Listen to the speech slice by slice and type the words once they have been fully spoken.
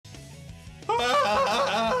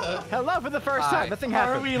hello for the first time. Nothing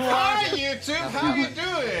happened. Hi, YouTube. How you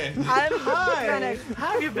doing? I'm Hi. gonna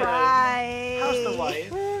How you been? cry. How's the wife?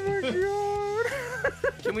 Oh my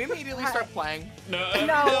god. Can we immediately start playing?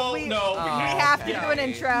 No, we have to do an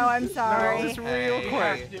intro. I'm sorry. Just real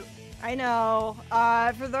quick. I know.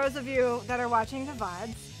 For those of you that are watching the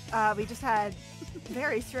VODs, we just had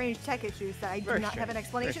very strange tech issues that I do not have an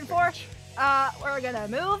explanation for. We're gonna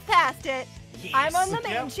move past it. Yes. I'm on the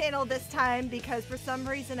main channel this time because for some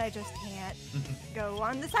reason I just can't go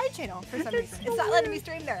on the side channel for some reason. It's not letting me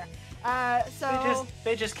stream there. So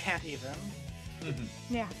they just can't even.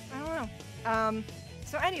 yeah, I don't know.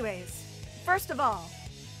 So anyways, first of all,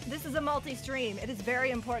 this is a multi-stream. It is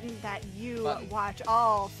very important that you watch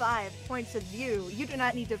all 5 points of view. You do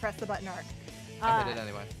not need to press the button arc. I did it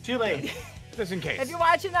anyway. Too late. Just in case. If you're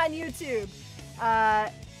watching on YouTube,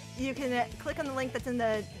 you can click on the link that's in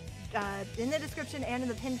the description and in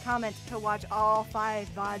the pinned comment to watch all 5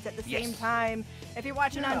 VODs at the same time. If you're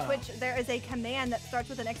watching on Twitch, there is a command that starts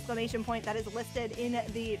with an exclamation point that is listed in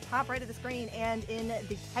the top right of the screen and in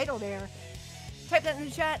the title there. Type that in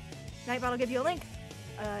the chat. Nightbot will give you a link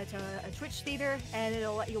to a Twitch theater, and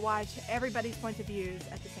it'll let you watch everybody's points of views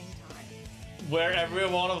at the same time. Where every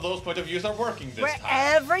one of those point of views are working this Where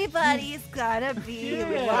time. everybody's gonna be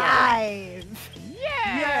live.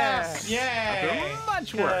 Yes. Yay!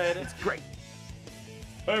 Much work. It's great.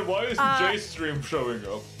 Hey, why isn't Jay's stream showing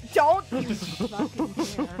up? Don't you fucking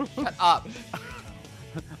dare. Shut up.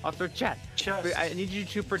 Also, chat. I need you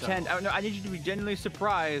to pretend. Oh, no, I need you to be genuinely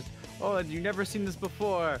surprised. Oh, you've never seen this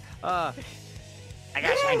before. I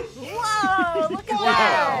got you. Whoa, look at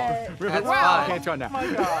that. That's Wow. fine. Okay, it's gone now. Oh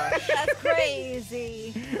my gosh. That's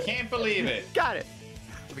crazy. Can't believe it. Got it.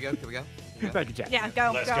 Can we go? Can we go? Thank you, chat. Yeah,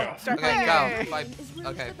 go, Let's go. go. Start Okay, playing. go.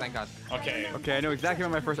 Okay, thank God. Okay. Okay, I know exactly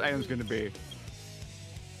what my first item's going to be.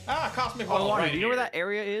 Cosmic Oh, Ball. Lonnie, Right do you know where here. that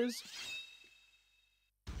area is?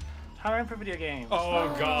 Time for video games.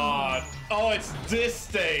 Oh God. Oh, it's this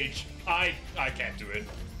stage. I can't do it.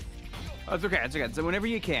 Oh, it's okay, it's okay. So whenever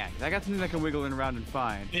you can. I got something that can wiggle around and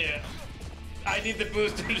find. Yeah. I need the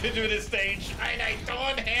booster to do this stage, and I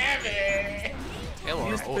don't have it. Hello.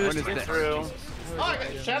 Use the what boost is to get this? through. Oh, I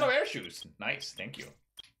got Shadow Air Shoes. Nice, thank you.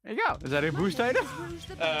 There you go. Is that a boost item?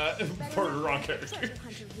 For the wrong character.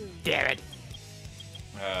 Damn it.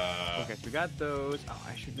 Okay. Okay, so we got those. Oh,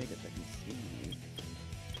 I should make it so I can see.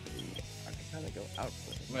 I can kind of go out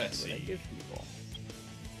for it. Let's What I see. give people.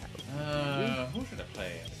 Who should I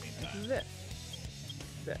play in the meantime? This.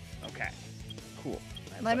 This. Okay. Cool.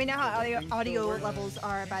 Let me know how audio levels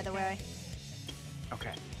are, by the way.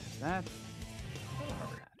 Okay. There's that.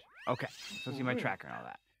 Okay. So see my tracker and all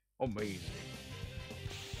that. Amazing.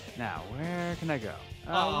 Now, where can I go?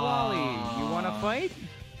 Wally, you want to fight?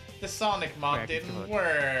 The Sonic mod Okay, I can didn't feel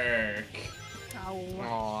work. Oh.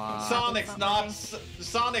 Aww.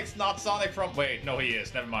 Sonic's not Sonic from. Wait, no, he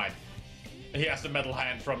is. Never mind. He has the metal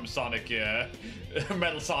hand from Sonic,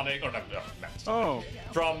 Metal Sonic, or not, Metal Sonic.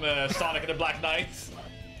 From Sonic and the Black Knights.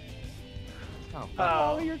 Oh.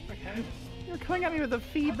 Oh, you're coming at me with a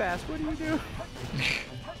feedback. What do you do?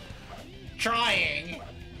 Trying.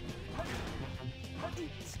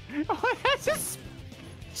 Oh, that's just.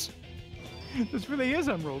 This really is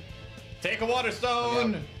Emerald. Take a water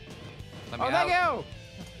stone. Let me Oh, out. thank you.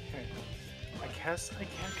 Okay. I guess I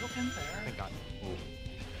can't go in there. Thank God.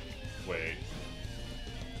 Wait.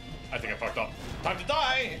 I think I fucked up. Time to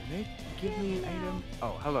die. Can they give me an item?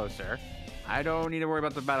 Oh, hello, sir. I don't need to worry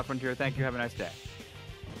about the battle frontier. Thank you. Have a nice day.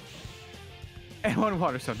 And one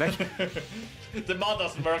water stone. Thank you. The mod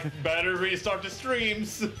doesn't work. Better restart the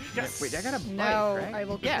streams. Yes. Wait, I got a bite, No, right? I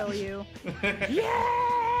will Yeah. kill you. Yeah!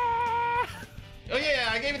 Oh yeah,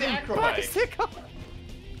 I gave you the acrobat. Bicycle!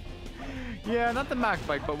 Yeah, not the Mach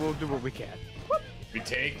bike, but we'll do what we can. Whoop. We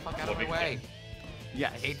take Fuck out what of we my way. can.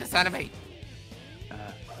 Yes. I hate the sound of me.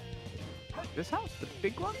 This house, the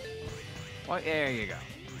big one? Oh, there you go.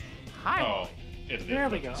 Hi. Oh, it There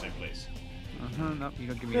we in go. the same place. Nope, you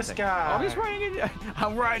don't give me This a second. guy. Oh, he's riding in.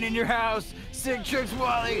 I'm riding in your house. Sick tricks,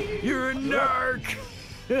 Wally. You're a narc.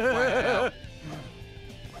 Wow.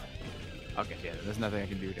 Okay, yeah, there's nothing I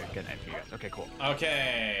can do to get an you guys. Okay, cool.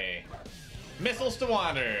 Okay. Missiles to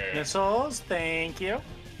water. Missiles, thank you.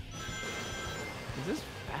 Is this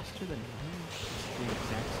faster than mine? The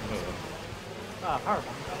exact same. Power bomb.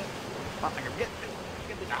 Well, I can get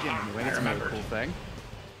the gym anyway. That's another cool thing.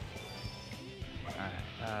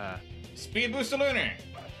 Alright, Speed boost to lunar.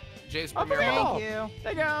 Jay's Oh, Premier there you Hall. go.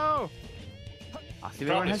 There you go. I'll see if everyone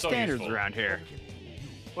Probably has so standards useful. around here.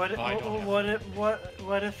 What? Oh, I don't have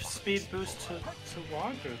What if speed boost to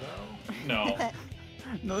water though? No.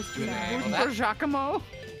 No Well, student that- for Giacomo.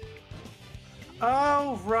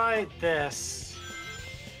 Oh, right, this.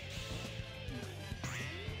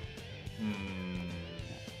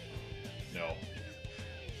 No.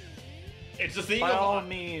 It's the thing By all of...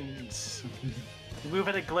 means. You move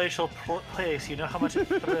at a glacial place, you know how much it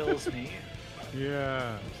thrills me.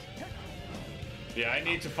 Yeah. Yeah, I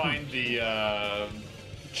need to find the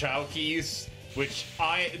Chow keys, which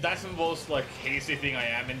that's the most like hasty thing I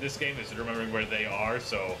am in this game, is remembering where they are,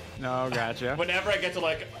 so... No, gotcha. Whenever I get to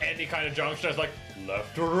like any kind of junction, I was like,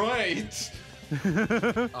 left or right?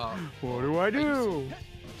 What do I do?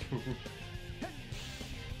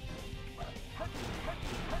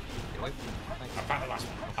 I found the last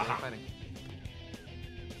one. Aha. Fighting.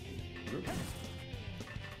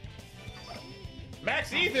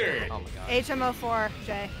 Max Ether! Oh my god. HMO4,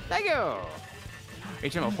 Jay. Thank you.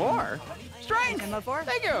 HMO4. Strength. HMO4.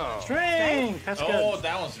 Thank you. Strength! That's Oh, good.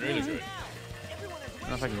 that one's really good. I don't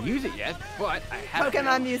know if I can use it yet, but I have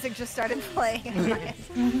Pokemon to. music just started playing.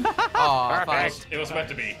 Oh, Perfect. It was meant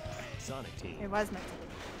to be. It was meant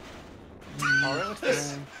to be. Alright, what's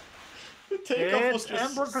this? The takeoff was It's just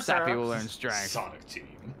Ember for Sappy will Saps. learn strength. Sonic Team.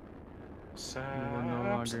 will no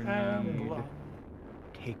Saps longer and need- Block.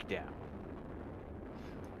 Takedown.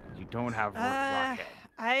 You don't have rocket.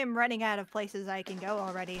 I am running out of places I can go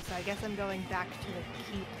already, so I guess I'm going back to the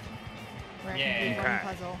keep where I can do one Okay.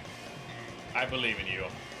 puzzle. I believe in you.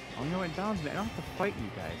 Oh no, it dawns me. I don't have to fight you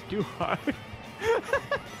guys, do I?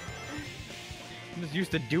 I'm just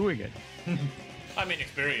used to doing it. I mean,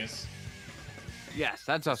 experience. Yes,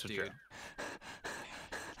 that's also Dude. true.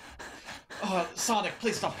 Oh, Sonic,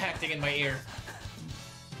 please stop acting in my ear.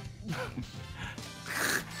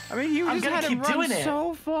 I mean, you I'm just gonna had to keep run doing it.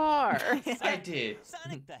 so far. I did.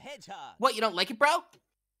 Sonic the Hedgehog. What, you don't like it, bro?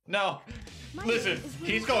 No. Listen,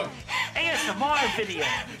 he's going. ASMR video!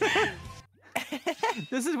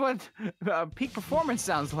 This is what peak performance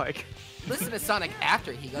sounds like. Listen to Sonic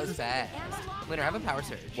after he goes fast. Winner, have a power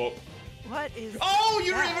surge. Whoa. What is? Oh,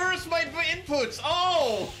 you that? reversed my inputs.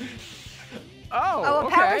 Oh. Oh, a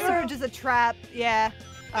okay. power surge is a trap. Yeah.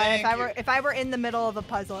 Thank you. If I were in the middle of a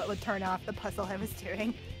puzzle, it would turn off the puzzle I was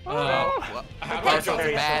doing. Oh, well, How power about surge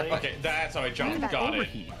very is bad. silly. Okay, that's how I jumped. That's Got it.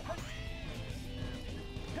 Overheat.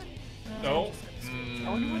 No. I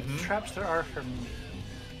wonder what traps there are for me.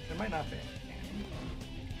 There might not be.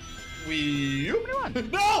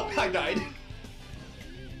 No! I died.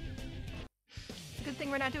 It's a good thing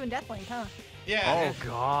we're not doing Deathlink, huh? Yeah. Oh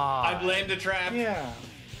god. I blame the trap. Yeah.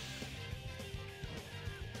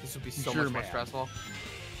 This would be so Sure, much more man. stressful.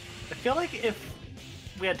 I feel like if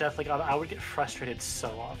we had Deathlink on, I would get frustrated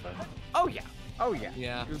so often. Oh yeah. Oh yeah.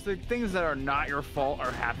 Yeah. Because the things that are not your fault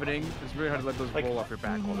are happening. It's really hard to let those Like- roll off your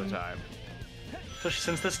back all the time. Especially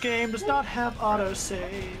since this game does not have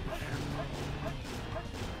autosave.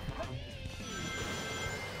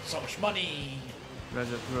 So much money. There's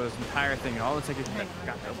this entire thing, and all the tickets that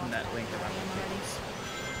got to open that link around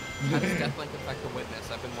How does Deathlink affect the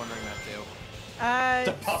witness? I've been wondering that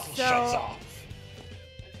too. The puzzle shuts off.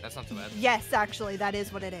 That's not too bad. Yes, actually, that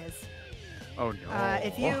is what it is. Oh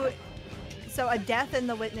no. So a death in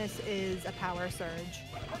the witness is a power surge.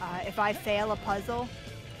 If I fail a puzzle,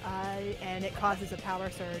 and it causes a power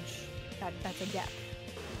surge, that's a death.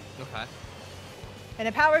 Okay. And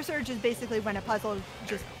a power surge is basically when a puzzle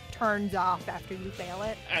just turns off after you fail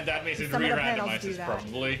it. And that means it Some of the panels do re-randomizes that.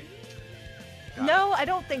 probably. No, I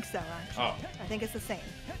don't think so, actually. Oh. I think it's the same.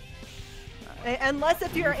 Unless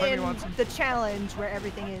if you're Find me in once. the challenge where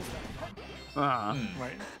everything is there.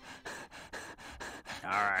 Right.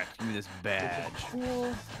 Alright, give me this badge.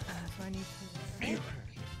 Cool. So I need to...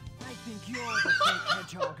 I think you're the fake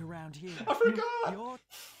hedgehog around here. I forgot. You're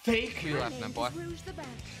Fake. Who you laughing at, boy?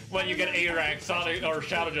 When you get A rank, Sonic or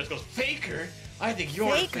Shadow just goes, Faker? I think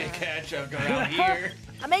you're Faker. a fake hedgehog around here.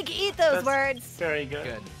 I make you eat those That's words. Very good.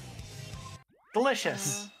 Good.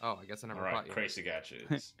 Delicious. Oh, I guess I never Alright, caught you. crazy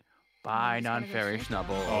gadgets. Bye, non-fairy Schnubble.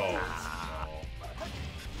 Oh.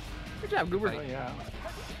 Good job, Goober. Oh, yeah.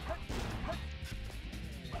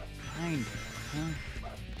 Kind of,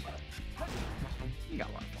 huh? You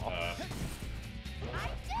got one, Paul.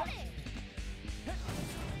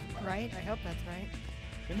 Right? I hope that's right.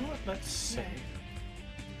 You know what? Let's save.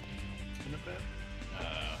 In a bit.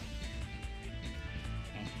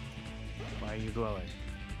 Why are you glowing?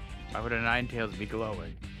 Why would a Ninetales be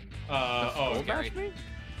glowing? Oh, Gary. Bash me?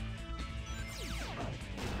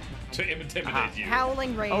 to intimidate Aha. you.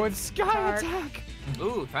 Howling Rage. Oh, it's Sky Dark. Attack!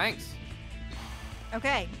 Ooh, thanks.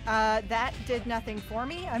 Okay, that did nothing for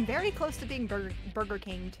me. I'm very close to being Burger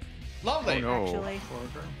Kinged, Lovely. Oh, no. actually.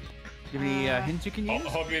 Do you have any hints you can Oh, use?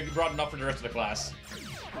 hope you brought enough for the rest of the class.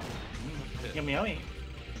 Yummy, yummy.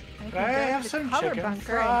 I can I go have to some the color chicken bunker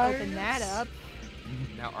fries. and open that up.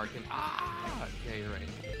 Now Arkin. Ah! Yeah, you're right.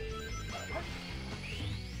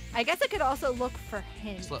 I guess I could also look for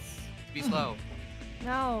hints. Be slow.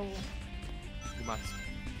 No. You must.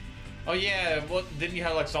 Oh yeah, what didn't you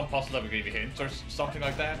have like some puzzle that would give you hints or something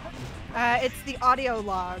like that? It's the audio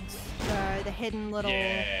logs, the hidden little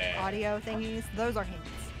audio thingies. Those are hints.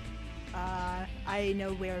 I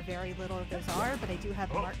know where very little of those are, but I do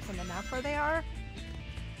have marks on the map where they are.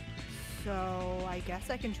 So I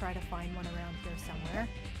guess I can try to find one around here somewhere.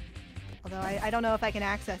 Although I don't know if I can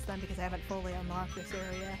access them because I haven't fully unlocked this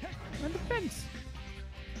area. On the fence.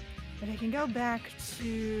 But I can go back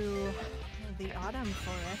to the Autumn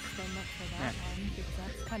Forest and look for that one because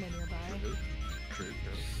that's kind of nearby. True.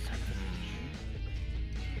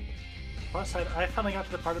 Plus, I finally got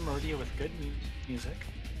to the part of Meridia with good music.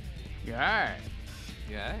 Yeah.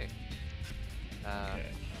 Yay.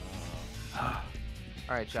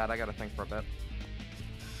 Alright, Chad, I gotta think for a bit.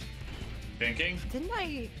 Thinking? Didn't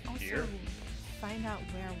I also Here? find out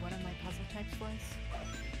where one of my puzzle types was?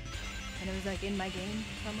 And it was like in my game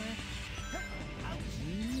somewhere?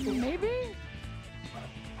 Maybe?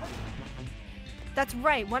 That's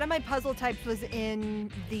right. One of my puzzle types was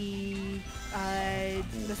in the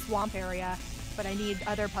swamp area, but I need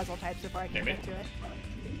other puzzle types before I can Maybe. get to it.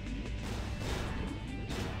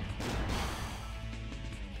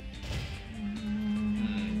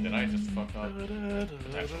 Did I just fuck up?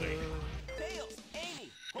 Potentially.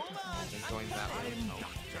 Just going that way. Oh.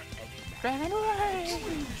 Dragon away!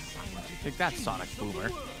 Take that, Sonic Boomer.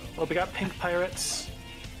 Well, we got pink pirates.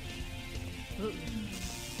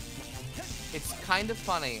 It's kind of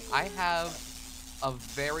funny. I have a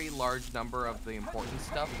very large number of the important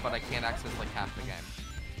stuff, but I can't access like half the game.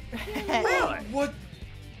 Really? What?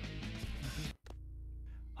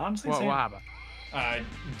 Honestly, What same. happened? I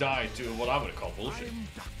died to what I would call bullshit.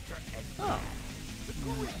 Oh.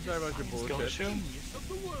 Sorry about your Skill bullshit. issue.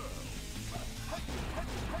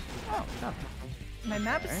 Oh, nothing. My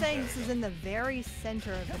map is saying this is in the very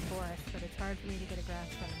center of the forest, but it's hard for me to get a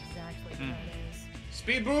grasp on exactly where it is.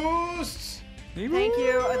 Speed boosts! Thank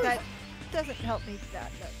you. That doesn't help me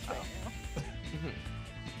that much right now.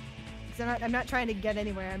 'Cause I'm not trying to get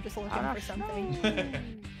anywhere. I'm just looking for something.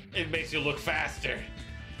 It makes you look faster.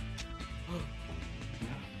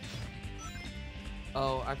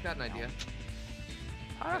 Oh, I've got an idea.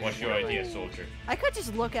 What's your idea, soldier? I could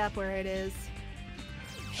just look up where it is.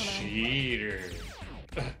 Cheater.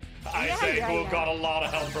 I Yeah, say yeah, who yeah. got a lot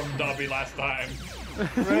of help from Dobby last time.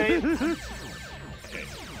 Right? Okay.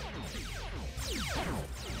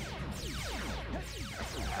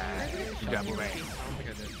 Double I A. don't think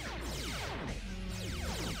I did.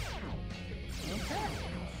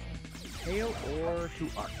 Tail or to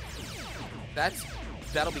Arc?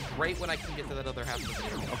 That'll be great when I can get to that other half of the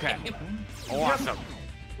video. Okay. Awesome.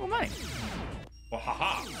 Well, nice. Well,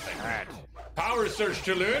 haha. Alright. Power Surge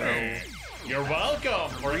to Lunar. You're welcome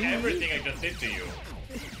for everything I just did to you.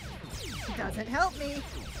 Doesn't help me.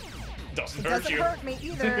 Doesn't hurt Doesn't you. hurt me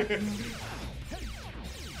either. It's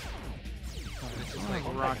just like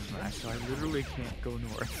rock smash, so I literally can't go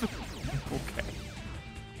north. Okay.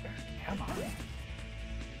 Come on.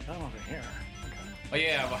 I'm over here. Oh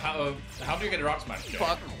yeah, well, how do you get a rock smash? Jay?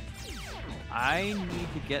 Fuck. I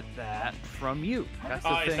need to get that from you. That's the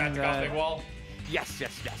Oh, thing. is that the cosmic wall? Yes.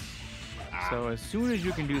 So as soon as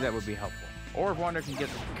you can do that would be helpful. Or if Wander can get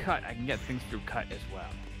the cut, I can get things through cut as well.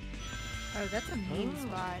 Oh, that's a mean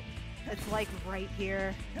spot. It's like right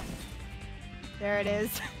here. There it is.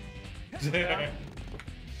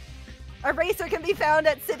 A racer can be found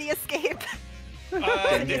at City Escape.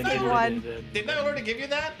 City Escape 1. Didn't I already give you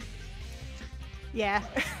that? Yeah.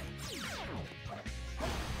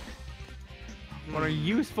 What a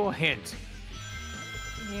useful hint.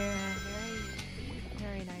 Yeah,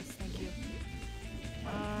 very nice. Thank you.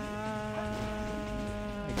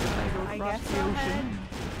 I guess I'll head.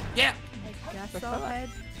 Yeah. I guess I'll head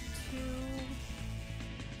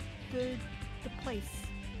to the place.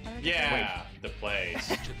 How do I get Yeah, the place.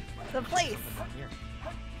 there? The place.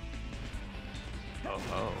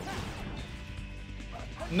 Oh.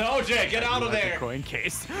 No, Jay, get out of Like a there. coin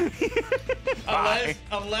case.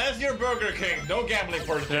 Unless you're Burger King, no gambling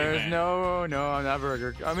for There's man. no, I'm not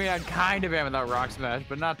Burger. I mean, I kind of am without Rock Smash,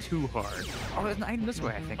 but not too hard. Oh, there's an item this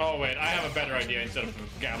way, I think. Oh wait, I have a better idea. Instead of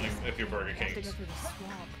gambling, if you're Burger I have to King, go through the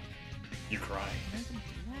swamp. you grind.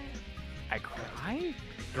 I cry?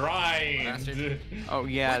 Grind. Bastard. Oh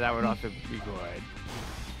yeah, that would also be good.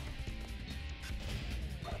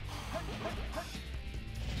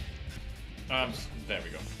 There we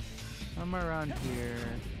go. Somewhere around here.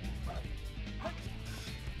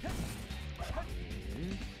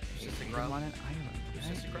 Just a I'm grub. on an island. It's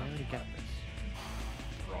just a I grub. already get this.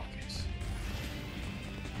 rocket.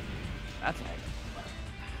 That's nice.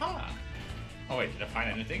 Huh. Oh wait, did I find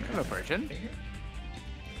anything? Hello, Persian.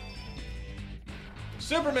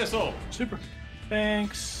 Super missile. Super.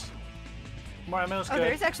 Thanks. More ammo's Oh, good.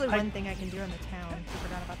 there's actually one thing I can do in the town. I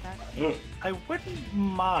forgot about that. I wouldn't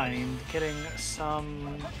mind getting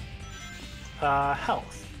some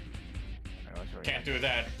health. Can't do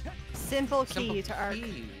that. Simple key Simple to arc.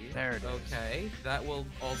 key. There it is. Okay, that will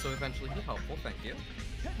also eventually be helpful. Thank you.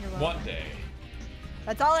 You're welcome. One day.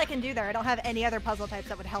 That's all I can do there. I don't have any other puzzle types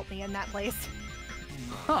that would help me in that place.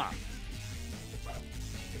 Huh.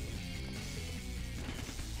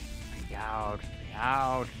 Out.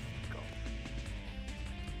 Out. Go.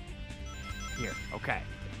 Here. Okay.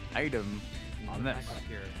 Item on this. Back up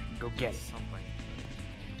here. Go get it. Something.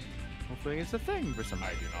 Hopefully it's a thing for I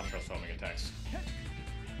somebody. do not trust homing attacks.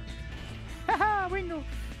 Haha, Wingo.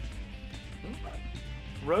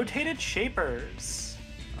 Rotated shapers.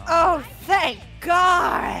 Oh, thank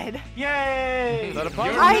God! Yay! Is that a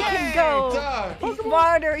puzzle? I can go. Duh.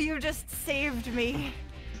 Water, you just saved me.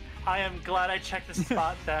 I am glad I checked the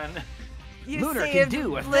spot then. You Lunar can saved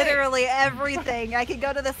do a thing. literally everything. I could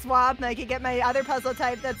go to the swamp and I could get my other puzzle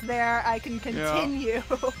type that's there. I can continue.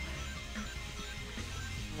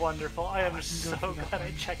 Wonderful. I am so glad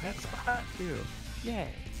I checked that spot. Ew. Yay.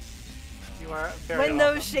 You are very When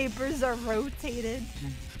welcome. those shapers are rotated.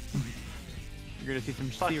 You're gonna see some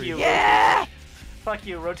Fuck serious. you. Yeah! Fuck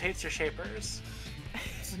you, rotates your shapers.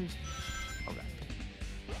 Okay.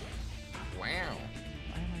 Wow. Why am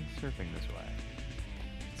I surfing this way?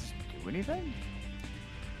 Does this do anything?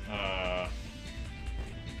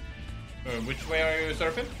 Which way are you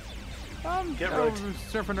surfing? Get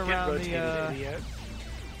surfing Get around rotated, idiot.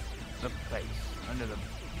 the place under the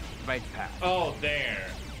bike path. Oh, there.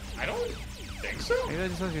 I don't think so. Maybe I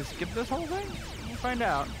just have to skip this whole thing. We'll find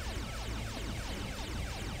out.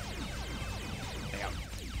 Damn.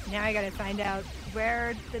 Now I gotta find out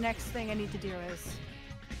where the next thing I need to do is.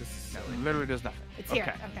 This is silly. Literally does nothing. It's here.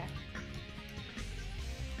 Okay. Okay.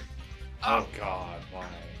 Oh God, why?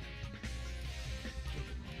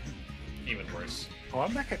 Even worse. Oh,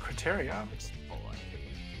 I'm back at Criteria.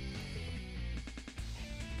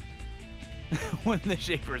 When the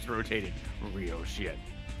shaper's rotated, real shit.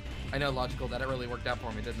 I know, logical. That it really worked out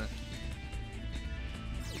for me, didn't it?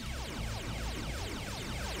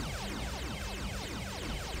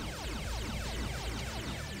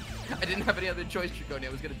 I didn't have any other choice, Draconi. I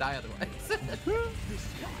was gonna die otherwise.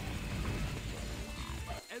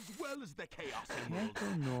 As well as the chaos Can't go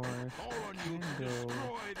north. All on you Can to go.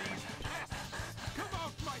 destroy these pests. Come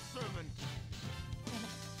out, my servant.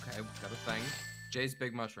 Okay, got a thing. Jay's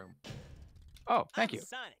big mushroom. Oh, thank I'm you.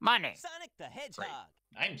 Sonic. My name. Sonic the Hedgehog.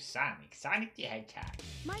 I'm Sonic. Sonic the Hedgehog.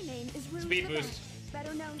 My name is Rouge Speed the boost. Best,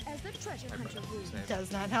 better known as the Treasure I Hunter Rouge. Save.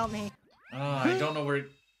 Does not help me. I don't know where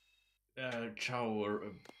Chow or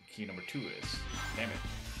key number 2 is. Damn it.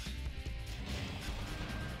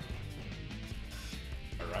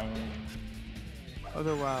 Around.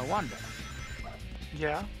 Although, Wanda,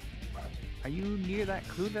 Yeah. are you near that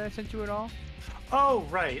clue that I sent you at all? Oh,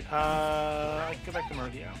 right. I can go back to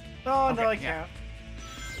Meridio. Oh, no, Okay, I yeah. can't.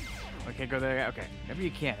 Okay, go there. Okay, whenever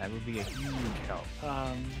you can, that would be a huge help.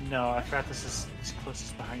 No, I forgot this is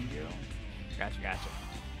closest behind you. Gotcha.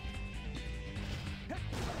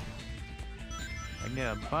 I need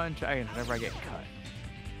a bunch of items whenever I get cut.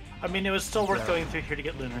 I mean, it was still worth Yeah. going through here to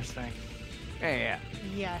get Lunar's thing. Yeah.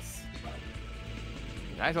 Yes.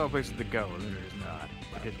 I saw places to go. Lunar is not.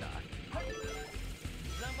 I did not.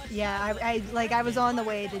 Yeah, I was on the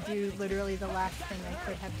way to do literally the last thing I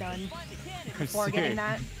could have done before getting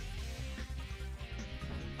that.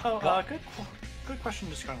 Oh, good question,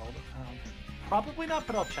 Disgruntled. Probably not,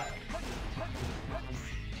 but I'll check.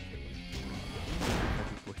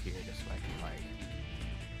 People here just so I can like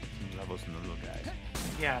some levels in the little guys.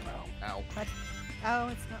 Yeah, no. Ow. What? Oh,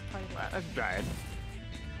 it's not part of it. Wow, that's giant.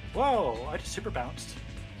 Whoa, I just super bounced.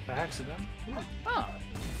 By accident. Oh.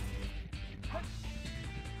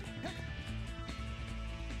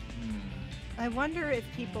 I wonder if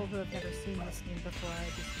people who have never seen this game before are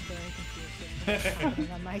just very confused with what's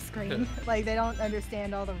happening on my screen. Like, they don't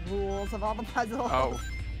understand all the rules of all the puzzles. Oh,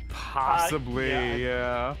 possibly,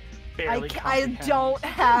 yeah. Barely I comprehend. don't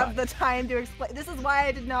have the time to explain. This is why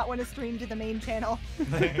I did not want to stream to the main channel.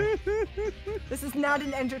 This is not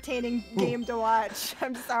an entertaining game to watch.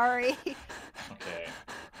 I'm sorry. Okay.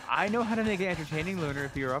 I know how to make it entertaining, Lunar,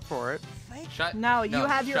 if you're up for it. Shut. No, you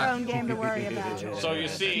have your shut. own game to worry about. So you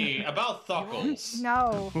see, about Thuckles.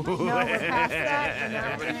 No, we're past that. We're not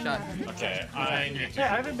Everybody doing shut. that. Okay, I need to.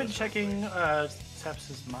 Yeah, I haven't been checking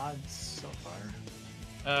Seps's mods so far.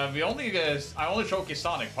 I only showcased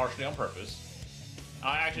Sonic partially on purpose.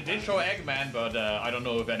 I actually did show Eggman, but I don't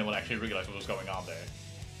know if anyone actually realized what was going on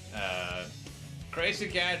there. Crazy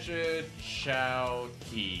Gadget, Chow,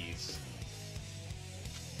 Keys.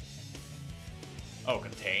 Oh,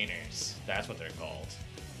 containers. That's what they're called.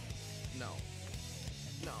 No.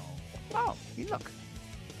 No. Oh, you look.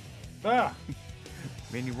 Ah,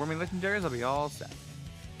 When you warming legendaries, I'll be all set.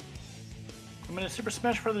 I'm in a Super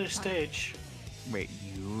Smash Brothers stage. Wait,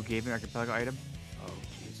 you gave me an Archipelago item? Oh,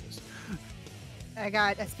 Jesus. I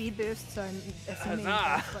got a speed boost, so I'm assuming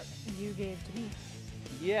Huzzah. that's what you gave to me.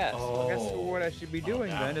 Yes. I guess Oh. what I should be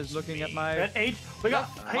doing that then is was looking at me. my... That we got.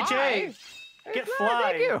 Hey Jay, get Fly, fly.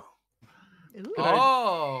 Thank you. Ooh. Can I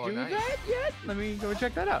Oh, do nice. that yet? Let me go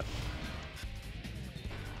check that out.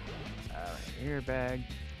 Airbag.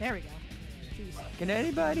 There we go. Jeez. Can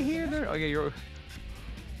anybody hear there? Oh yeah, you're.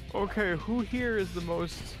 Okay, who here is the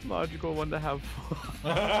most logical one to have?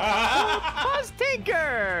 Buzz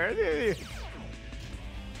Tinker.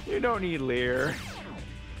 You don't need Lear.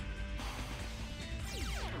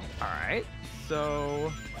 All right.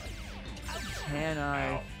 So, can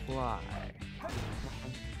I fly?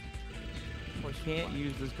 Well, can't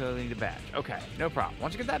use this because I need a badge. Okay, no problem.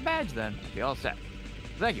 Once you get that badge, then I'll be all set.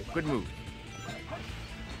 Thank you. Good move.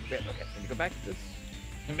 Okay, can you go back to this?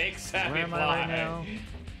 Make Sammy Where am I fly. right now?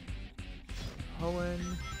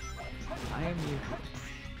 Owen, I am you.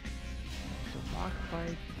 So rock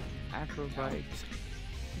bike, acro bike.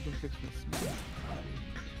 You can fix my smith.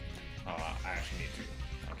 Oh, I actually need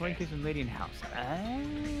to. Coin case and lady in house. Oh,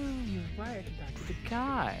 you're right. I can talk to the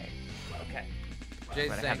guy. Okay. Jay's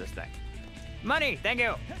But I saying. have this thing. Money. Thank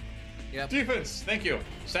you. Yep. Defense. Thank you.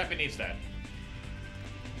 Sappy needs that.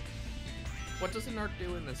 What does an art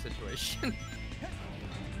do in this situation?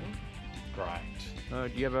 Grind. Do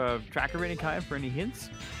you have a tracker of any kind for any hints?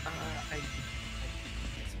 I guess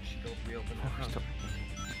I should go reopen Oh, it. stop.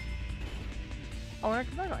 Oh, an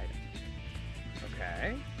Archipelago item.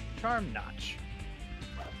 Okay. Charm notch.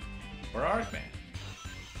 Where are it, man?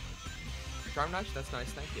 Charm notch? That's nice,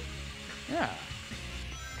 thank you. Yeah.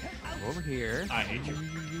 Okay. Go over here. I hate you.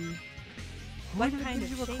 What Who kind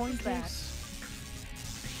gives of you a shape coin is that? case?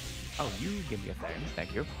 Oh, you give me a thing.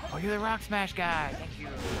 Thank you. Oh, you're the rock smash guy. Thank you.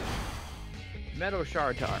 Metal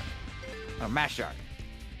shard tar. Oh, mash shard.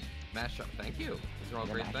 Mash up, thank you. These are all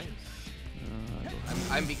Yeah, great mash. things.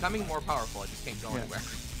 I'm becoming more powerful, I just can't go Yeah. anywhere.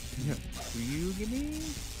 Do you give me?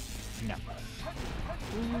 No.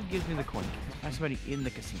 Who gives me the coin case? Have somebody in the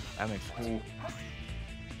casino. That makes sense. Ooh.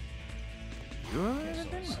 You have Okay, so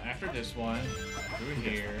anything? it's after this one, through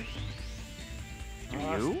here. Do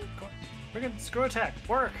you? Friggin' screw attack.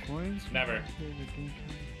 Work. Coins? Never.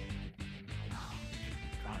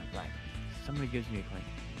 Right. Somebody gives me a coin.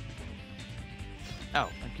 Oh,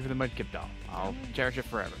 I give her the Mudkip doll. I'll cherish it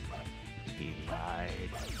forever. He lied.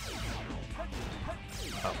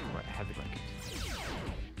 Oh, right, I have the coin case.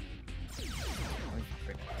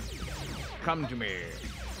 Come to me.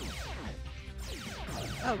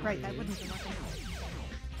 Oh, right, that wouldn't be working.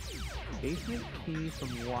 Basement key from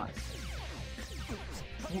what?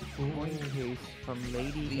 Coin case from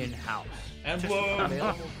lady in house. Emblem.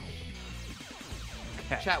 Available.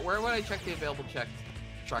 Okay. Chat, where would I check the available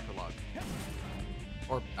tracker log?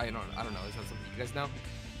 Or I don't know. Is that something you guys know?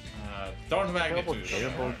 Thorn magnitude.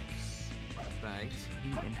 Available. Thanks.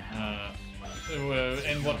 Lady in house.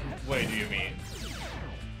 In what way do you mean?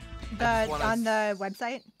 The wanna on the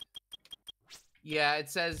website. Yeah, it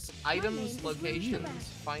says My name items, is locations, Better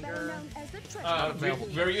finder. known as the treasure.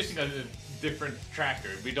 We're using a different tracker.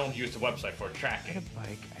 We don't use the website for Get a tracking.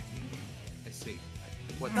 bike. I mean, I see.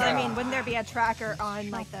 What? But I mean, wouldn't there be a tracker on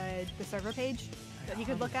like the server page that he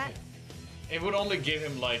could look at? It would only give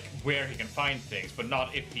him like where he can find things, but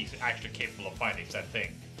not if he's actually capable of finding said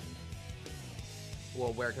thing.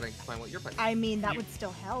 Well, where can I find what you're finding? I mean, that You- would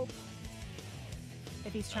still help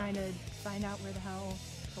if he's trying to find out where the hell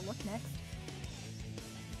to look next.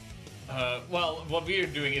 Well, what we're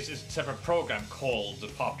doing is a separate program called the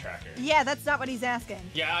Pop Tracker. Yeah, that's not what he's asking.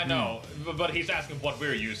 Yeah, I know, but he's asking what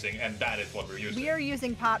we're using, and that is what we're using. We are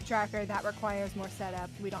using Pop Tracker. That requires more setup.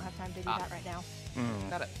 We don't have time to do that right now.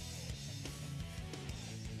 Got it.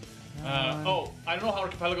 Oh, I don't know how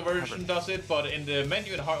Archipelago version does it, but in the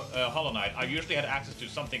menu in Hollow Knight, I usually had access to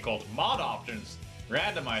something called Mod Options,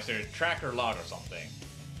 Randomizer, Tracker Log or something.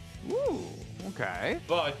 Ooh, okay.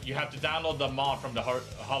 But you have to download the mod from the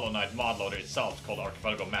Hollow Knight mod loader itself. It's called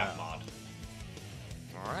Archipelago Map Mod.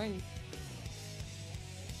 All right.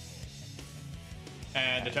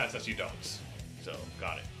 And the chat says you don't. So,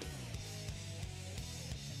 got it.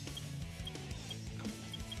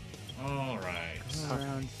 Alright.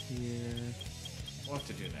 Around here. what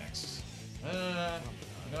to do next. You know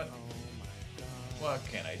what? What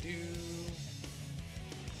can I do?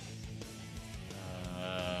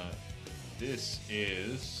 This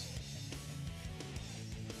is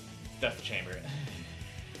Death Chamber.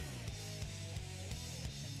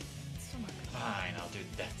 Fine, I'll do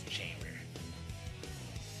Death Chamber.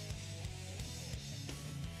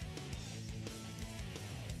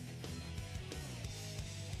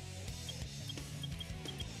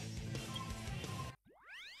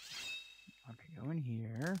 Okay, go in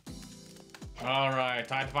here. All right,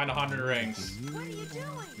 time to find 100 rings. What are you doing?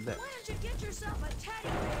 Why don't you get yourself a teddy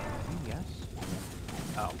bear? Yes.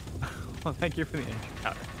 Oh. Well, thank you for the entry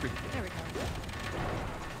counter. There we go.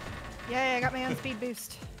 Yay, I got my own speed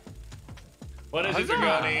boost. What is it, Huzzah!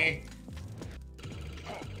 Dragoni?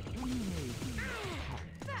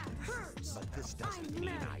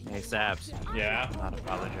 Hey, Sabs. Yeah? I'm not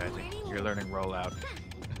apologizing. You're learning rollout.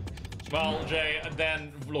 Well, Jay,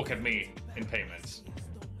 then look at me in payments.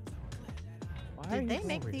 Why Did are they you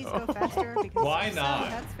make going- these go faster? Because Why if so, not?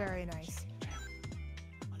 That's very nice.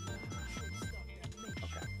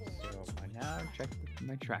 Okay, so I now check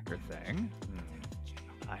my tracker thing.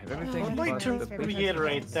 I have everything. I'd like but to the big-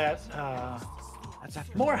 reiterate that That's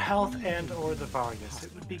after more health and or the Vargas.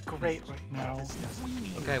 It would be great right now.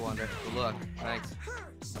 Okay, Wonder. Good luck. Thanks.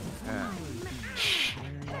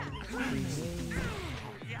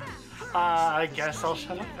 I guess I'll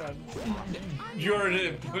shut up then.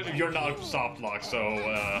 You're not soft lock, so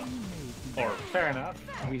or Fair enough.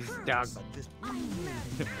 We stuck.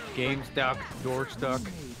 Game stuck. Door stuck.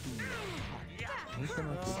 He's gonna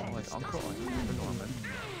be like Uncle or Norman.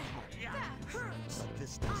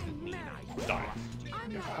 die.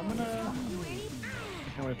 I'm gonna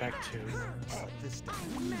make my way back to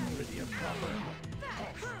video proper.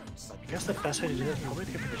 I guess the best way to do this is probably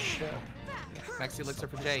to get to the ship. Max Elixir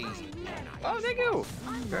for Jay. Oh, thank you.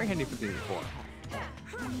 Very handy for the before.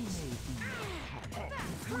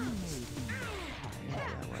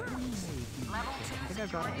 I think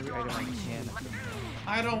I've got every item I can.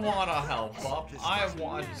 I don't want to help up. I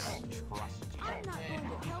want.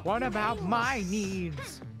 What about my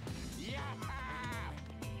needs?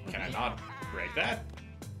 Can I not break that?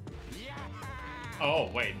 Oh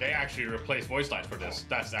wait, they actually replaced voice lines for this.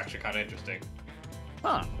 That's actually kind of interesting.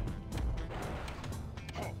 Huh.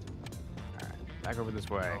 Alright, back over this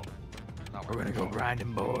way. No, We're gonna go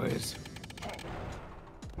grinding, boys.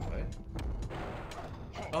 What?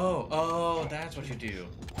 Oh, that's what you do.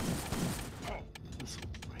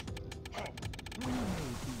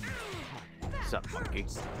 What's up, monkey?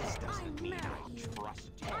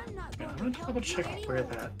 I'm gonna double check where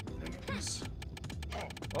that is.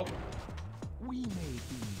 Oh, We may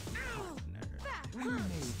be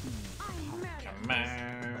partners. come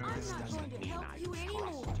on.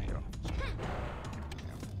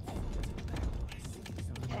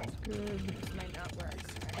 This might not work.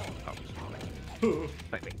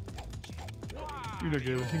 Fight me. You're not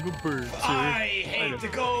getting a single bird, sir. I hate the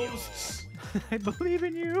ghosts. I believe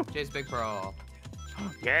in you. Jay's Big Pro.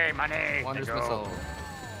 Yay, money. Wonder's Let's go.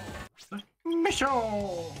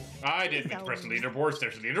 Missile. Mission! I didn't press the leaderboards.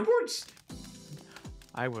 There's leaderboards.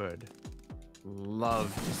 I would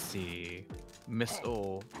love to see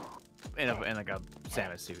Missile in like a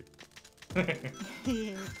Samus suit.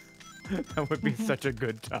 That would be such a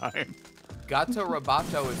good time. Gato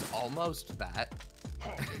Roboto is almost that.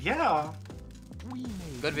 Yeah.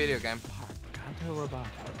 Good video game. Gato Roboto.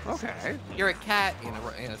 Okay. You're a cat in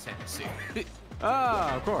a Samus suit.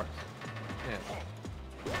 Ah, of course.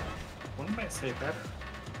 Yeah. One might say better.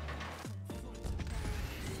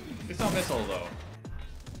 It's not missile though.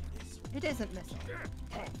 It isn't missile.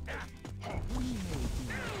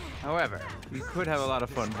 However, you could have a lot of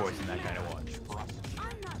fun voicing that kind of one.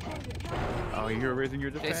 Oh, you're raising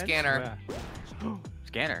your defense? Scanner. Yeah.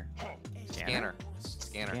 Scanner. Scanner.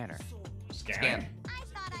 Scanner. Scan.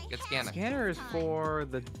 Get scanning. Scanner is for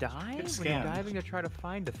the dive? When you're scanned. diving to try to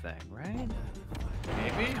find a thing, right?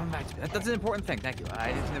 Maybe. Come back to me. That's an important thing. Thank you.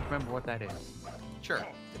 I just didn't remember what that is. Sure.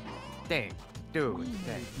 Dang. Dude.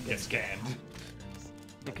 Dang. Get scanned.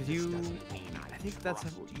 Because you... I think that's how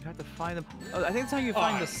you have to find them. Oh, I think that's how you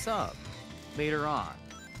find the sub later on.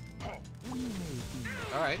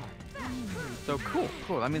 All right. So cool.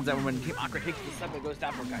 That means that when Team Aqua takes the sub, it goes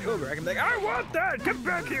down for Kyogre. I can be like, I want that! Come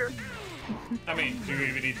back here! I mean, do you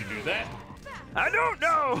even need to do that? I don't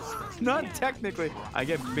know! Not technically. I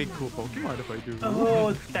get big cool Pokemon if I do.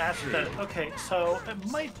 Oh, that's the. Okay, so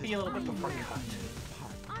it might be a little bit before cut.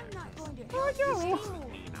 Oh no!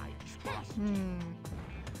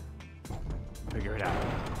 Figure it out.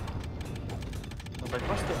 I was like,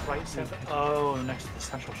 what's the right side? Oh, next to the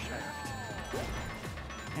central shaft.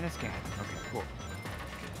 And a scan. Okay, cool.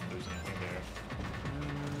 Can't lose anything there.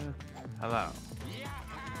 Hello.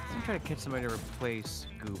 I'm trying to catch somebody to replace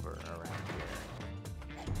Goober around here.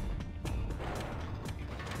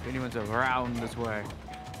 If anyone's around this way.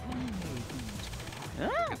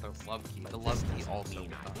 Get the love key. The love key also.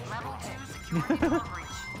 Level 2 security door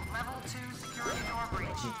breach. Level 2 security door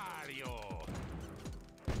breach.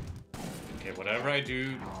 Okay, whatever I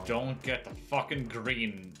do, don't get the fucking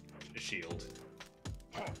green shield.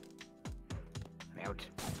 I'm out.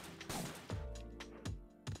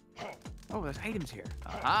 Oh, there's items here.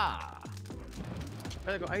 Aha!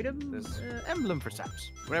 Where go items? Emblem for saps.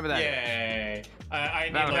 Whatever that is. Yay! I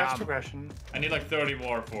need That'll like help. Progression. I need like 30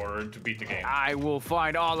 more to beat the game. I will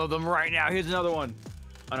find all of them right now. Here's another one.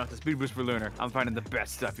 Oh no, it's a speed boost for Lunar. I'm finding the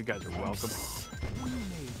best stuff. You guys are welcome.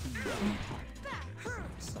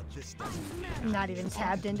 I'm not even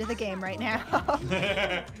tabbed into the game right now.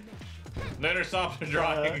 Later, stop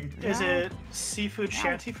drawing. Is it Seafood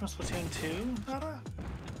Shanty from Splatoon 2?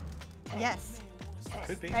 Yes.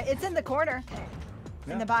 Could be. It's in the corner.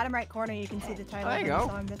 Yeah. In the bottom right corner, you can see the title There of you the go.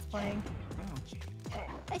 song that's playing.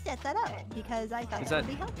 I set that up because I thought Is that that-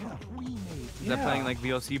 would be helpful. Is that playing like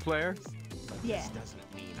VLC player? Yeah.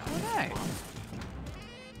 Oh, nice.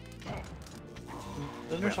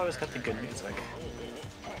 Lunar's always got the good music.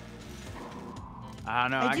 I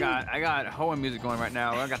don't know. I I got Hoenn music going right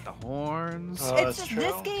now. I got the horns. Oh, It's that's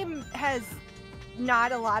this true. game has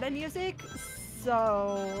not a lot of music,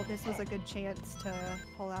 so this was a good chance to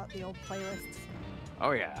pull out the old playlists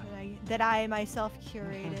Oh yeah. that I myself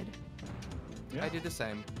curated. Yeah. I did the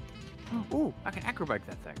same. Ooh, I can acrobike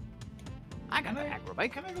that thing. I got an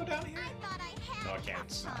acrobike. Can I go down here? No, I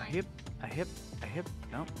can't. A hip, a hip, a hip.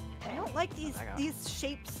 No. I don't like these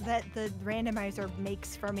shapes that the randomizer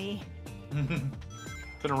makes for me. Then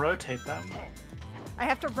rotate them. I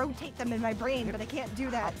have to rotate them in my brain, but I can't do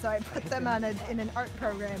that, so I put them on in an art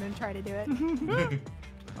program and try to do it.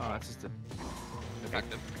 Oh, that's just a.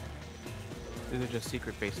 Effective. These are just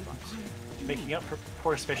secret base spots. Making up for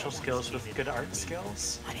poor spatial skills with good art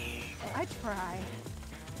skills. I try.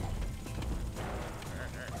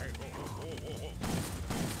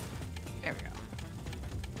 There we go.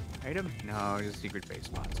 Item? No, just secret base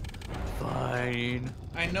spots. Fine.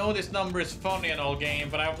 I know this number is funny in all game,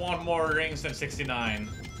 but I want more rings than 69.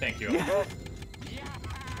 Thank you.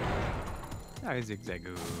 That is zigzag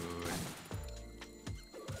good.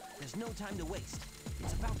 There's no time to waste.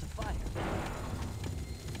 It's about to fire.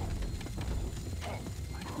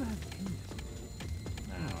 Why do I have pins?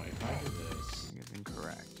 Now, if I do this, I think it's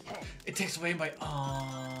incorrect. it takes away my.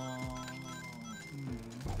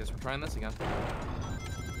 Guess we're trying this again.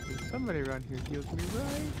 Somebody around here heals me,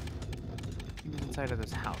 right? He's inside of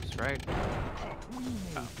this house, right? Oh,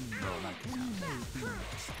 no, not this house.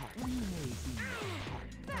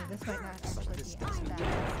 Oh, this might not actually be as bad.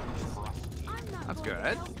 I'm not That's going to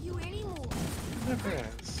good. help you anymore. Never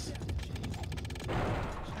is. Oh,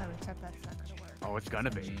 except that's not gonna work. Oh, it's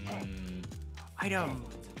gonna be. Item.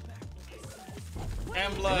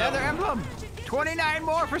 Emblem. Another emblem. 29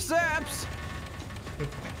 more for Saps.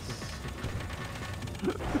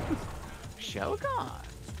 Shell gone.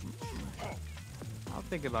 I'll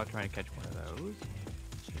think about trying to catch one of those.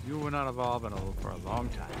 You will not evolve for a long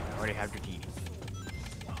time. I already have your key.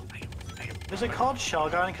 Oh, item. Is it called Shell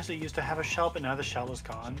Gone because it used to have a shell, but now the shell is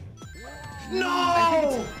gone? I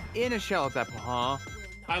think it's in a shell at that point, huh?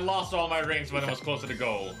 I lost all my rings when I was closer to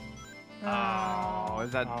goal. Oh,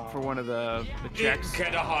 is that for one of the checks?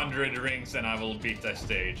 Get 100 rings and I will beat that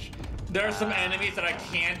stage. There are some enemies that I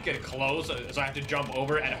can't get close, so I have to jump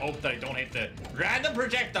over and hope that I don't hit the random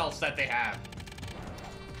projectiles that they have.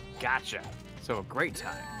 Gotcha. So a great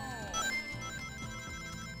time.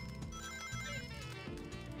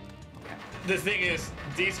 Okay. The thing is,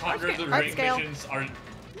 these hundreds of Art ring scale. missions are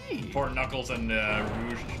for Knuckles and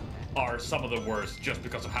Rouge are some of the worst just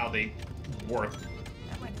because of how they work.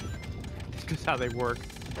 It's just how they work.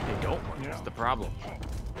 They don't work. That's the problem.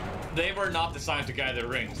 They were not designed to gather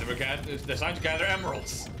rings. They were designed to gather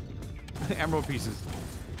emeralds Emerald pieces.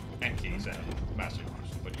 and keys and master cards.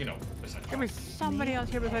 But you know, Give me somebody else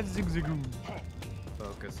here besides Zigzagoo.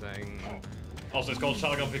 Focusing. also it's called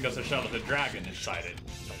Shellgun because the shell of the dragon inside it.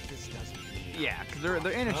 Yeah, because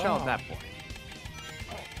they're in a shell at that point.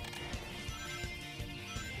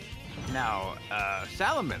 Now,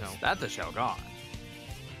 Salamence, that's a shell gone.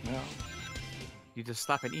 No. You just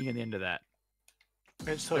slap an E on the end of that.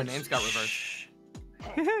 It's, so Their it's names got reversed.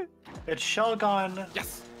 It's Shell Gone,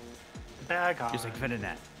 Yes! Bagon, Just like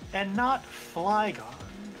Venonat. and not Flygon.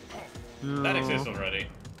 That exists already.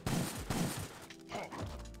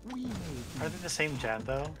 Are they the same gen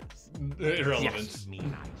though? irrelevant.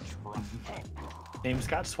 Names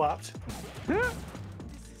got swapped.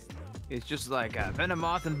 It's just like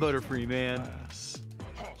Venomoth and Butterfree, man. Yes.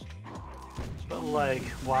 But like,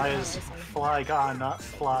 why is Flygon not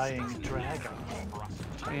flying dragon?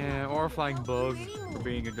 Yeah, or Flying Bug, for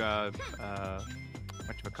being a,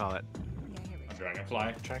 whatchamacallit. A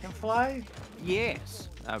dragonfly. Dragonfly? Yes,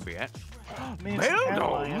 that would be it. Me and some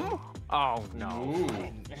Dandelion. Oh, no. Ooh.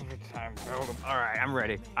 Alright, I'm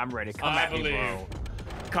ready. I'm ready. Come I at me, believe. bro.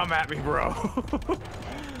 Come at me, bro.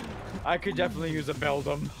 I could definitely use a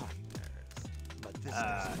Beldum.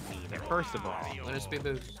 First of all, Let us be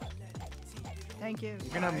boost. Thank you.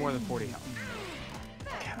 you're gonna have more than 40 health.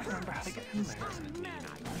 I can't remember how to get in there.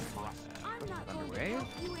 Thunder Wave.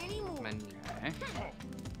 Menu. Okay.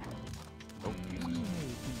 Oh,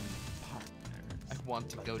 I want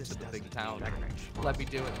to go to the big town. Let me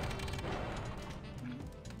do it.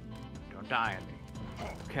 don't die on me.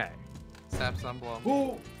 Okay. Sap Sunblow.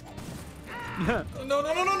 Ooh.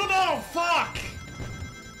 No! Fuck!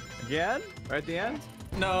 Again? Right at the end?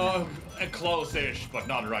 No, close-ish, but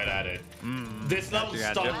not right at it. This level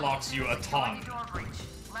Gotcha. stun locks you a ton. Security door breach.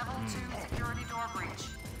 Level 2 security door breach.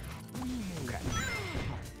 Okay.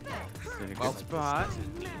 In a good spot.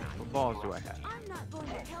 What balls do I have? I'm not going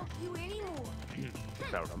to help you anymore.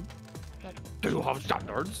 Beldum. Do you have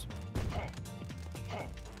standards?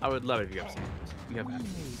 I would love it if you have standards. You have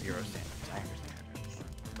absolutely 0 standards. I understand.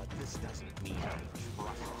 But this doesn't mean I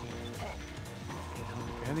trust you.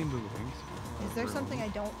 Barely moving. Is there something I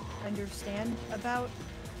don't understand about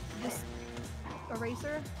this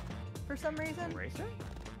eraser for some reason? Eraser?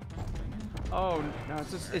 Oh no,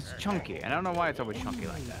 it's chunky, and I don't know why it's always chunky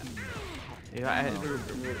like that. Yeah, I had to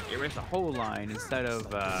erase the whole line instead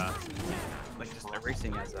of like just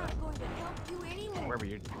erasing as a I'm not going to help you anymore. wherever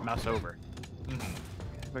you mouse over.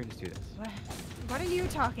 If I can just do this. What are you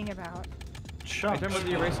talking about? Are you Chunks. talking about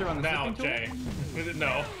the eraser on the Now, flipping tool? Jay.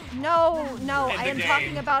 No. No, In I the am game.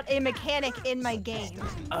 talking about a mechanic in my game.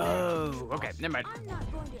 Oh, okay, never mind. I'm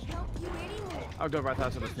not going to help you anymore. I'll go right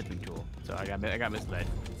past the snipping tool. So I got misled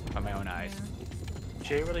by my own eyes.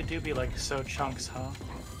 Jay really do be like so chunks, huh?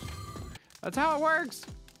 That's how it works.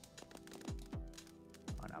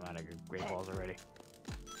 Oh, no, I'm out of great balls already.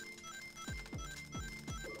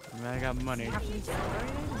 I mean, I got money.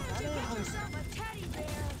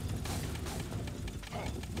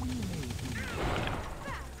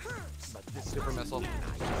 Super missile.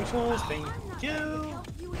 Tools, thank you. Help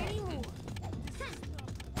you anymore.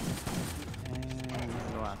 And this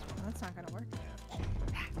is the last one. That's not gonna work.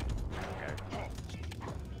 Okay.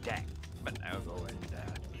 Dang. But I'll go and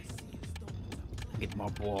get more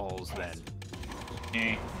balls then.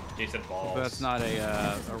 Jay said balls. But that's not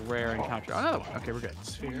a rare encounter. Oh, another one. Okay, we're good.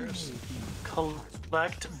 Spheres.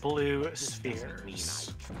 Collect blue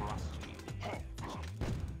spheres.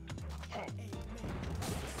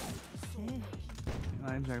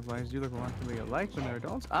 Lions and flies do look remarkably alike when they're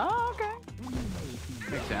adults. Oh, okay.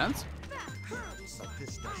 Makes sense. But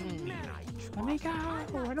this doesn't mean I Let me go.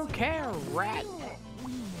 I don't care, rat.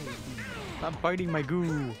 Stop biting my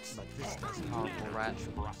goo. But this doesn't mean Powerful rat.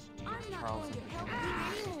 I'm not Charles. going to help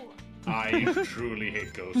you anymore. I truly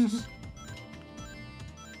hate ghosts.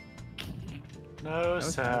 No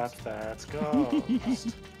sap, that's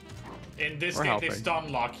ghost. In this We're game, they helping.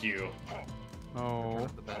 stun lock you. Oh.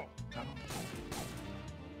 The bed.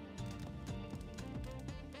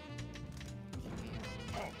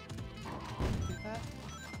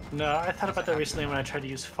 No, I thought about that recently when I tried to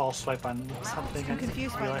use false swipe on something and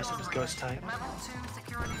confused by realized this. it was ghost type. Level 2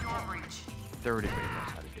 security door breach. 30 knows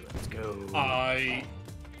how to do it. Let's go. I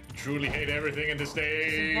truly hate everything in this What,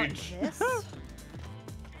 stage. this? I'm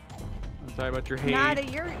sorry about your hate. Nada,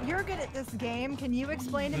 you're good at this game. Can you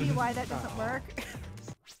explain to me why that doesn't work?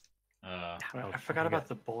 Well, I forgot about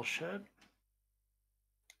the bullshit.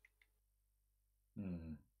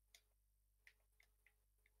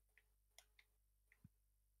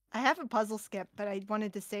 I have a puzzle skip, but I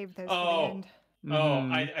wanted to save those for Oh. the end. Oh,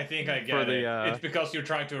 I think I get the, it. It's because you're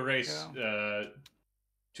trying to erase Yeah.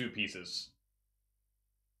 2 pieces.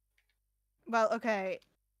 Well, okay.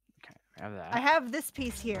 Okay, I have that. I have this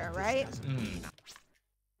piece here, right?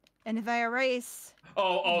 And if I erase,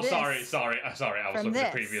 Oh, This sorry. I was from looking at the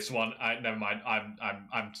this. previous one. Never mind.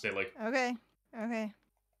 I'm silly. okay.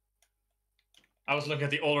 I was looking at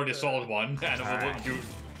the already solved one, and Alright. you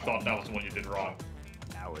thought that was the one you did wrong.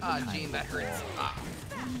 Now it's Ah, time Gene, that for hurts. war. Ah.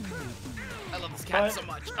 I love this cat What? so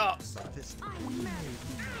much. Oh, but this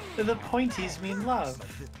The pointies mean love.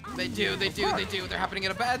 they do. They're happening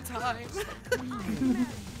at a bad time.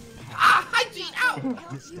 Ah, hi, Gene. Ow.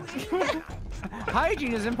 this doesn't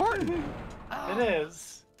Hygiene is important. It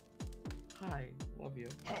is. Hi, love you.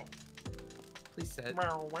 Please sit.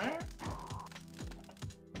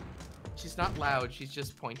 She's not loud, she's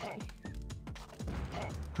just pointy.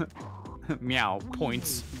 Meow.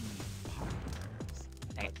 Points.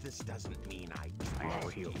 But this doesn't mean I go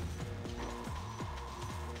heal.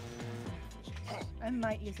 I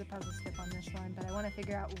might use a puzzle skip on this one, but I want to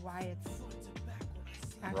figure out why it's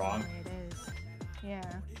acting Wrong. the way it is. Yeah.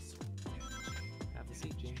 Have a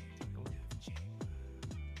seat, Gene.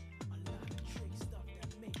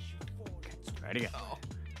 Ready to go. Oh.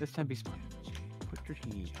 This time be smart. Put your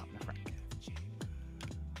key out in the front.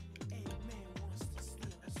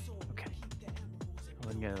 Okay.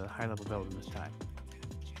 I'll get a high level building this time.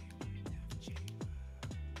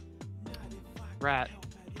 Rat,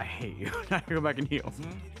 I hate you. Now go back and heal.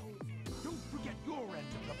 Don't forget your end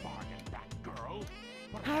of the bargain, that girl.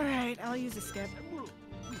 All right, I'll use a skip. We had a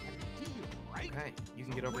deal, right? Okay, you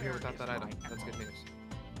can get over here without that item. That's good news.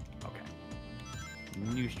 Okay.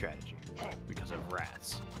 New strategy. Because of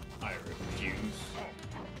rats. I refuse.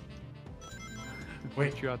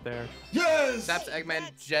 Wait, you out there. Yes! That's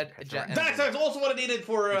Eggman, Jet. That's also what I needed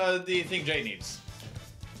for the thing Jay needs.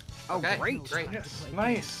 Oh, Okay, great. great. Yes,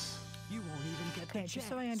 nice. You won't even get Okay, just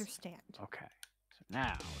so I understand. Okay. So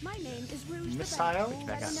now. My name is Rouge the Missile? Better,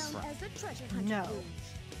 Back better out known front. as the Treasure Hunter No.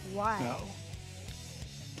 Rouge. Why? No.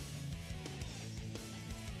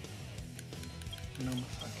 No.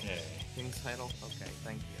 Okay. King's title? Okay,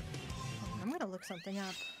 thank you. I'm gonna look something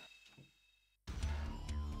up.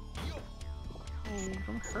 Oh,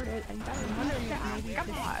 don't hurt it. I got I it. wonder if maybe Come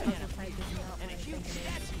this on. puzzle type is not what I think it is.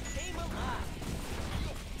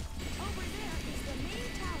 Over there is the main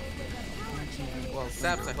tower with a power generator. Well,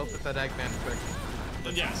 Saps, I hope that Eggman quick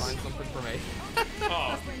Yes. find something for me.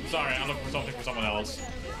 Oh, sorry, I'm looking for something for someone else.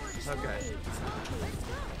 Okay. Let's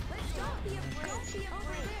go. Be afraid.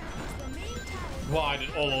 Over there is the main tower. Why did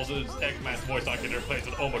all those Eggman's voice actor get replaced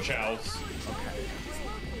with Omo Chow's? Let's go.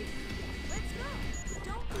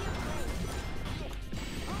 Don't be afraid.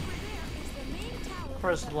 Over there is the main tower. For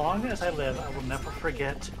as long as I live, I will never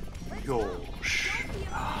forget Yosh.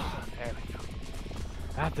 Ah, there we go.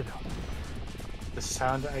 That's the building. The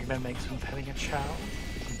sound Eggman makes when petting a chow.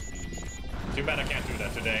 Too bad I can't do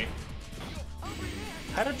that today.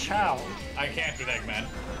 Pet a chow. I can't with Eggman.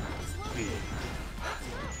 Over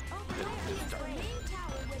there is the main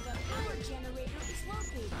tower where the power generator is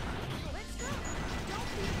located. Let's go. Don't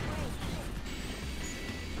be afraid.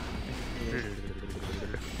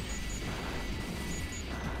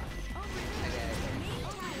 Over there is the main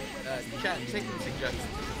tower where Chat, take some suggestions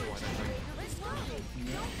at this point, I think. Let's go.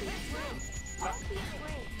 Don't be afraid. Don't be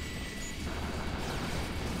afraid.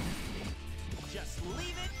 just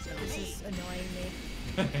leave it to This me. is annoying me.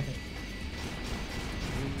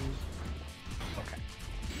 Okay.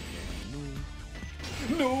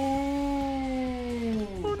 No!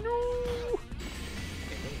 Oh no!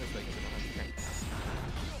 Okay, go this way because I don't have the tank.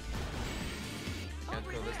 Can't go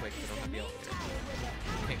this way because I don't have the elevator.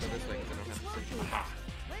 Can't go this way because I don't have the switch. Aha.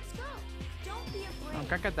 Let's go. Don't be afraid.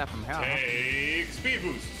 Okay, I got that from hell. Take speed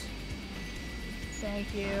boosts.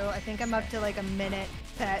 Thank you. I think I'm up to like a minute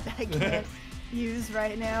that I can't use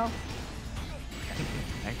right now.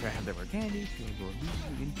 After I have the more candy,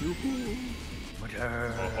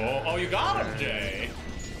 Oh, you got him, Jay.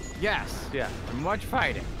 Yes, yeah. Much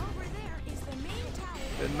fighting. Over there is the main tower.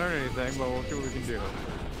 Didn't learn anything, but we'll see what we can do. Let's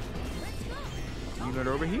go. You learn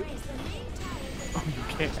over here? Is the main tower. Oh, you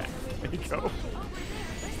can't. There you go. Over there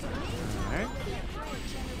is the main tower. Alright. Don't be afraid,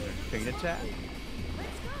 generator. Faint attack.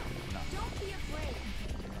 Let's go. Don't be afraid.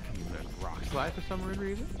 Can you learn rock slide for some weird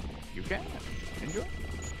reason? You can. Enjoy.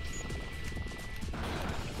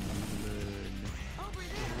 Over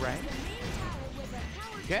there Right. is the main tower where the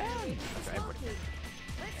power Yeah. generator is Okay, everybody. located.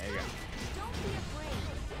 Let's There you go. go. Don't be afraid.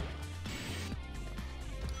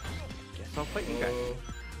 Guess I'll fight you guys.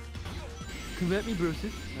 Come at me, Bruce's.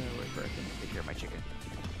 Wait for a second. Take care of my chicken.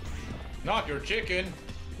 Not your chicken.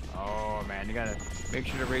 Oh man, you gotta make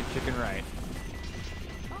sure to raise chicken right.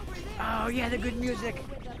 Over there Oh is yeah, the main good tower music.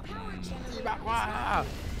 where the power generator is Wow.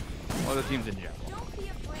 All the teams in jail. Don't be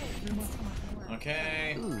afraid.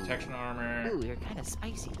 Okay. Protection armor. Ooh, you're kind of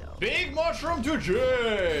spicy though. Big mushroom to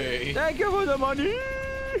Jay. Thank you for the money.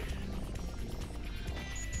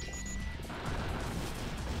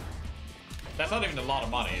 That's not even a lot of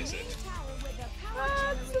money, is it? Tower where the power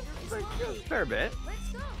generator is located. Fair bit. Let's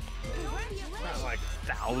go. Don't be afraid. Not like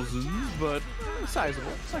thousands, but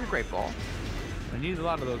sizable. It's like a great ball. I need a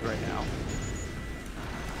lot of those right now.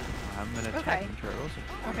 I'm an attack Okay. turtles.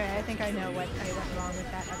 Okay, I think I know what I went wrong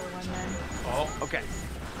with that other one then. Oh, Okay.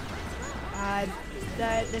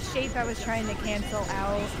 The shape I was trying to cancel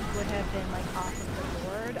out would have been like off of the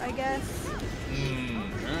board. I guess.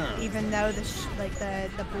 Mm. Even though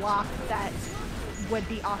the block that would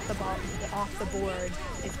be off the board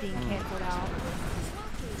is being canceled out.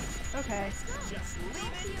 Okay.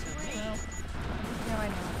 Well, now I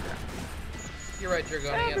know. You're right,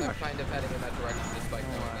 Dragoni, and I'm kind of heading in that direction despite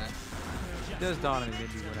knowing that. It does dawn on me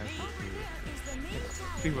maybe what I should do.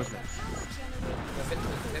 See what's next. I've been to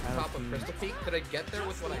the tip top of Crystal Peak. Could I get there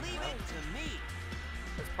with what I have?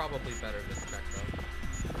 That's probably better than check though.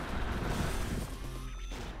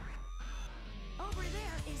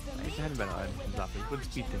 I just hadn't been on Zombie. Would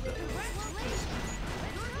speed things up.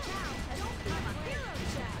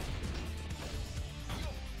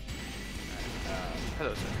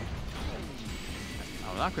 Hello, sir. I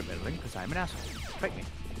will not quit meddling because I'm an asshole. Fight me.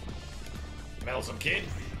 Meddlesome kid.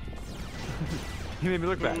 He made me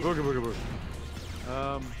look bad. Booga booga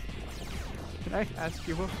booga. Can I ask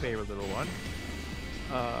you a favor, little one?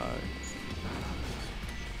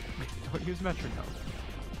 Don't use metronome.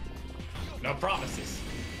 No promises.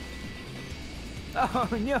 Oh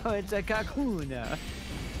no, it's a Kakuna. There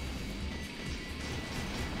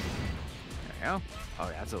we go. Oh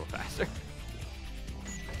yeah, that's a little faster.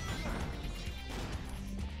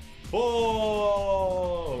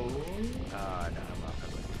 Oh! No, I'm not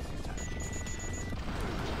gonna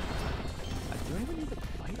do I even need to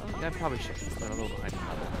fight on? Yeah, I probably should. But I'm a little behind.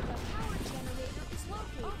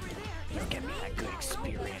 You'll get me that good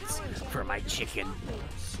experience for my chicken.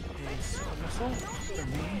 Is a missile for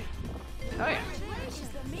me? Oh yeah.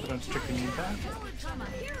 Don't strictly need that. There's an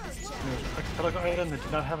archipelago item that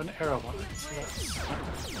did not have an arrow on it, so that's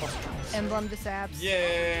plus points. Emblem to Saps.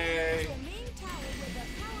 Yay!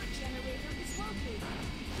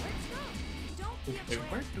 Okay,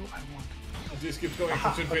 where do I want? This keeps going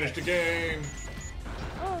to soon finish the game.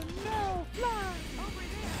 Oh no, fly! Over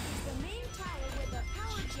there is the main tower where the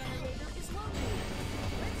power generator is located.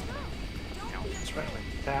 Let's go. Don't be It's afraid. right like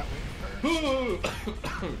that way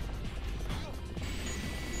first.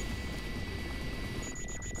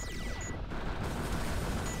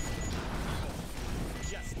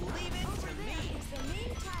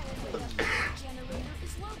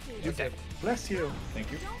 Bless you.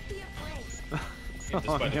 Thank you. Don't be afraid. Despite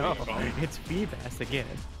Oh it being no, a bomb. it's Feebas again.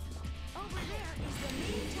 Over there is the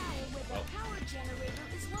main tower where the power generator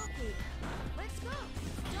is located. Let's go.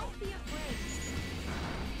 Don't be afraid.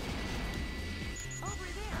 Over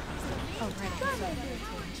there is the main Oh, right, tower I'm where sorry. the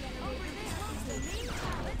power generator is the main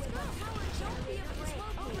tower where the power generator is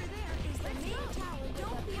located. Over there is the main tower where the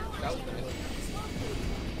power That was the generator is located.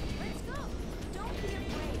 Let's go. Don't be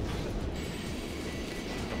afraid.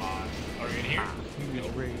 Come on. Are you in here? Huge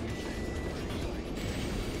rage.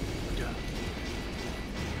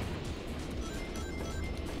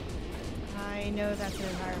 I know that's an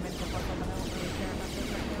environmental puzzle, but I don't really care about those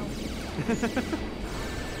right now.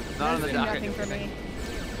 Not on Those the do docket. nothing for me.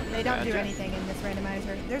 They don't do Gotcha. anything in this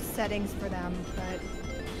randomizer. There's settings for them, but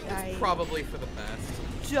I Probably for the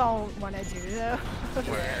best. don't want to do those.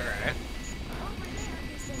 Where? Over there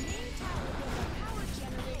is the main tower where the power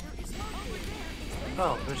generator is located.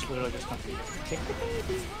 Oh, there's literally just nothing. Kick the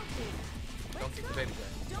baby. Don't kick the baby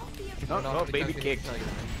there. Don't be afraid. No, No, no, because baby he didn't kicked. tell you.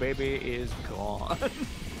 Baby is gone.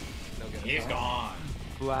 No good. He's gone.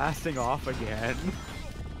 Blasting off again.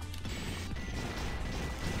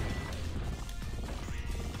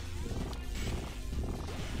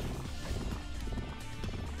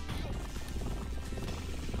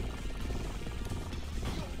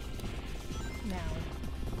 Now,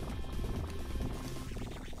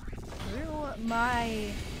 through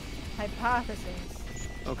my hypothesis,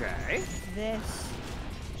 Okay. this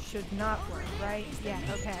should not work, right? Yeah,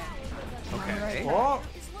 okay. I'm on the right Okay. track. Oh,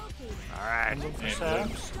 Alright.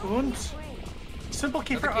 perhaps. Und. Simple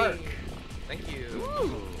key for Another arc. key. Thank you.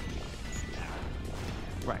 Ooh.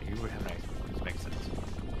 Right, you would have nice ones. Makes sense.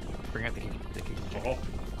 Bring out the kicking. The kicking. Oh,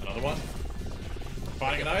 another one.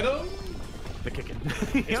 Finding an item. The kicking.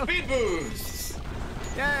 It's speed boosts.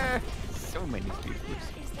 Yeah. So many speed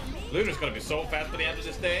boosts. Luna's gonna be so fast by the end of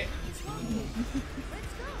this day.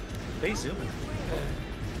 They zoom in.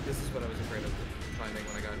 This is what I was afraid of finding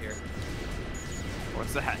when I got here.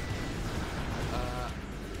 What's that?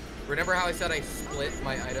 Remember how I said I split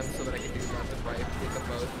my items so that I could do left and right with them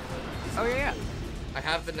both? Oh yeah. I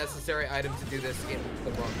have the necessary item to do this in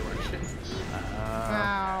the wrong direction.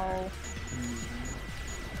 Wow.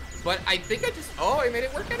 But I think I just... Oh, I made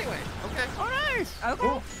it work anyway. Okay. Oh nice. Okay.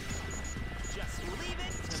 Cool.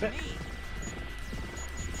 Sick.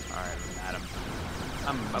 Alright, Adam.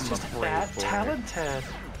 I'm Just afraid that for talented.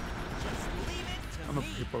 I'm a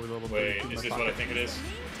pretty poor little Wait, is this what I think it is?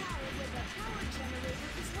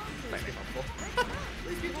 Please be helpful.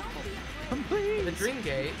 Please be helpful. Please. The Dream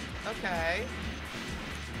Gate. Okay.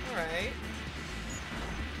 Alright.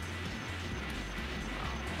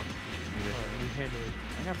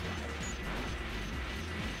 I got fly.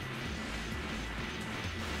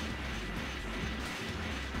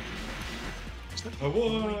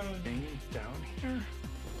 Things down here.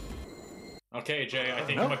 Okay, Jay, I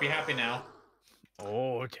think you might be happy now.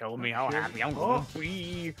 Oh, tell me how happy I'm going to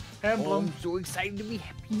be. Emblem. I'm so excited to be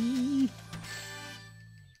happy.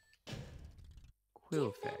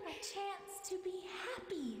 Quillfish. chance to be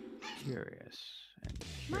happy. Curious.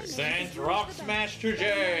 Send Rock Smash to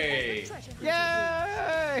Jay!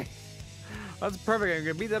 Yay! That's perfect. I'm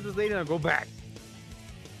gonna beat up this lady and I'll go back.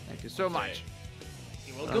 Thank you so much.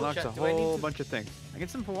 You will That go unlocks a Chat, do I need whole to- bunch of things. I get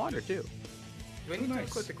some for Wander too. Do I need Nice. to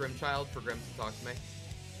equip the Grim Child for Grim to talk to me?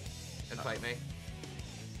 And fight me?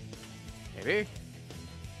 Maybe.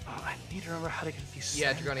 Oh, I need to remember how to get these.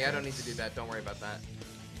 Yeah, sand Dragoni, I don't need to pits. do that. Don't worry about that.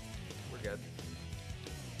 We're good.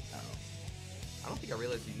 I don't think I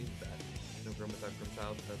realized you needed that. No Grim without Grim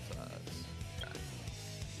Child. That's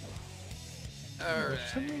Alright.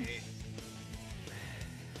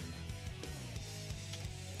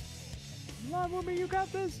 Come on, woman, you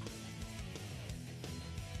got this.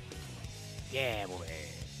 Yeah, boy.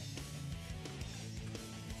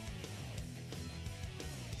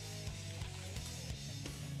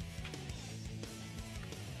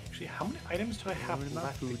 Actually, how many items do I have Over to my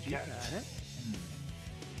left to Fuji, get? got it.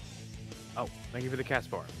 Oh, thank you for the cast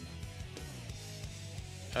bar.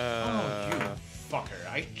 Oh, you fucker.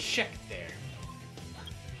 I checked there.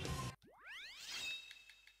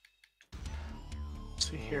 Let's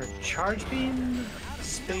see here. Charge beam,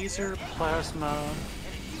 spacer, plasma,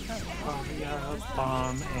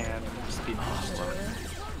 bomb, and speed boost.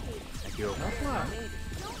 Thank you. Not a lot.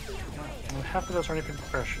 Well, half of those aren't even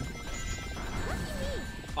progression.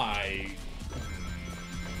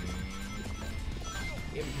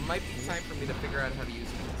 It might be time for me to figure out how to use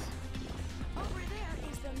these. Over there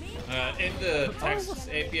is the main In the text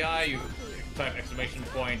API, you type exclamation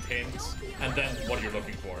point, hint, and then what you're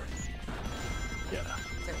looking for. Yeah.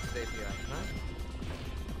 Text API, huh?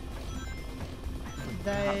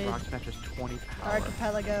 The Rock Smash is 20 power.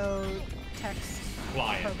 Archipelago text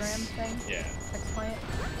Clients. program thing. Yeah. Text client.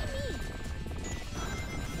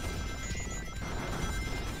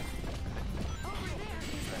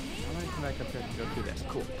 I'm gonna come back up here and go through this.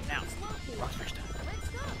 Cool. Now, Rock Smash time.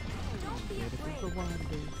 Waiting for Wander,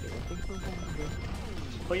 waiting for Wander.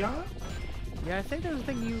 Oh yeah? Yeah, I think there was a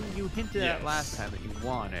thing you hinted at Yes. last time that you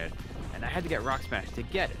wanted, and I had to get Rock Smash to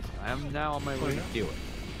get it. I'm now on my way to do it.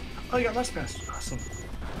 Oh, you got less mass. Awesome.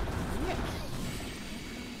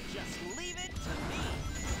 Just leave it to me.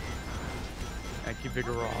 Thank you,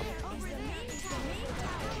 Vigorov.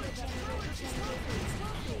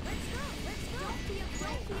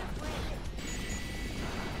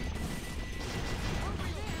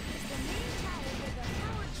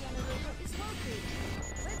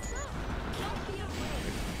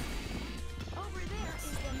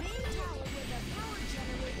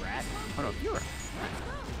 Rat? Oh no, you're a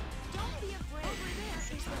Don't be afraid. Over there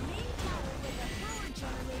is the main tower where the power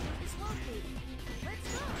generator is located. Let's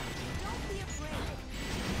go. Don't be afraid.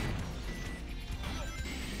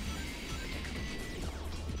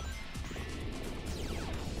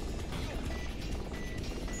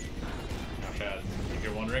 Not bad. If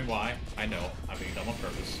you're wondering why, I know. I'm being dumb on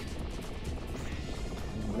purpose.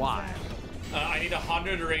 why? I need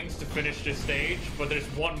 100 rings to finish this stage, but there's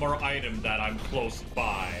one more item that I'm close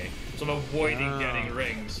by. So I'm avoiding getting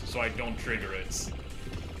rings so I don't trigger it.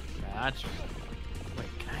 Gotcha. Wait,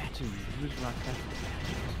 can I actually use Rock Smash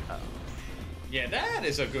for badges? Yeah, that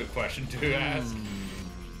is a good question to ask.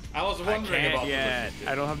 I was I wondering can't about yet.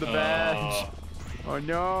 the I don't have the badge. Oh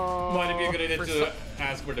no. Might it be a good idea For to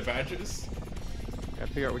ask where the badge is? Gotta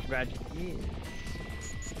figure out which badge it is.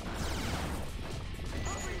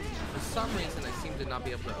 For some reason, I seem to not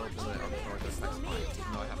be able to open it on the Northwest Text client,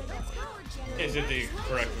 even though I have it downloaded. Is it the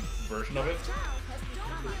correct version of it?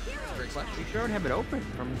 Great question. We sure have it open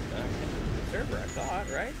from the server, I thought,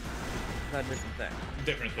 right? Is that a different thing?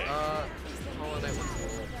 Different thing. Hollow Knight one's a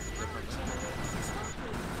little different.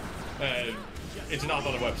 It's not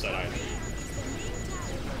on the website either.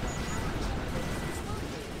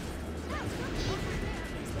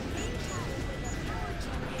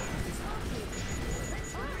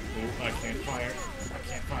 Ooh, I can't fire. I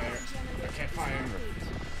can't fire. I can't fire.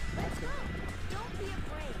 Don't be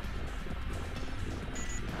afraid.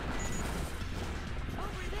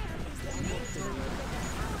 Over there is the main tower where the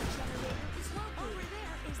power generator is located. Over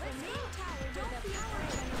there is the main tower where the power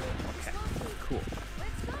generator is located. Cool.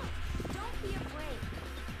 Let's go. Don't be afraid.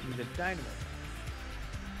 Need to dynamo.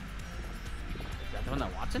 Is that the one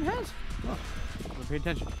that Watson has? Oh, I'll pay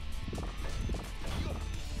attention.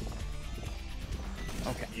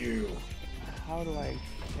 Okay. You. How do I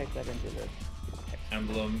type that into the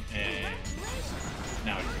Emblem and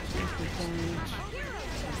now it's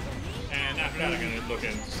and after that I'm gonna look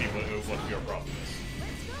in to see what your problem is.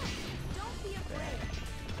 Let's go. Don't be afraid.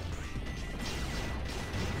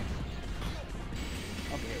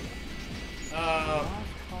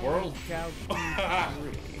 World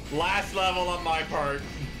last level on my part.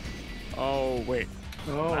 Oh wait.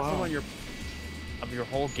 Oh, Last wow. one of your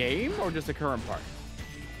whole game or just the current part?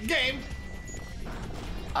 Game.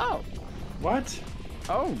 Oh. What?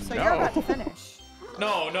 Oh So no. you're about to finish.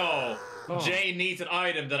 No. Oh. Jay needs an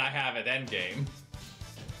item that I have at endgame.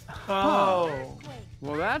 Oh.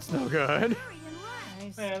 Well, that's no good.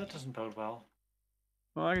 Nice. Yeah, that doesn't bode well.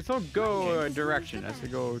 Well, I can still go a direction as to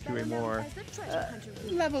go to a more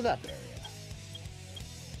leveled up area.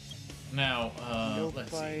 Now, No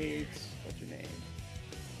let's see. fights. What's your name?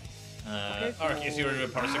 Ark, is your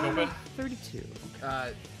parsec open? 32.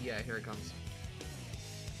 Okay. Yeah, here it comes.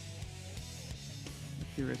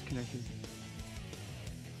 Let's see where it's connected.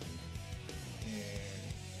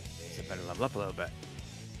 So better level up a little bit.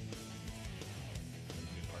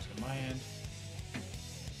 Parsec on my end.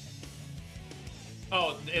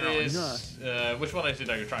 Oh, it No, is. not. Which one is it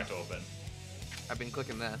that you're trying to open? I've been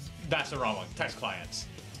clicking this. That's the wrong one. Text clients.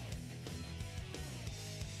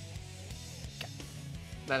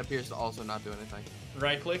 That appears to also not do anything.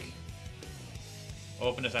 Right click.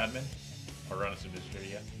 Open as admin. Or run as administrator,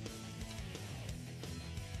 yeah.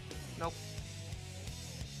 Nope.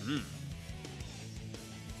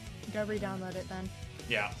 Go re-download it then.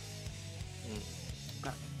 Yeah.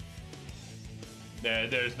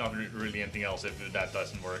 There's not really anything else if that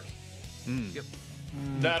doesn't work. Yep.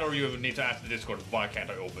 That or you need to ask the Discord, why can't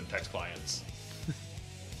I open text clients?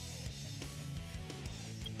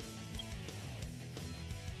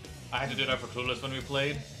 I had to do that for Clueless when we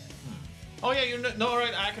played. Oh yeah, no,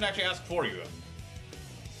 alright, I can actually ask for you.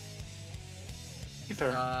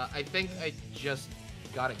 Ether. I think I just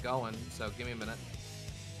got it going, so give me a minute.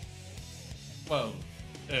 Well,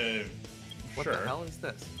 What sure. the hell is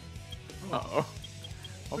this? Uh-oh.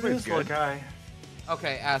 Look at this little guy.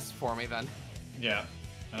 Okay, ask for me then. Yeah.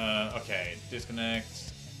 Okay,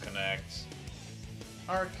 disconnect, connect.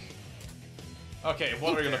 Arc. Okay,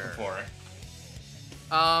 what are you looking for?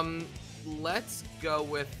 Let's go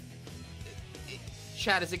with...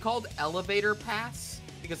 Chad, is it called Elevator Pass?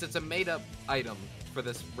 Because it's a made-up item for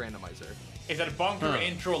this randomizer. Is that a bunker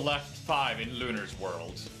intro left 5 in Lunar's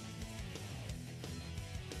world?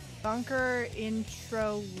 Bunker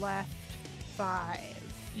intro left 5.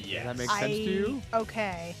 Yes. Does that make sense to you?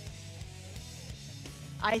 Okay.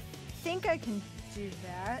 I think I can do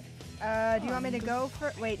that. Do you want me to go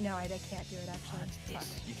for? Wait, no, I can't do it actually. Fuck.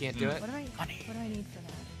 You can't do it? What do I need for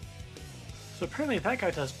that? So apparently that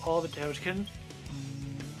guy does all the damage.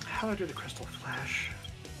 How do I do the crystal flash?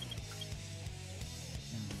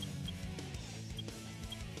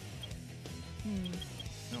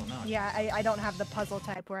 No. Yeah, I don't have the puzzle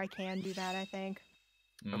type where I can do that, I think.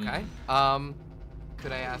 Okay.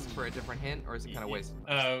 Could I ask for a different hint, or is it kind of wasted?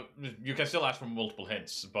 You can still ask for multiple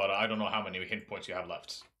hints, but I don't know how many hint points you have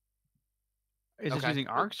left. Is this Okay. using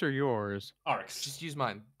Arcs or yours? Arcs. Just use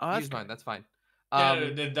mine. Oh, that's Use mine, that's fine.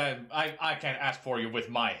 I can't ask for you with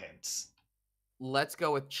my hints. Let's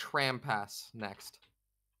go with Tram Pass next.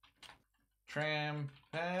 Tram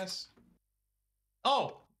pass.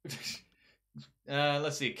 Oh!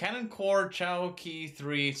 Let's see. Cannon Core, Chao Key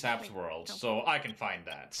 3, Sap's World. So I can find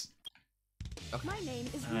that. My name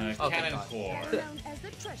is Cannon Core. known as the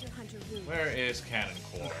treasure hunter route. Where is Cannon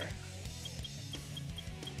Core?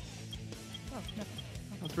 Oh, nothing.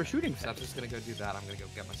 That's for shooting. So I'm just gonna go do that. I'm gonna go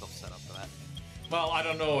get myself set up for that. Well, I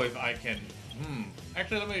don't know if I can.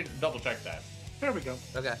 Actually, let me double check that. There we go.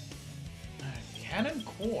 Okay. Cannon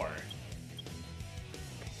Core.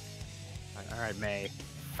 All right, May.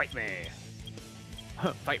 Fight me.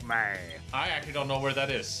 Fight me. I actually don't know where that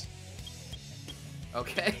is.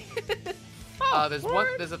 Okay. There's one.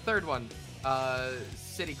 There's a third one.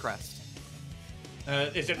 City Crest.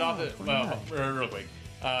 Is it not the? Well, real quick.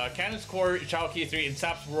 Cannon's Core, Chao Key 3, in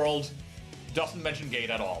Sap's World doesn't mention gate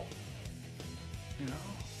at all. No.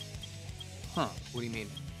 Huh. What do you mean?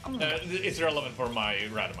 It's irrelevant for my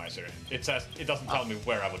randomizer. It says it doesn't tell me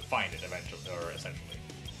where I would find it eventually, or essentially.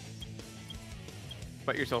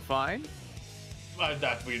 But you're still fine?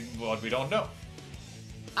 That we don't know.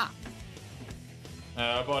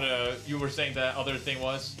 But you were saying the other thing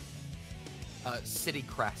was? City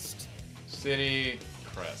Crest. City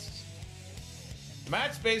Crest.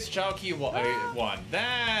 Mad Space Chowkey 1.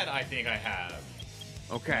 That I think I have.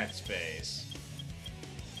 Okay. Mad Space.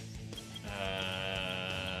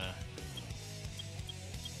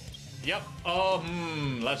 Yep. Oh,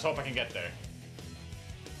 let's hope I can get there.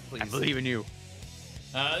 Please. I believe in you.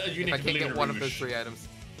 You If need I to can't believe get in one of Rouge. those 3 items.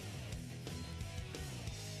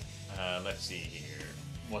 Let's see here.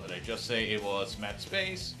 What did I just say? It was Mad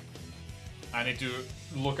Space. I need to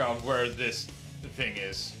look out where this thing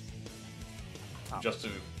is. Just to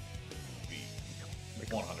be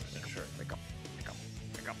 100% sure. Wake up.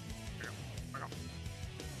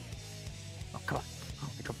 Oh, come on. Oh,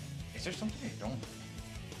 wake up. Is there something I don't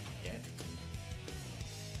get?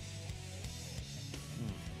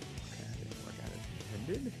 Okay, that didn't work out as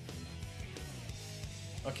intended.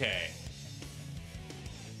 Okay.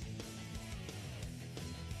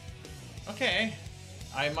 Okay.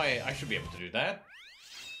 I should be able to do that.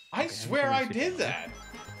 I swear I did that.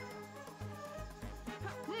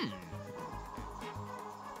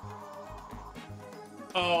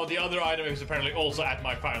 Oh, the other item is apparently also at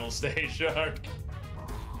my final stage. What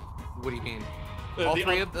do you mean? All All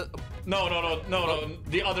 3 of the... No.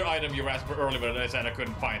 The other item you asked for earlier, but I said I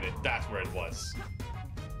couldn't find it. That's where it was.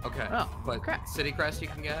 Okay. Oh, but okay. City Crest you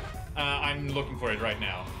can get? I'm looking for it right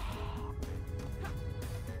now.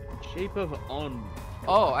 Shape of on.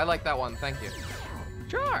 Oh, I like that one. Thank you.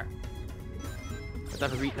 Sure. I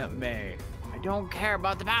thought we were beating up May. I don't care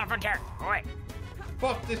about the battle frontier. Oh, wait.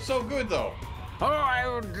 But it's so good though.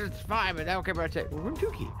 It's fine, but I don't care about it.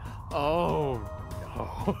 Runtuki. Oh,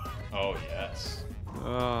 no. Oh yes.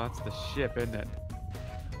 Oh, that's the ship, isn't it?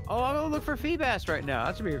 Oh, I'm gonna look for Feebas right now.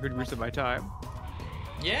 That's gonna be a good use of my time.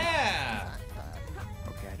 Yeah.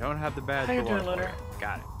 Okay, I don't have the badge. How you for doing, Lord Leonard? Warrior.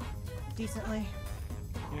 Got it. Decently.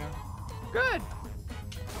 Yeah. Good.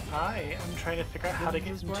 I am trying to figure out how to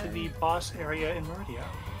get into the boss area in Meridia.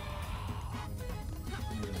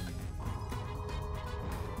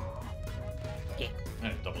 I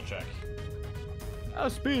need to double check. Oh,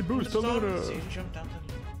 speed boost, Alona.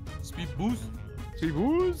 Speed boost. Speed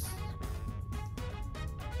boost.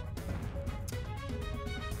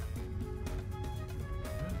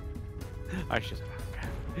 I should.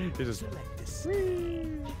 This is.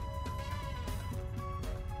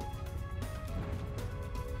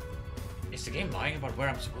 Is the game lying about where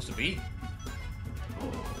I'm supposed to be?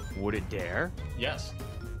 Would it dare? Yes.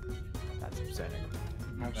 That's upsetting.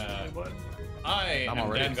 Absolutely would. I I'm am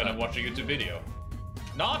already then gonna excited. watch a YouTube video.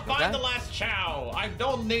 Not find that? the last Chow! I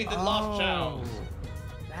don't need the lost Chows!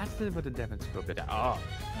 That's what the Devon scope did. Oh.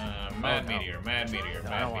 Mad no. Meteor, Mad Meteor, No,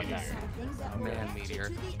 I Mad don't want Meteor. Something that will Man connect you meteor.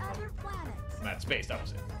 to the other planets. Mad Space, that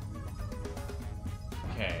was it.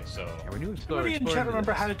 Okay, so... And when you explore, Somebody in chat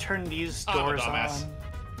remember how to turn these I'm a doors dumbass. on.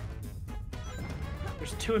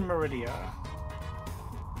 There's 2 in Meridia.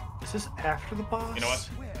 Is this after the boss? You know what?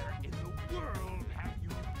 Where in the world have you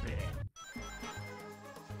been?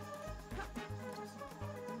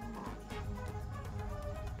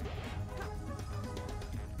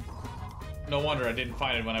 No wonder I didn't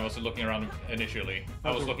find it when I was looking around initially.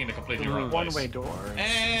 I was looking in the completely wrong place. One-way door.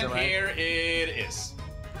 And right? here it is.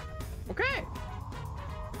 Okay.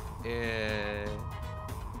 Yeah,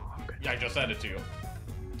 I just sent it to you.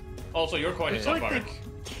 Also, your coin is I not feel like marked.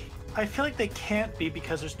 I feel like they can't be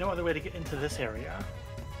because there's no other way to get into this area.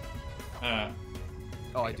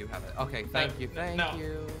 Oh, I do have it. Okay, thank you, thank no,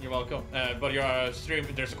 you. You're welcome. But your stream,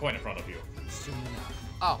 there's a coin in front of you.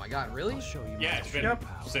 Oh my god, really? I'll show you. Yeah, it's been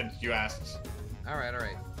since you asked. Alright,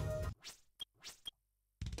 alright.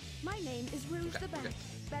 My name is Rouge the Bat,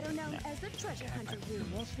 better known as the Treasure Hunter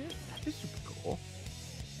Rouge. That'd be super cool.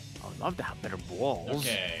 I would love to have better balls.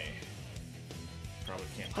 Okay. Probably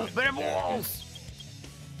can't do it. Better balls.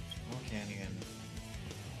 Oh, can you?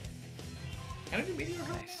 Can I do meteor?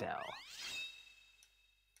 I sell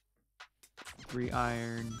 3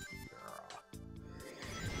 iron.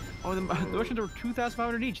 Oh, the mushrooms were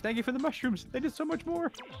 2,500 each. Thank you for the mushrooms. They did so much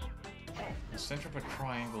more. The center of a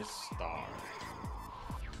triangle star.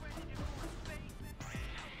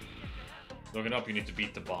 Looking up, you need to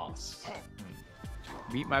beat the boss.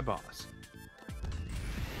 Beat my boss.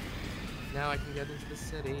 Now I can get into the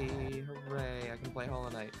city. Hooray, I can play Hollow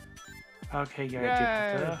Knight. Okay, yeah, I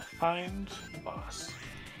Yay. did the find the boss.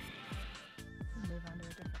 Move on to a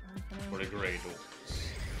different one for now. For the gray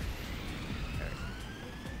doors.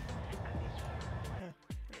 There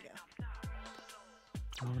we go.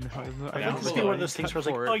 Oh no! I think this would be one of those things where it's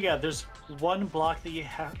like, oh yeah, there's one block that you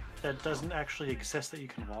have that doesn't actually exist that you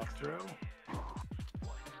can walk through.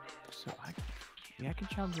 So I can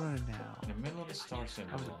challenge running now. In the middle of the star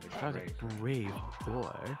symbol. I was a brave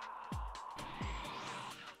boy.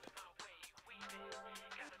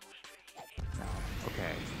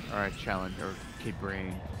 Alright, challenge or Kid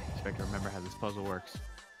Brain. Expect to remember how this puzzle works.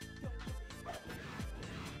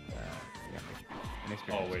 Yeah.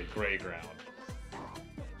 Oh wait, gray ground.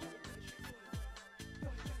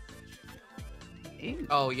 Ew.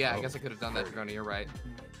 Oh yeah, I guess I could have done that, Dragona. You're right.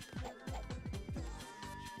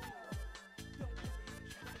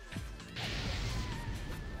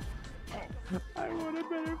 I want a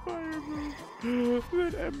better fire move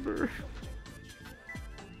than Ember.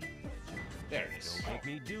 There it is. Don't make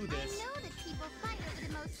me do I this. know that people fight over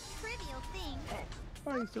the most trivial things.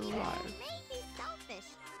 I'm still People alive. may be selfish,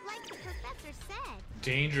 like the professor said.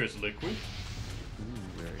 Dangerous liquid?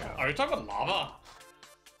 Ooh, there we go. Are you talking about lava?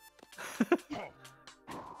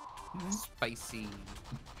 Spicy.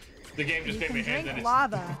 The game just You made me can hint that drink it's...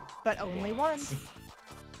 lava, but only once.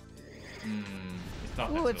 It's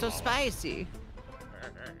not Ooh, next it's to so lava. spicy.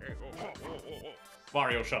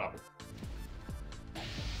 Mario, shut up.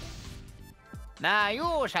 Nah,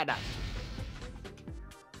 you shut up.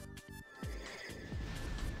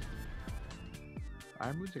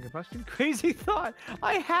 I'm losing combustion. Crazy thought.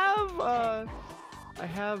 I have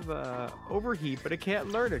overheat, but I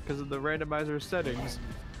can't learn it because of the randomizer settings.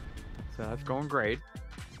 So that's going great.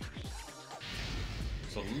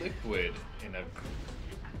 So liquid in a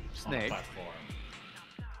Snake. platform.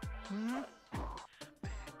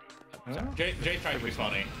 Jay tried to be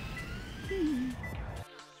funny.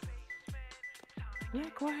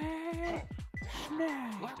 Liquid.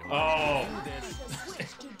 Snake. Oh!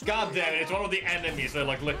 God damn it, it's one of the enemies. They're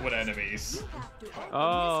like liquid enemies.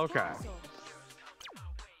 Oh, okay.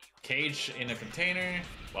 Cage in a container.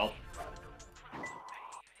 Well,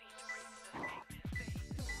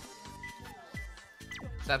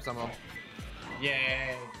 Stab some of them.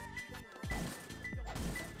 yay.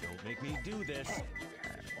 Don't make me do this.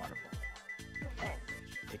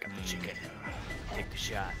 Take up the chicken. Take the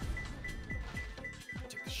shot.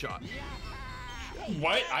 Take the shot.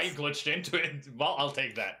 What? I glitched into it. Well, I'll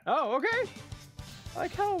take that. Oh, okay. I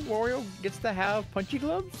like how Wario gets to have punchy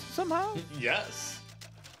gloves somehow. Yes.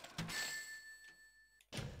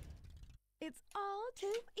 It's all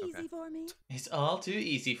too easy for me. It's all too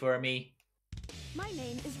easy for me. My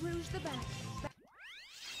name is Rouge the Bat.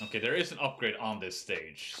 Okay, there is an upgrade on this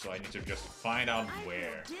stage, so I need to just find out I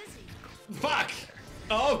where. feel dizzy. Fuck!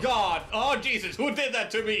 Oh god! Oh Jesus! Who did that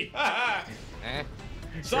to me? Eh?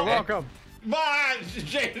 You're Someone- welcome.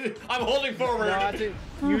 Jay, I'm holding forward. No, I think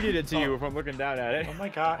you did it to you if I'm looking down at it. Oh my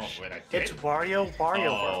gosh. Oh, wait, I It's did? Wario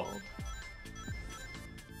Oh. World.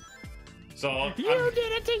 So You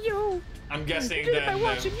did it to you. I'm guessing did it by that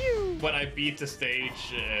watching you. when I beat the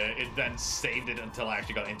stage, it then saved it until I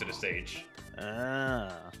actually got into the stage.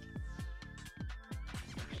 Ah.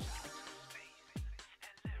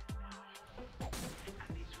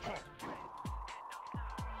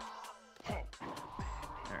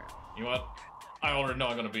 You know what? I already know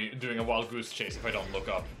I'm gonna be doing a wild goose chase if I don't look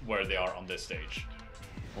up where they are on this stage.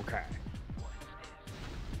 Okay.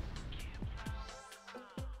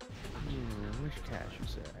 Which cache you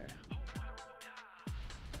say?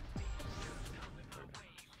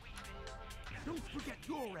 Don't forget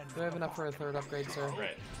your end. Do I have enough for a third upgrade, sir?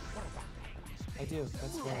 Right. I do.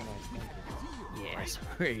 That's very nice. Thank you. Yes,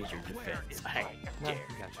 raise your defense. No, you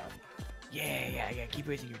got that. Yeah. Keep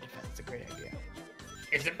raising your defense. It's a great idea.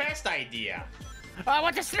 It's the best idea. Oh,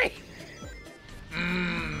 what's a three?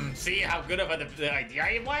 See how good of the idea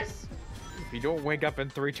it was? If you don't wake up in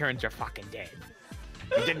 3 turns, you're fucking dead.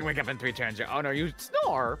 You didn't wake up in 3 turns. Oh no, you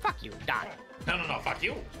snore. Fuck you. Die. No, fuck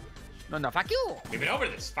you. No, fuck you. We've been over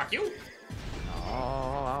this. Fuck you.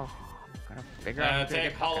 Oh, I'm gonna figure out. how to Take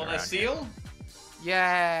get fucking Hollowness around here. Seal.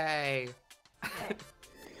 Yay!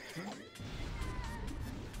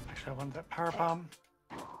 Actually, I want that power bomb.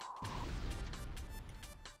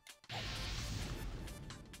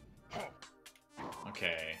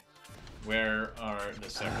 Okay. Where are the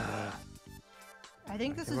seven? I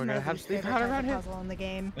think this think is we're gonna have Moby's sleep favorite powder type around of here. puzzle in the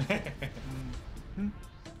game.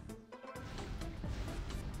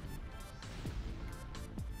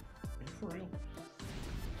 For real?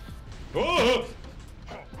 Oh!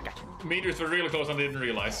 Meters were really close and I didn't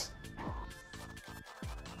realize.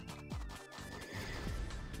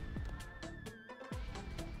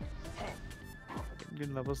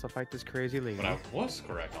 Getting levels to fight this crazy lady. But I was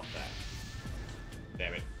correct on that.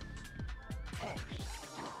 Damn it.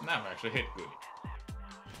 Now I'm actually hit good.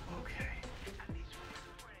 Okay.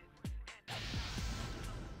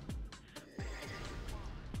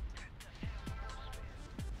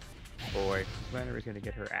 Boy, Valery's gonna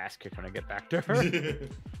get her ass kicked when I get back to her.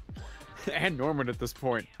 And Norman at this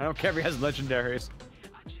point. I don't care if he has legendaries.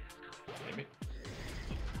 Damn it.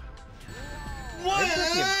 They're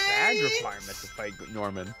freaking bad badge requirement to fight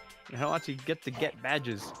Norman. You don't actually get to get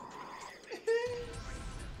badges.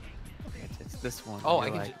 It's this one. Oh, You're I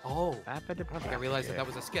can. like, Oh, Bappa-da-bappa. I realized that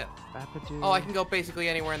was a skip. Bappa-doo. Oh, I can go basically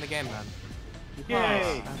anywhere in the game then.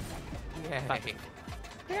 Yay! Yay.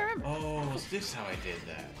 Oh, is this how I did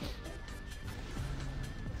that?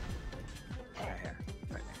 Right here.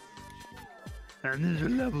 Right there. And these are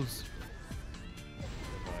levels.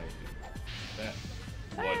 That.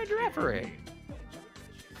 Hey, What do you referee. mean?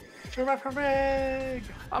 Referee!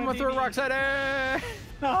 I'm gonna throw rocks at it!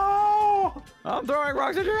 No! I'm throwing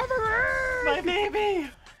rocks at your referee! My baby!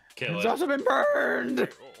 Kill It's it. also been burned!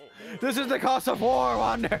 This is the cost of war,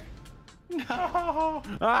 Wander! No!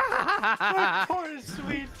 My poor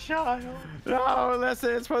sweet child. No,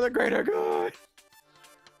 listen, it's for the greater good!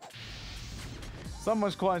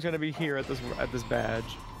 Someone's coin's gonna be here at this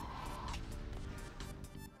badge.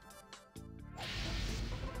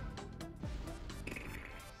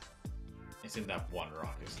 It's in that one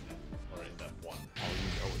rock, isn't it? Or in that one. Oh,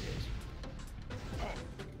 you know it is.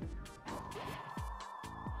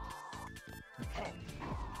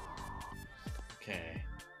 Okay.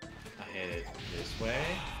 I hit it this way.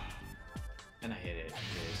 And I hit it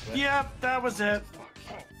this way. Yep, that was it. Fuck.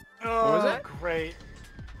 Oh, was it? Great.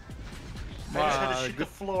 I just had to shoot the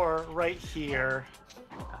floor right here,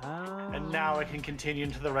 and now I can continue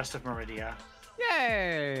into the rest of Meridia.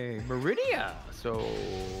 Yay! Meridia! So...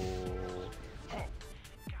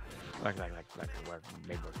 Like where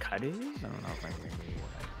maybe where cut is? I don't know if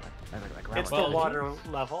maybe like It's Well, the water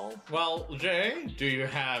level. Well, Jay, do you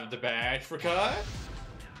have the badge for cut?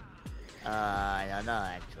 I don't know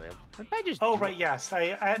actually. What badges? Oh, right, yes.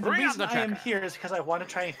 The Bring out reason the I am tracker. here is because I want to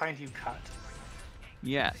try and find you cut.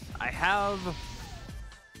 Yes, I have.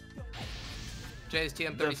 Jay's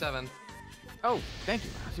TM37. Oh, thank you.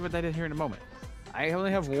 I'll see what that is here in a moment. I only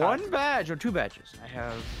have one badge or two badges. I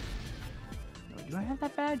have. Oh, do I have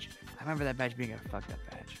that badge? I remember that badge being a fucked up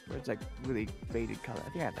badge, where it's like really faded color. I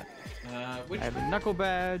think I have that. Which I have the badge? knuckle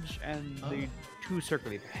badge and the two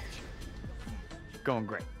circly badge. Going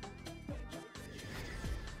great.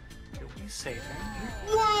 Are we saving?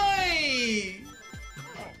 Why?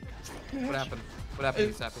 What happened? What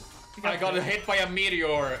happened, Sappy? I got hit by a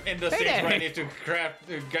meteor in the stage Hey. where I need to grab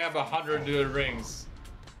 100 rings.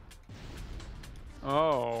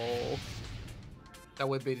 Oh. That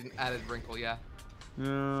would be an added wrinkle, yeah.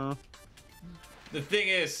 Yeah. The thing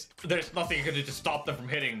is, there's nothing you can do to stop them from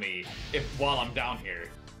hitting me while I'm down here.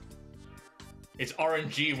 It's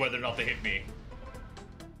RNG whether or not they hit me.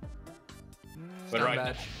 But Stone right.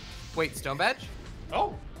 badge. Wait, stone badge?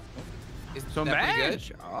 Oh, Is So that pretty badge.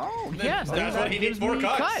 good? Oh Then yes. that's that what he needs gives more me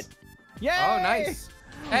cuts. cut. Yay! Oh, nice.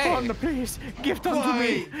 Hey. On the piece, gift unto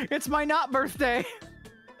me. It's my not birthday.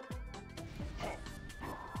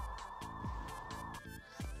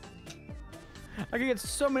 I can get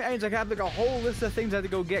so many items. I have like a whole list of things I have to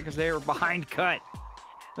go get because they were behind cut.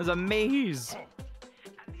 There's a maze.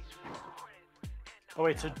 Oh,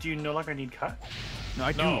 wait, so do you no longer need cut? No,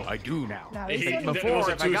 I do. No. I do now. No, He- he he- said there was Before,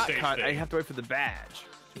 a if I got two-stage cut, thing. I have to wait for the badge.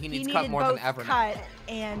 He he needs needed cut more both than ever now. cut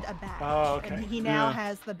and a badge. Oh, okay. And he now Yeah.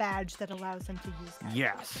 has the badge that allows him to use cut.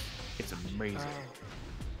 Yes, it's amazing.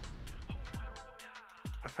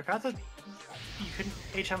 I forgot that you couldn't.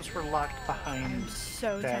 HMs were locked behind. I'm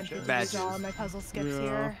so Badges. tempted to Badges. use all of my puzzle skips Yeah.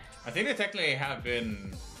 here. I think they technically have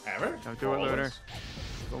been ever. Don't do it, Always. Loader.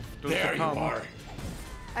 Don't There you succumb. are.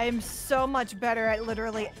 I am so much better at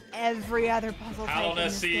literally every other puzzle type Hell in in a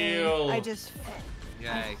this seal. game. I just,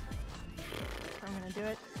 Yay. I'm gonna do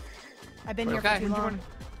it. I've been Okay. here for too long.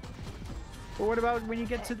 But what about when you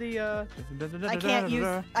get to the?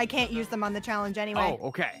 I can't use them on the challenge anyway. Oh,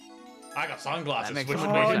 okay. I got sunglasses, That makes which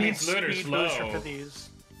sense. makes Oh, I it need makes Lunar speed booster for slow. these.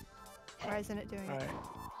 Why isn't it doing Alright. it?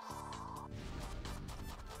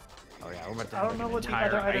 Oh yeah, we're about to I have don't know like what an the entire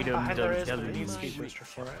other item item behind there is, but I done need in speed my- booster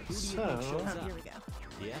for it. Who do you think shows Oh, up? here we go.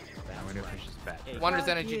 Yeah. I'm gonna push this back. Wonders Fuck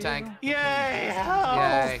energy you. tank. Yay!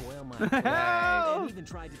 Yay. Well, my friend, and even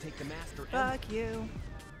tried to take the master. Fuck you.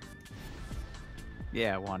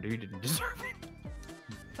 Yeah, Wander, you didn't deserve it.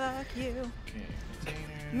 Fuck you. Okay.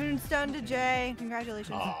 Moonstone to Jay.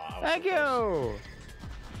 Congratulations. Aw, I was Thank so close. you.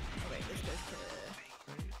 Oh, wait, this goes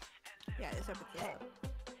to. Yeah, this opens this up.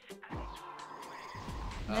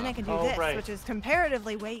 And then I can do Oh, this, right. which is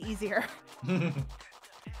comparatively way easier.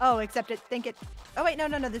 Oh, except Oh wait, no,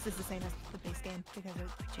 this is the same as the base game because it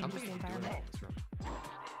I'm changes the doing environment. all this room.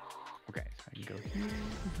 Okay, so I can go here,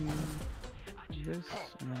 this,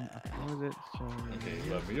 and then close it. So Okay, this,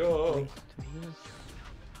 let me up. to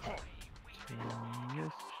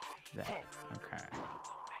this, that. Okay.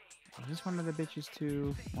 Is this one of the bitches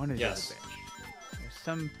too? One is Yes. the other bitch.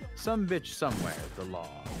 There's some bitch somewhere. The law.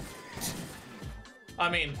 I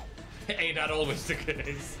mean, ain't that always the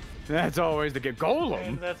case? That's always the good golem.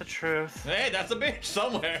 Ain't that the truth? Hey, that's a bitch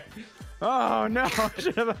somewhere. Oh no! I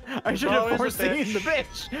should have Always a foreseen the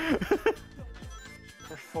bitch. bitch.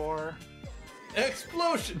 For 4.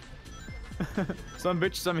 Explosion. Some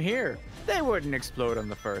bitch, some here. They wouldn't explode on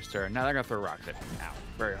the first turn. Now they're gonna throw rocks at me. Ow,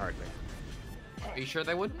 very hardly. Are you sure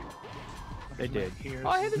they wouldn't? They did. Here's- Oh,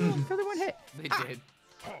 I had the further one hit. They did.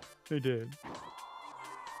 They did.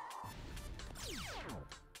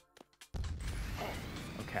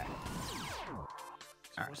 Okay.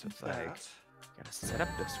 Alright, so it's like gotta set up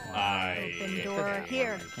this one. Open door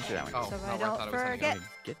here. Can't do that one. Oh, So no, I I don't thought it was something forget. else.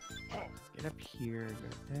 Get up here,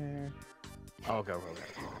 go there. Oh, go.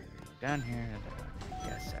 Down here.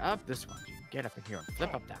 Yes, up this one. You can get up in here and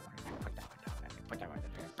flip up that one. Put that one down there. Put that one there.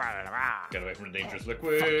 Get away from the dangerous Fuck you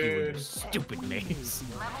and liquid. your stupid maze.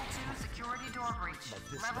 Level 2 security door breach.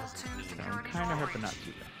 Level 2 So I'm security kind of door hoping not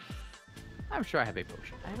breach. to though. I'm sure I have a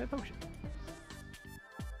potion. I have a potion.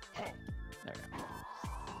 There we go.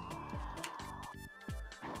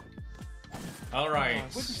 All right,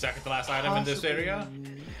 second to last item in this area.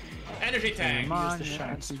 Energy tank. Come on, the you shine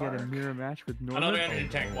have to get a spark. mirror match with Norman. Another energy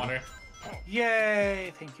tank, Water.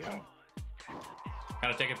 Yay! Thank you.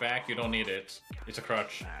 Gotta take it back. You don't need it. It's a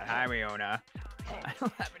crutch. Hi, Riona. I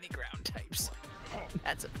don't have any ground types.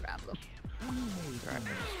 That's a problem.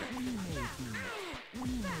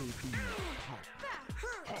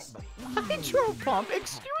 Hydro pump?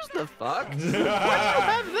 Excuse the fuck? Why do you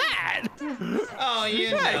have that? Oh, you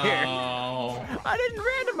Get outta here. know. I didn't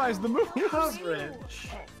randomize the moves. Coverage.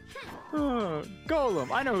 Oh,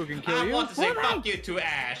 Golem, I know who can kill I you. want to say What fuck you to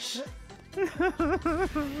Ash.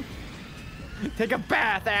 Take a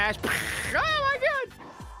bath, Ash. Oh my god.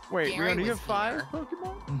 Wait, Gary Riona, you was have 5 here.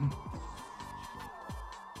 Pokemon?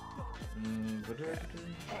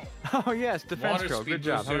 Oh yes, defense Water scroll. speed Good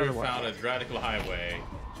job. Have booster another one. found at Radical Highway.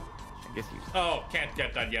 I guess you. Oh, can't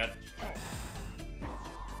get that yet.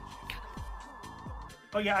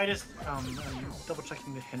 Oh yeah, I just I'm double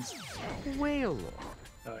checking the hints. Whale.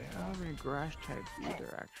 Oh I yeah. don't have any grass types either,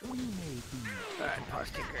 actually. Alright, pause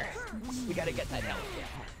kicker. We gotta get that health.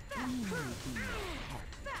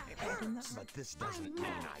 But this doesn't mean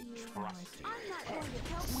I trust you. I'm not going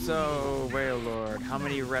to help you. So, Whale Lord, how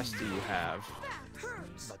many rests do you have?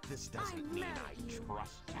 But this doesn't mean I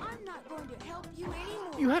trust you. I'm not going to help you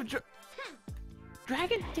anymore. You have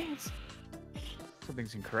Dragon Dance.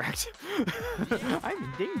 Something's incorrect. I'm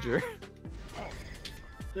in danger.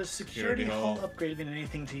 Does security Security hall hall. upgrade mean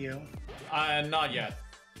anything to you? Not yet.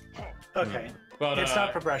 Okay. But It's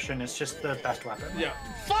not progression, it's just the best weapon. Yeah.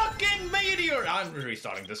 Fucking meteor! I'm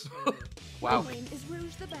restarting this. Wow. My name is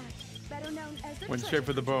Rouge the Bat, better known as the Went straight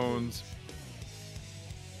for the bones.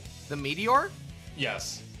 The meteor?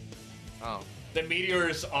 Yes. Oh. The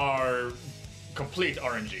meteors are complete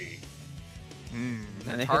RNG. And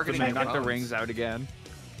they hit them targeting and knock the bones. rings out again.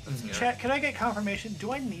 That's good. Chat, can I get confirmation?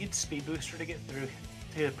 Do I need speed booster to get through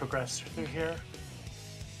to progress through here?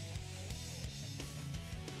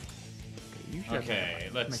 You should have Okay,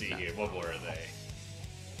 that. let's Makes see sense. here. What were they?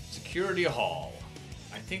 Security hall.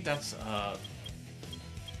 I think that's here? No.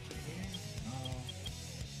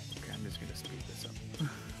 Okay, I'm just gonna speed this up.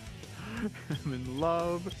 I'm in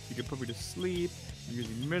love. You can put me to sleep. I'm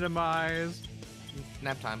using minimize.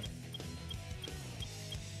 Nap time.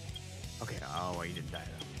 Okay, oh, well, you didn't die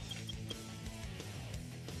though.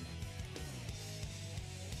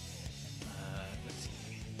 Let's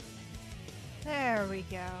see. There we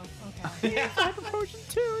go. Okay. I have a potion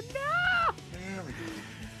too. No! There we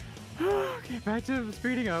go. Okay, back to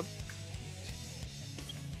speeding up.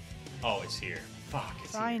 Oh, it's here. Fuck,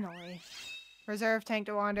 it's here. Finally. Reserve tank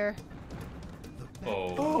to wander.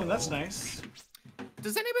 Oh. Oh, that's nice.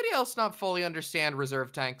 Does anybody else not fully understand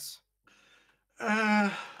reserve tanks? Uh,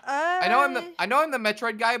 I know I'm the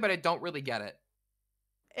Metroid guy, but I don't really get it.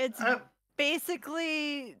 It's Uh,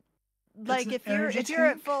 basically like an if you're energy at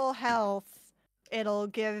tank? full health, it'll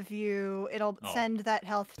Oh. send that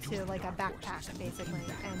health to like a backpack basically,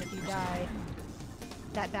 and if you die,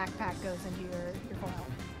 that backpack goes into your full health.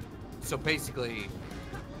 So basically,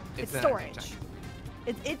 It's an storage. energy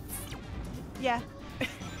tank. It's yeah.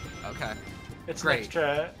 Okay. it's Great. an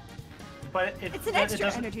extra, but It's an it extra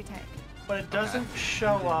doesn't- energy tank. But it doesn't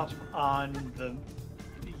show up on the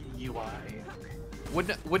UI.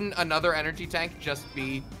 Wouldn't another energy tank just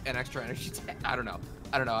be an extra energy tank? I don't know.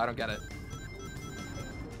 I don't get it.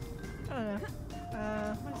 I don't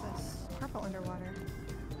know. What is this? Purple underwater.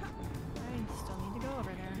 I still need to go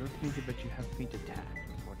over there. You're fainted, but you have feint attack,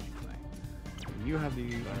 unfortunately. You have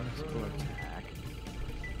the unexplore attack.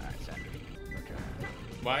 Alright, Sandra. Okay.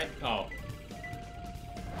 What? Oh.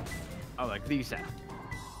 Oh, like these sound.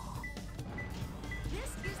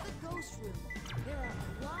 ghost room. There are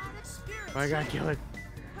a lot of spirits. Oh my god, here. kill it.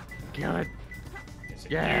 Kill it. Is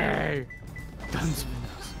it Yay! Guns.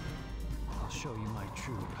 I'll show you my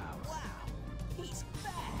true power. He's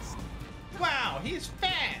fast. Wow, he's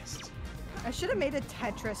fast. I should have made a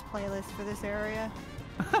Tetris playlist for this area.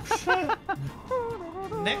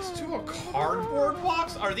 Next to a cardboard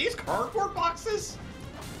box? Are these cardboard boxes?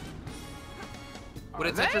 Would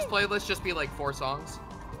a Tetris playlist just be like 4 songs?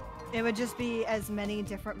 It would just be as many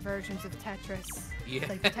different versions of Tetris, Yeah.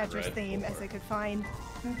 like the Tetris Red theme, as four. I could find.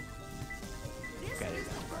 This is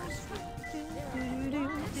the ghost room. There are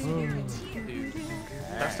a lot of spirits here.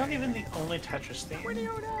 That's not even the only Tetris theme. I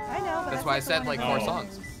know, but That's why I not the said, one like, I 4 chose.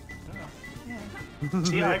 songs. Yeah.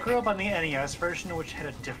 See, I grew up on the NES version, which had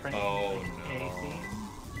a different Oh, A no. theme.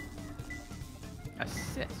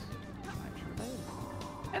 Assist.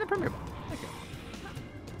 And a premier ball. Thank you.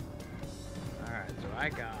 Alright, so I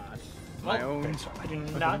got my own. Okay, so I do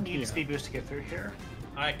fucking not need piano. speed boost to get through here.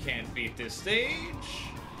 I can't beat this stage.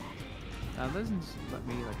 Now, it doesn't let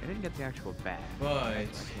me, like, I didn't get the actual bag. But I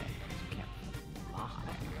can't fly.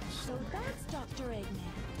 So that's Dr. Eggman.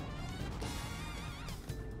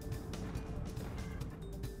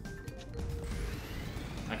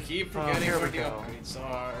 I keep Oh, forgetting here where we the go. upgrades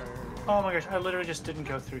are. Oh my gosh, I literally just didn't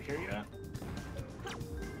go through here yet.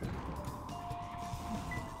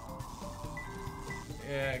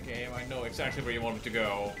 Yeah, game, I know exactly where you want me to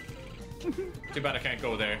go. Too bad I can't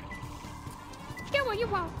go there. Yeah, well, you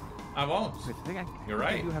won't. I won't. Wait, I think You're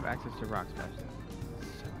I right. do have access to Rock Smash, though.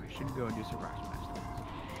 So I should go and do some Rock Smash.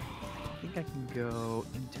 I think I can go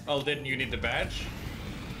into. Oh, didn't you need the badge?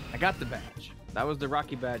 I got the badge. That was the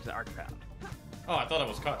Rocky badge that Ark found. Oh, I thought it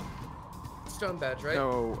was cut. Stone badge, right?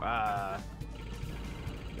 So, well,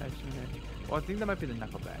 I think that might be the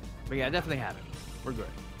Knuckle badge. But yeah, I definitely have it. We're good.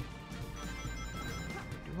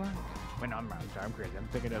 Do I? Wait, no, I'm wrong. Sorry, I'm crazy. I'm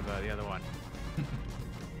thinking of the other one.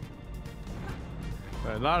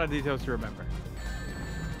 But a lot of details to remember.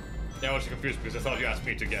 Yeah, I was confused because I thought you asked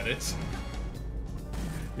me to get it.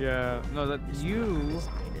 Yeah, no, that you.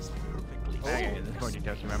 It's perfectly Oh, yeah, there's more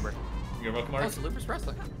details to remember. You're welcome, Oh, Mark. it's a Lupus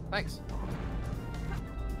Wrestling. Thanks.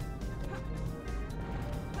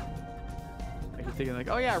 I keep thinking like,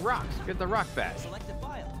 oh yeah, rocks. Get the rock badge. Select a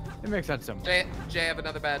file. It makes sense somewhere. Jay, I have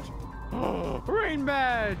another badge. Oh, rain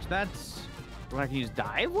badge. That's what I can use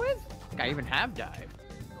dive with. I think I even have dive.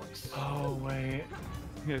 Nice. Oh, wait.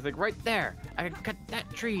 It's like right there. I can cut that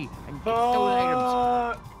tree and get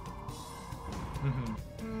those items.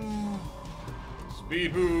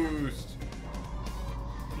 Speed boost.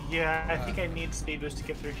 Yeah, I think I need speed boost to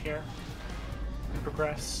get through here.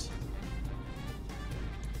 Progress.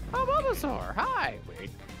 Oh, Bulbasaur. Hi.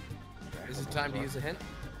 Wait. Is it time to use a hint?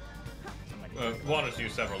 Wanted to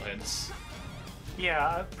use several hints.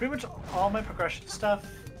 Yeah, pretty much all my progression stuff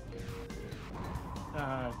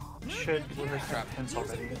should have hints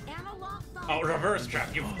already. Using the analog thumb. Oh, reverse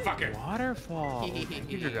trap, you fucker. Waterfall.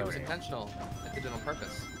 Thank you for It was going. intentional. I did it on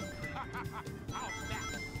purpose.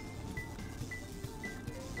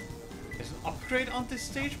 There's an upgrade on this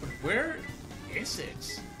stage, but where is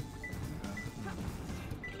it?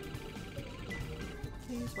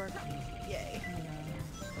 Please work. Yay.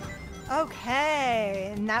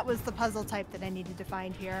 Okay, and that was the puzzle type that I needed to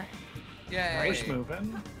find here. Yay. Push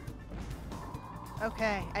moving.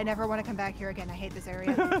 Okay, I never want to come back here again. I hate this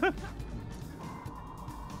area.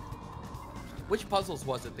 Which puzzles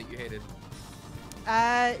was it that you hated?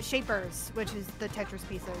 Shapers, which is the Tetris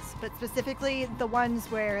pieces, but specifically the ones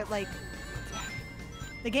where, like,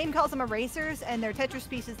 the game calls them erasers, and they're Tetris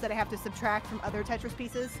pieces that I have to subtract from other Tetris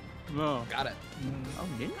pieces. No. Got it. Oh,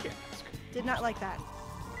 ninja. Did not like that.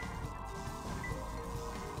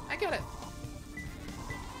 I get it.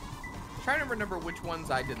 Trying to remember which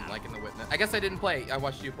ones I didn't like in The Witness. I guess I didn't play. I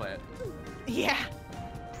watched you play it. Yeah.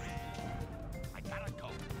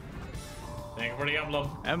 Thank you for the emblem.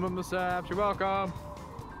 Emblem the Saps, you're welcome.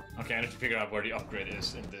 Okay, I need to figure out where the upgrade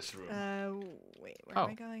is in this room. Wait, where am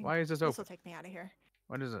I Oh, going? why is this This open? will take me out of here.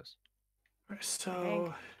 What is this?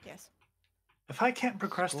 So, Yes. if I can't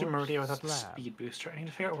progress through Scorched Meridia without the slab. speed booster, I need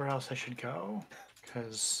to figure out where else I should go.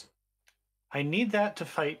 Because I need that to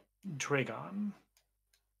fight Dragon.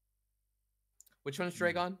 Which one's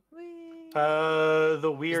Dragon? Whee!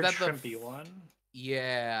 The weird that the shrimpy one.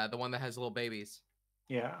 Yeah, the one that has little babies.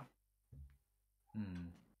 Yeah, Hmm.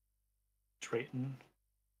 Drayton.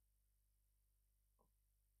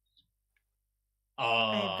 have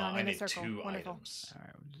gone I in a need circle. 2 Wonderful. items. All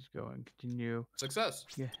right, we'll just go and continue. Success.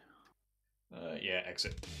 Yeah. Yeah,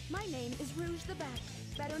 exit. My name is Rouge the Bat,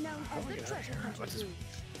 better known as the Treasure Hunter What's this? Rouge.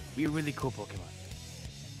 Be a really cool Pokemon.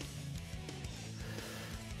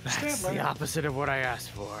 That's the Stantler. opposite of what I asked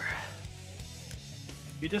for.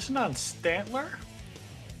 You just on Stantler?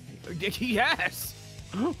 Yes!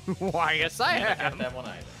 Why, yes I I can't am. get that one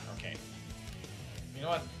either. Okay. You know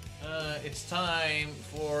what? It's time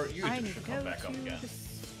for you I to need to come go back up to again.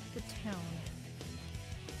 the town.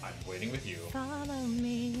 I'm waiting with you. Follow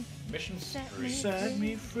me, Mission Set 3. me Set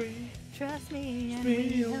me free. trust me, and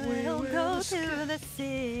Me, we'll we go will to the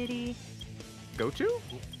city. Go to?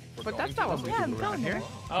 But that's not what we Yeah, I'm do around going here. there.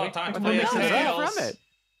 Oh, time to What play the the hell is that Tails. from it?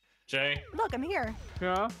 Jay, Look, I'm here.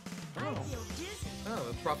 Yeah? Oh,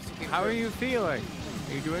 the prophecy came How are true. you feeling?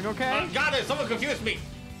 Are you doing okay? got it! Someone confused me!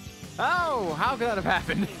 Oh, how could that have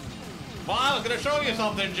happened? Well, I was gonna show you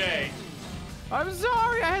something, Jay! I'm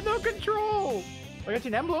sorry, I had no control. I got you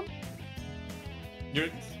an emblem. You're...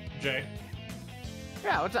 Jay?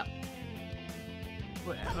 Yeah, what's up?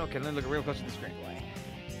 Okay, let me look real close at the screen.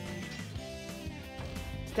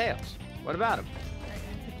 It's Tails. What about him?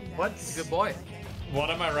 What's Good boy. What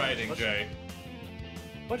am I writing, Jay?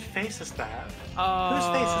 What face is that? Oh, Whose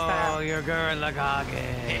face is that? you're Gurren Lagann.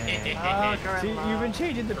 Oh, Gurren See, you've been Lagann.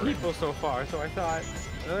 changing the people so far, so I thought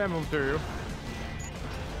let me move through.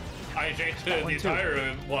 I changed That the one too.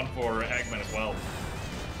 entire one for Eggman as well.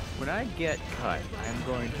 When I get cut, I'm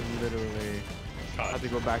going to literally Cut. have to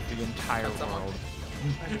go back to the entire Cut someone. world.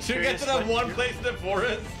 So you get to that one place in the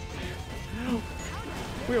forest?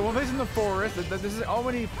 We have one place in the forest. This is all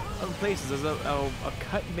many places. There's a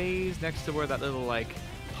cut maze next to where that little like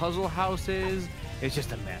puzzle house is. It's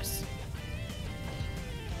just a mess.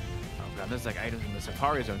 Oh god, there's like items in the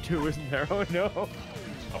Safari Zone too, isn't there? Oh no.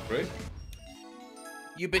 Upgrade?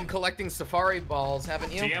 You've been collecting safari balls,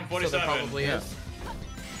 haven't you? TM47. So there probably Yeah. is.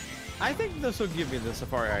 I think this will give me the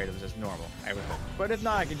Safari items as normal. I would hope. But if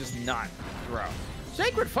not, I can just not throw.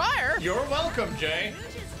 Sacred Fire. You're welcome, Jay.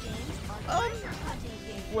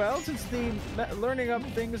 Well, since the learning up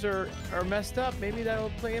things are messed up, maybe that'll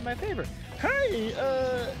play in my favor. Hey,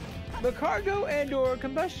 the cargo and/or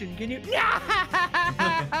combustion. Can you? Is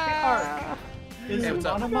Hey, what's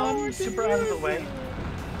up? Monomon super out of the way?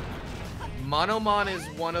 Monomon is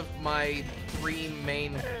one of my 3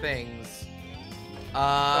 main things.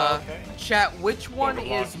 Okay. Chat, which one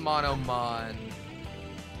Overwatch. is Monomon?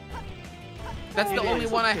 That's the It only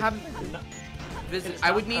is. one I It's haven't not- visited. it's I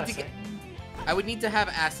not would need to pressing. get. I would need to have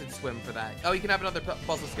Acid Swim for that. Oh, you can have another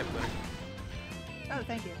puzzle skip then. Oh,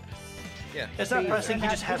 thank you. Yeah. It's not pressing, he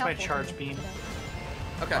That'd just be has my helpful charge to beam.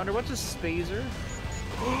 know. Okay. Wonder what's a spazer?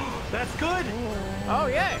 That's good! Oh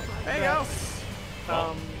yeah, there you go.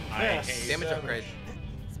 I Yes. hate Damage them. upgrade.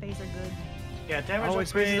 Space are good. Yeah, damage Oh, it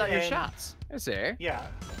spaces upgrade out your and- shots. That's there. Yeah.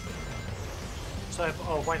 So I have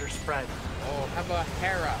a wider spread. Oh, have a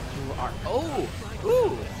Hera to arc. Oh.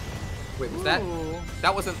 Ooh. Wait, was that? Ooh.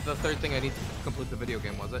 That wasn't the third thing I need to complete the video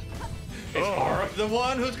game, was it? Is Arak the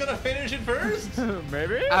one who's gonna finish it first?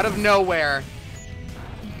 Maybe. Out of nowhere.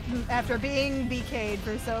 After being BK'd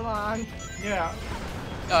for so long. Yeah.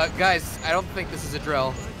 Guys, I don't think this is a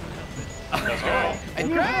drill. Let's go.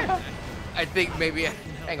 I think maybe.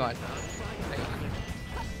 Hang on.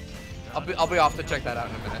 I'll be off to check that out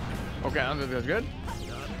in a minute. Okay, I'm gonna do good.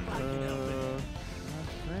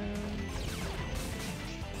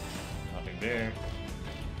 Nothing there.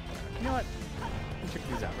 You know what? Let's check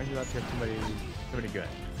these out. Maybe that's got somebody good.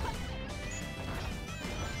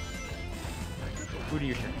 Who do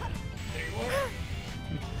you think?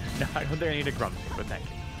 No, I don't think I need a grumpy, but thank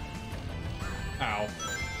you. Ow.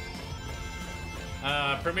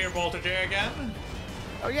 Premier Walter J again?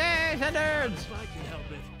 Oh yay, standards!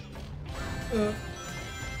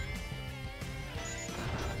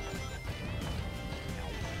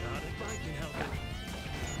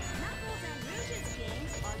 Knuckles and Rouge's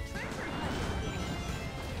games are treasure hunting games.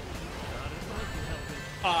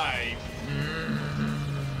 I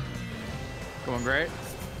Going great.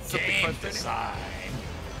 Something game frustrating. design.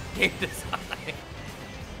 Game design.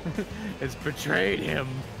 It's betrayed him.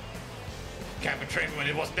 Can't betray me when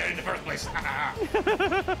it wasn't there in the first place.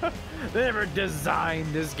 They never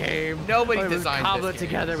designed this game. Nobody It was designed cobbled this game.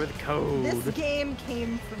 together with code. This game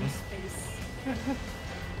came from space.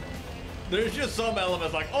 There's just some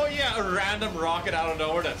elements like, oh yeah, a random rocket out of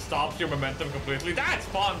nowhere that stops your momentum completely. That's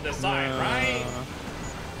fun design, right?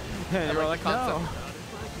 And I you're like like, the no. concept.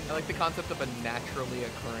 I like the concept of a naturally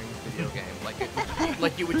occurring video game.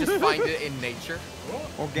 Like you would just find it in nature.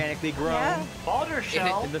 Organically grown Yeah. Balder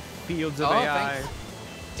shell. in the fields of Oh, AI. thanks.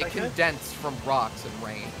 It that good? condensed from rocks and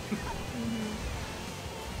rain.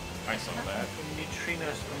 I saw that.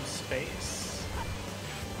 Neutrinos from space.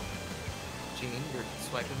 Gene, you're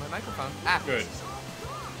swiping my microphone. Ah, Good.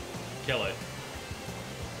 Kill it.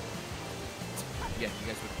 Yeah, you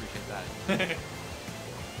guys would appreciate that.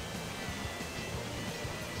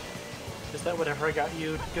 Is that whatever I got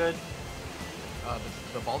you good?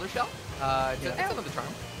 The boulder shell? It's another charm.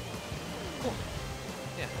 Cool.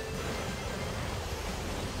 Yeah.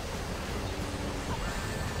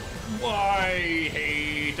 I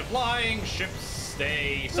hate flying ships.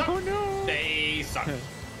 They suck. Oh no! They suck.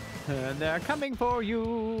 They're coming for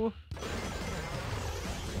you.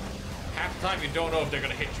 Half the time you don't know if they're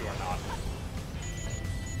gonna hit you or not.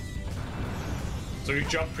 So you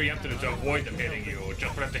jump preemptively to avoid them hitting you, or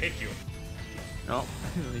just for them to hit you. No,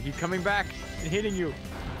 they keep coming back and hitting you. Not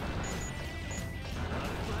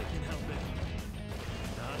if I can help it.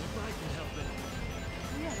 Not if I can help it.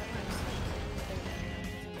 Yeah, that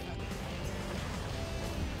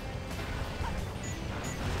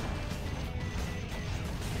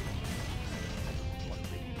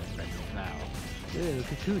Now. Ew,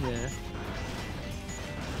 Kakuna. Not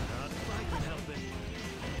if I can help it.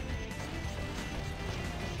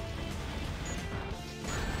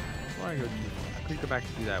 Before I go too far, I could go back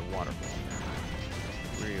to do that waterfall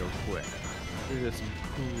real quick. There's some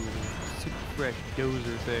cool, super fresh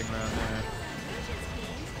dozer thing around there.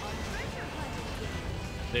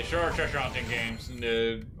 They sure are treasure hunting games in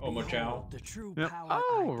the Omochao. The true Yep. power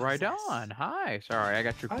Oh, I right possess. on. Hi. Sorry, I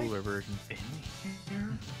got your cooler version. In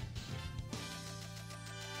here?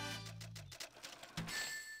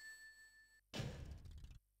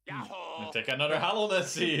 Take another Hallowness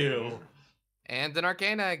seal. And an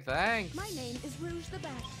arcane egg, thanks. My name is Rouge the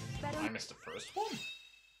Bat. Better I missed the first one.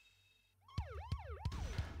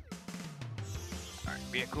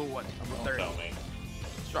 Alright, be a cool one. Don't tell me.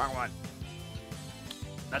 Strong one.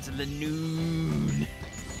 That's in the noon.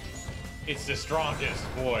 It's the strongest,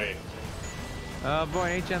 boy. Boy,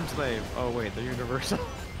 an HM slave. Oh wait, they're universal.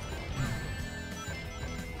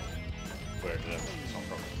 Where did that come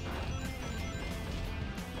from?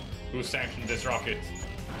 Who sanctioned this rocket?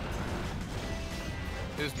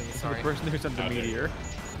 Who's me? The Sorry. person who sent the Okay. meteor.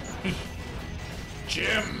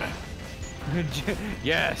 Jim!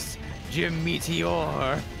 Yes, Jim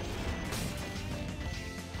Meteor.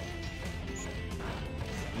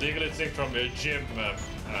 Legal instinct from Jim,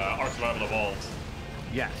 Archipelago Vault.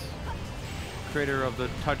 Yes. Creator of the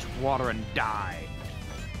touch water and die.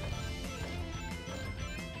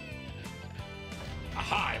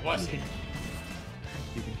 Aha, it was he.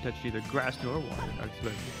 You can touch neither grass nor water. Not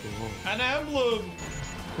expected to hold. An emblem!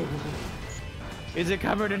 Is it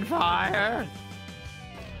covered in fire?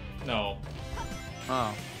 No.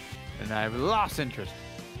 Oh. And I've lost interest.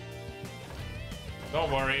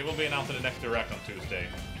 Don't worry, it will be announced in the next Direct on Tuesday.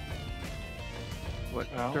 What?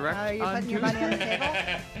 Oh. Direct Are you on putting your money on the Tuesday?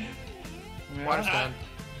 table? Water's done.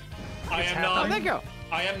 I am How'd that not. go?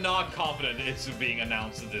 I am not confident it's being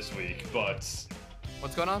announced this week, but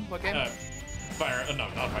What's going on? What game? no, not Fire.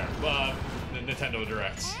 The Nintendo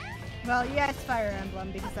Directs. Well, yes, Fire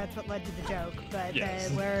Emblem, because that's what led to the joke. But Yes.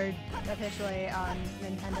 we're officially on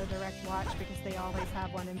Nintendo Direct Watch because they always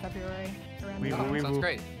have one in February around the Wee Oh, woo, wee sounds woo.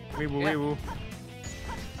 great. Wee woo, Yeah. wee woo.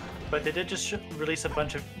 But they did just release a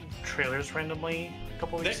bunch of trailers randomly a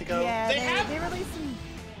couple weeks They- ago. Yeah, They they, have- they released some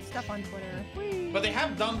stuff on Twitter. Whee! But they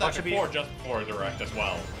have done that Watch it be- before, just before Direct as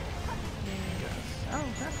well. Oh,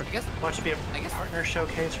 crap. I guess Watch it be a I guess- partner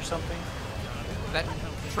showcase or something. that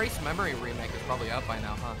Trace Memory remake is probably out by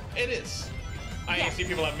now, huh? It is. I see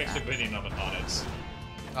people have mixed opinion on it.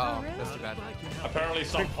 Oh, really? that's too bad. Apparently,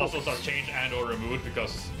 some puzzles are changed and/or removed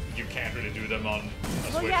because you can't really do them on a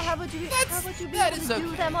Well, Switch. yeah, how would you be that able is to do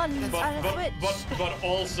okay. them on a But, Switch? but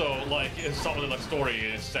also, like, some of the like,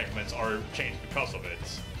 story segments are changed because of it,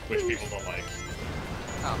 which people don't like.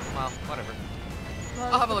 Oh, well, whatever.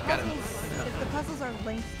 Well, I'll have a if look the at it. puzzles- If the puzzles are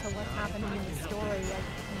linked to what's happening in the story, I can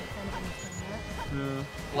kind of understand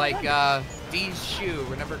that. Like, Dee's shoe.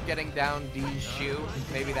 Remember getting down Dee's shoe?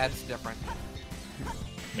 Maybe that's different.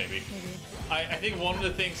 Maybe. Maybe. I think one of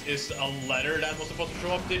the things is a letter that was supposed to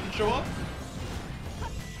show up didn't show up.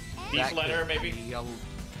 Each That letter, could maybe.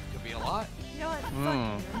 Could be a lot. You know what? Fuck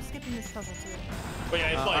you. I'm skipping this puzzle too. But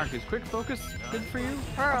yeah, it's like. Ark, is quick focus good for you?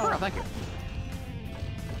 Pearl. Oh, Pearl, thank you.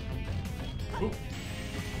 Ooh.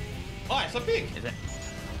 Oh, it's a pig! Is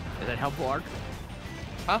that helpful, Ark?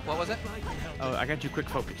 Huh? What was it? Oh, I got you quick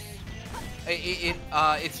focus.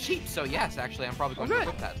 It's cheap, so yes, actually, I'm probably going to good.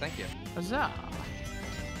 equip that. Thank you. Huzzah.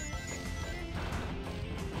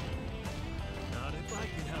 Not if I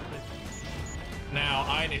can help it. Now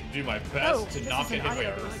I need to do my best Oh, to this not is get an hit by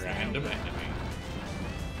a audio-based random game. enemy.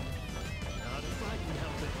 Not if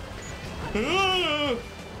I can help it.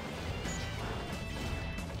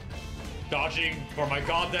 Dodging for my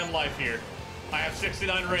goddamn life here. I have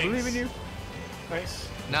 69 rings. I believe in you. Nice.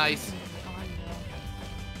 Nice.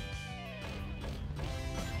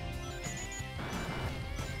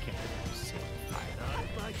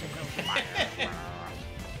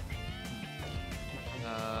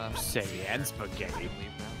 city and spaghetti.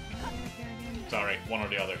 Sorry, one or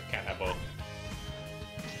the other. Can't have both.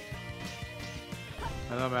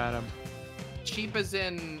 Hello, madam. Cheap as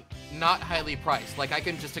in not highly priced. Like I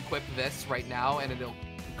can just equip this right now and it'll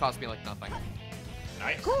cost me like nothing.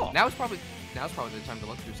 Nice. Cool. Now is probably the time to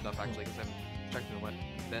look through stuff actually, because I'm checking the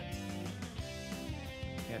bit.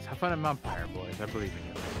 Yes, have fun at Mount Fire, boys. I believe in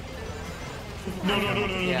you. No.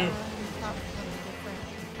 Yeah.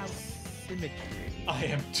 Symmetry. I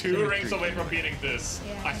am 2 Symmetry. rings away from beating this.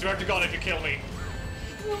 Yeah. I swear to God, if you kill me.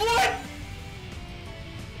 What?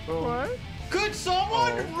 What? Could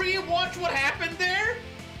someone re-watch what happened there?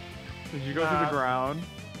 Did you go through the ground?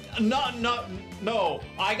 No.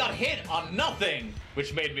 I got hit on nothing,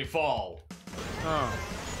 which made me fall. Oh.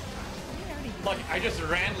 Like, I just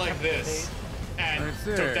ran like this and I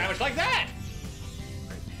see. took damage like that.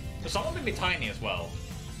 Someone made me tiny as well.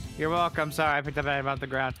 You're welcome. Sorry, I picked up about the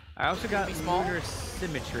ground. I also got Be small? lunar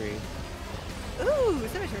symmetry. Ooh,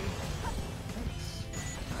 symmetry.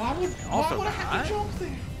 Why would I have not. to jump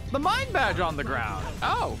there? The mind badge on the ground.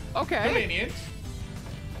 Oh, okay. Convenient.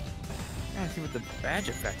 I see what the badge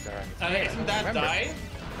effects are. Isn't that Remember. dive?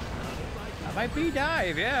 That might be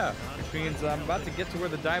dive, yeah. Which means I'm about to get to where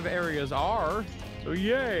the dive areas are. So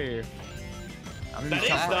yay. I'm gonna That be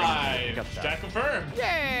is suffering. dive. Got that. That confirmed.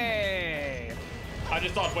 Yay! I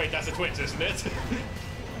just thought, wait, that's the twins, isn't it?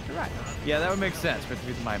 You're right. Yeah, that would make sense for it to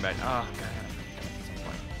be the mind badge. Oh, God.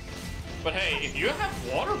 But hey, if you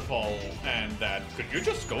have waterfall and that, could you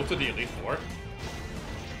just go to the Elite Four?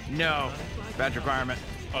 No. Badge requirement.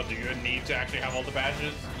 Oh, do you need to actually have all the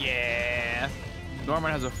badges? Yeah.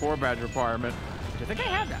 Norman has a 4 badge requirement. Which I think I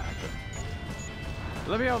have that.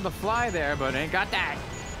 Let me be able to fly there, but I ain't got that.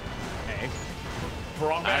 Hey.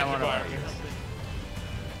 Wrong I badge don't wanna requirement.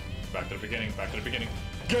 Back to the beginning.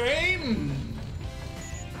 Game!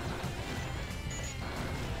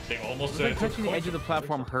 They almost Does like said touching the edge of the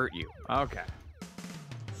platform hurt you? Okay.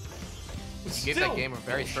 You gave that game a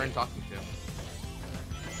very stern talking to.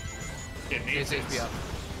 It needs It's it. HP up.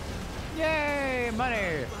 Yay,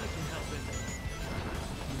 money!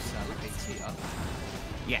 HP up.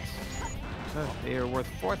 Yes. So they are worth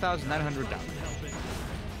 $4,900.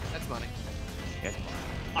 That's money. Yes.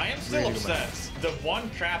 I am still Really good upset. The one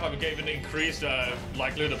trap I've given increased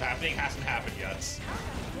likelihood of happening hasn't happened yet.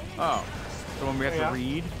 Oh. The one we have to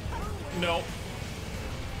read? No.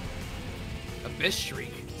 Abyss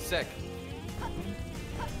Shriek. Sick.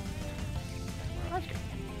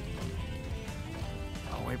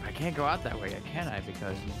 Oh wait, but I can't go out that way, can I?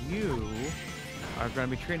 Because you are going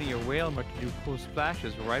to be training your whale much to do cool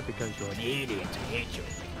splashes, right? Because you're an idiot. I hate you.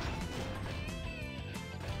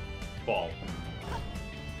 Ball.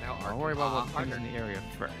 Now I'll worry about what things harder. in the area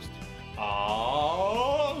first.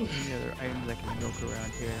 Oh. Any other items I can milk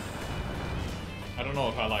around here? I don't know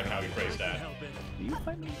if I like how he phrased that. Do you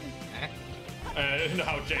find me?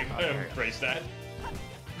 How Jake phrased that.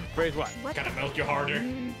 Phrase what? What Gotta milk you harder.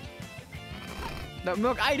 No,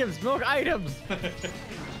 milk items! Milk items!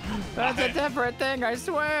 That's a different thing, I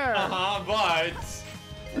swear! But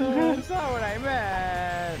That's not what I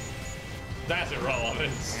meant! that's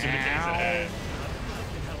irrelevant to the games ahead.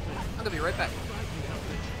 I'm gonna be right back.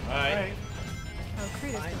 Alright. Oh,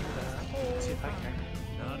 Creed is Let's see if I can.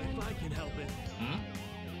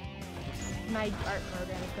 My art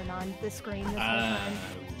program has been on the screen this whole time.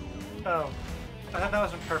 Oh, I thought that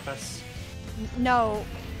was on purpose. No.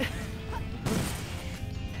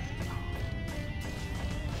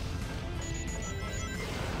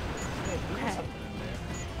 Okay.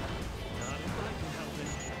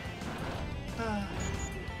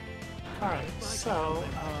 Alright, so,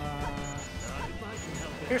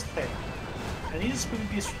 here's the thing. I need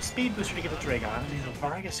a speed booster to get the Dragon. I need a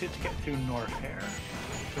Varga suit to get through Norfair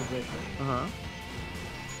to Ridley. Uh-huh.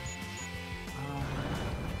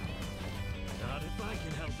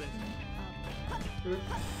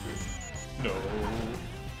 No.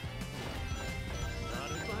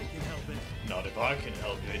 Not if I can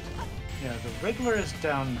help it. Yeah, the Wriggler is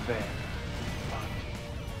down there.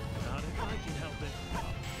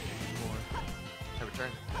 I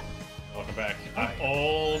return. Welcome back. I'm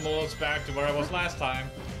almost back to where I was last time.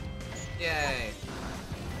 Yay.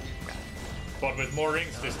 But with more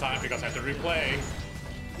rings this time because I have to replay.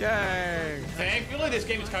 Yay! Thankfully, this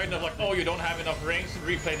game is kind of like, oh, you don't have enough rings,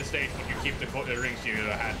 replay the stage, but you keep the rings you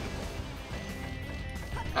had.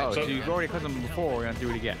 Oh, So- so you've already cut them before, we're gonna do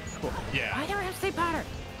it again. Cool. Yeah. I never have State Potter.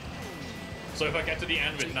 So if I get to the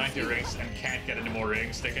end with 90 rings and can't get any more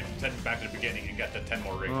rings, they can send me back to the beginning and get the 10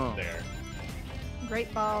 more rings Oh. there.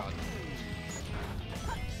 Great ball.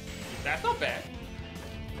 That's not bad.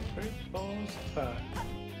 Great balls,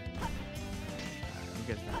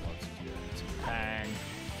 guess that looks good. Bang.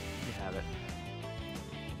 You have it.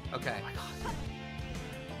 Okay.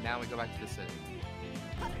 Now we go back to the city.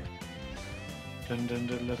 Dun, dun,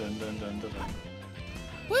 dun, dun, dun, dun, dun, dun.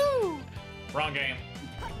 Woo! Wrong game.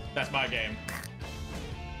 That's my game.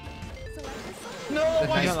 Select the song. No,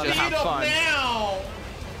 my Just speed have up fun. now!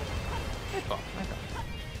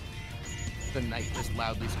 The knight just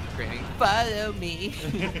loudly screaming, "Follow me!"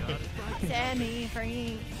 Set me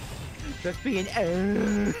free. Just being. They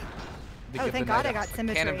Oh, give the thank God knight I a got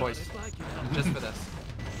symmetry. Cannon voice, just for this.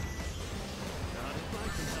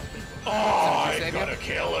 Oh, I save gotta you?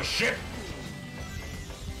 kill a ship!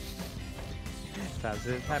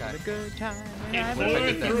 Having a good time. and It I'm flew I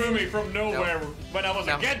did through this. me from nowhere when I was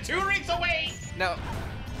No. again 2 rings away! No.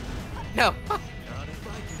 No.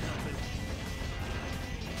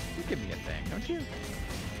 You give me a thing, don't you?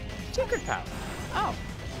 Secret power. Oh.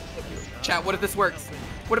 Chat, what if this works?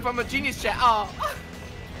 What if I'm a genius, chat? Oh.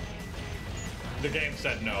 The game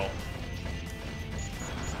said no.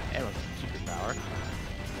 It was secret power.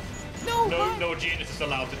 No. No, no genius is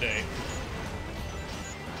allowed today.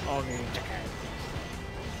 Okay.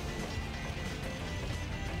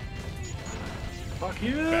 Fuck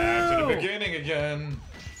you! Back to the beginning again.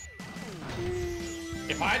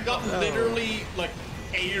 If I had gotten literally like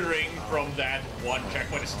a ring from that one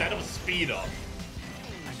checkpoint instead of speed up.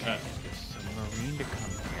 I got this Marine to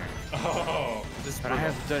come here. Oh. This is But I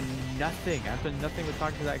brutal. have done nothing. I've done nothing but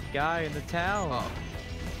talk to that guy in the town. Oh.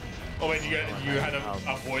 Oh wait, you had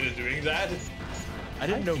avoided doing that? I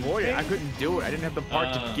didn't avoid it. I couldn't do it. I didn't have the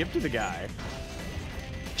part to give to the guy.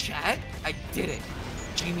 Chat, I did it.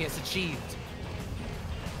 Genius achieved.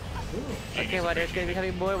 Okay, well, it's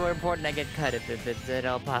becoming more and more important I get cut if it's at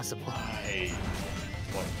all possible. Why?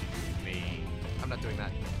 What do you mean? I'm not doing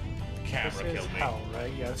that. Camera This is killed me. hell,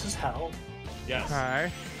 right? Yeah, this is hell. Yes. Hi.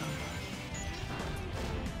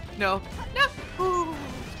 No. No. Ooh.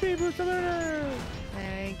 Speed boost alert!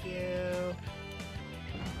 Thank you.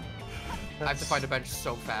 I have to find a bench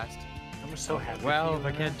so fast. I'm so happy. Well, for you,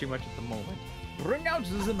 I can't do much at the moment. Bring out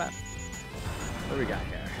the map. What do we got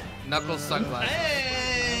here? Knuckles sunglasses.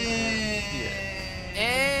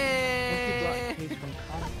 Monkey block case from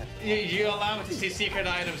contest. You allow me to see secret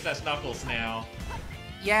items as Knuckles now.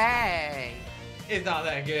 Yay! It's not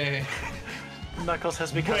that good. Knuckles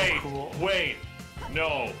has become Wait, cool. wait.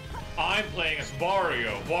 No. I'm playing as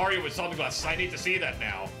Wario. Wario with sunglasses. I need to see that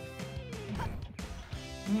now.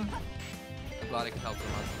 I'm glad I could help so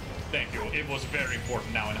much. Thank you. It was very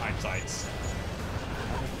important now in hindsight.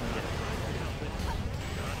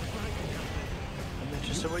 I'm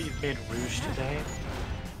interested in what you've made Rouge today.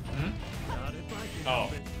 Oh.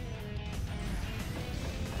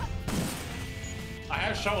 I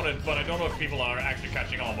have shown it, but I don't know if people are actually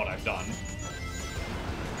catching on what I've done.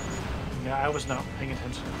 Yeah, I was not paying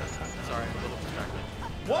attention at that time. Sorry, I'm a little distracted.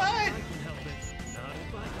 What?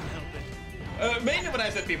 Mainly when I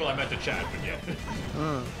said people, I meant to chat, but yeah.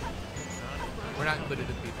 We're not included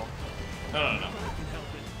in people. No.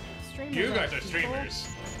 Streamers You guys are people. streamers.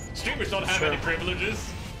 Streamers don't have any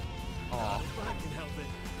privileges. Aw.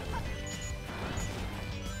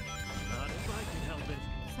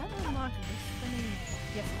 Does that unlock this thing?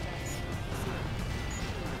 Yes, it does.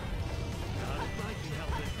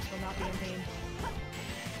 This will not be in vain.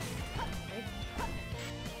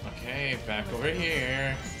 Okay, back over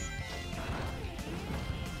here.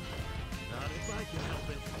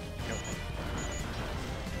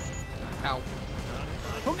 Ow.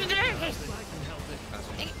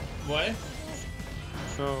 What?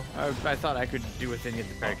 So, I thought I could do a thing at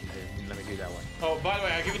the barricade. Let me do that one. Oh, by the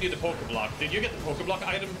way, I've given you the Pokeblock. Did you get the Pokeblock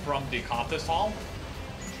item from the contest hall?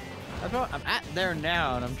 I'm at there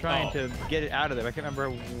now, and I'm trying Oh. to get it out of there. I can't remember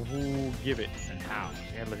who give it and how. So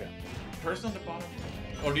I gotta look it up. Person on the bottom?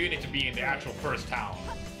 Or do you need to be in the actual first town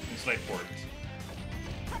in Slateport?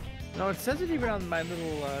 No, it says it even on my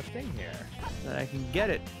little thing here that I can get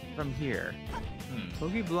it from here.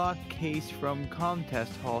 Pokeblock case from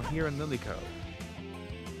contest hall here in Lily Cove.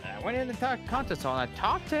 And I went in the contest hall and I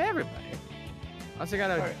talked to everybody. I also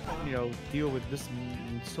gotta, deal with this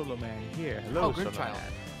solo man here. Hello, Oh, Grim solo Child.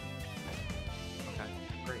 man. Okay,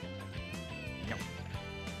 great.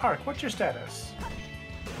 Ark, what's your status?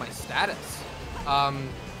 My status. I'm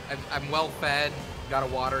well fed. Got a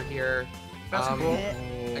water here. That's cool.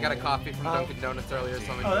 I got a coffee from Dunkin' Donuts earlier,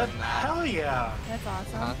 so I'm Oh, enjoying that. hell yeah. That's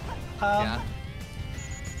awesome. Huh? Yeah.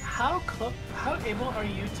 How able are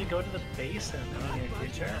you to go to the basin in the near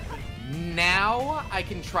future? Now I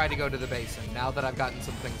can try to go to the basin. Now that I've gotten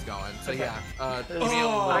some things going. So yeah. Give me a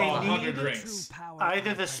Oh, I little- need 100 drinks.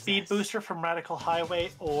 either the speed booster from Radical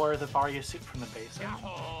Highway or the Vario suit from the basin.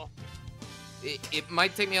 It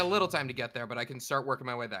might take me a little time to get there, but I can start working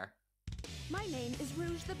my way there. My name is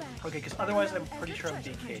Rouge the Bat. Okay, because otherwise I'm pretty sure I'm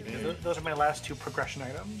BK. Those are my last 2 progression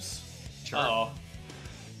items. Sure. Oh.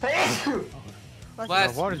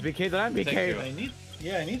 Bless. Water's BK, then I'm BK.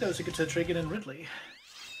 I need those to get to Trigon and Ridley.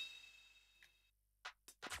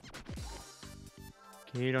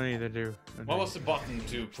 Okay, you don't need to do. What was the button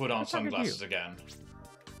to put on sunglasses again?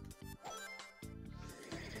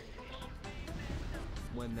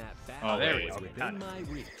 When that bat Oh, there we is go. within my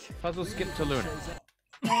reach. Puzzle skip to Luna.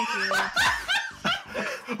 Thank you.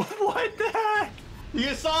 What the heck?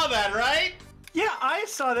 You saw that, right? Yeah, I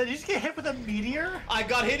saw that. Did you just get hit with a meteor? I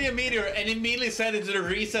got hit in a meteor and immediately set it to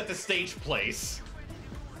reset the stage place.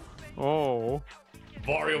 Oh.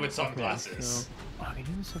 Wario with sunglasses. So, I can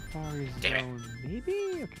do the Safari Damn it. Zone,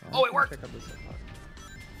 maybe? Okay, Oh, it worked. check out the Safari.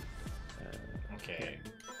 Okay.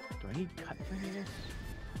 Do I need cut for any of this?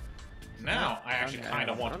 Now, I actually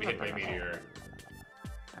kind of want to be hit by a meteor.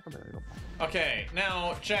 Okay,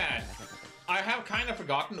 now, Chad, I have kind of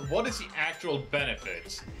forgotten what is the actual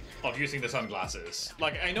benefit of using the sunglasses.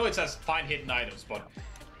 Like, I know it says find hidden items, but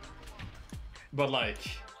like,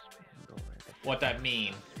 what that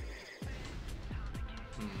mean?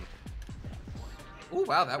 Ooh,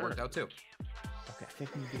 wow, that worked out too. Okay, I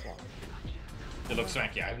think we do all. It looks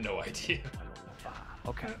swanky, I have no idea.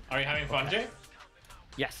 Okay. Are you having fun, Jay?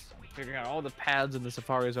 Yes. Figuring out all the paths in the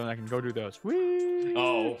Safari Zone, I can go do those. Whee!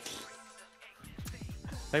 Oh.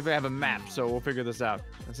 Thankfully, I have a map, so we'll figure this out.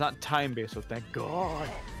 It's not time-based, so thank God.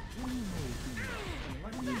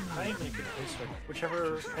 I make it this way.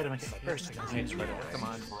 Whichever item I get first, I can use right away. Come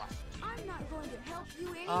on. I'm not going to help you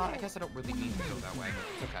anymore. I guess I don't really need to go that way.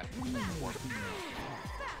 It's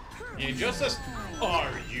okay. It just says, are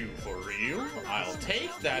you for real? I'll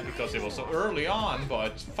take that because it was so early on,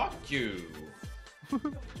 but fuck you.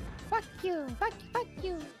 Fuck you, fuck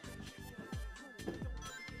you.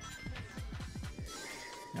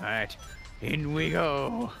 Alright, in we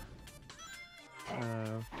go.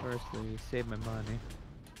 Firstly, save my money.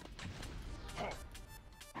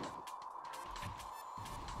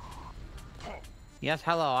 Yes,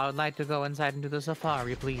 hello. I would like to go inside into the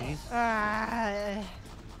safari, please.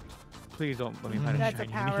 Please don't let me find a That's a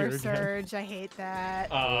shiny power meteor again. surge. I hate that.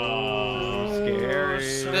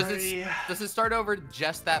 Scary. Does it start over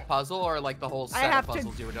just that puzzle, or like the whole set of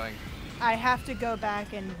puzzles you were doing? I have to go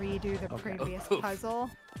back and redo the previous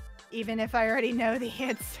puzzle, even if I already know the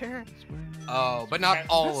answer. Oh, but not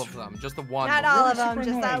all of them, just the one. Not all of them,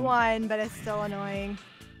 just that one, but it's still annoying.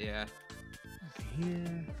 Yeah. Okay,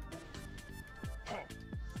 here.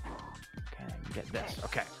 Okay, get this.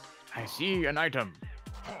 Okay, I see an item.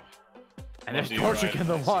 And there's torching in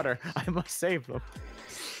the water. I must save them.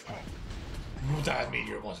 That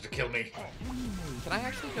meteor wanted to kill me. Can I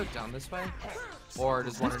actually go down this way? Or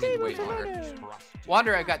does Wander need to wait longer?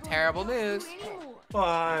 Wander, I got terrible news.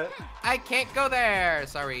 What? I can't go there.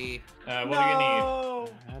 Sorry. What do you need?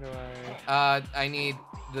 How do I? I need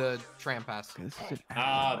the tram pass. This is an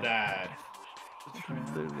that. I can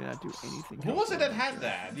literally not do anything. Who was it that had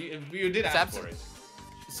that? You did ask for it.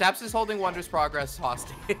 Saps is holding Wander's progress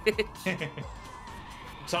hostage.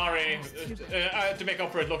 Sorry. I had to make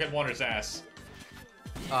up for it. Look at Wonder's ass.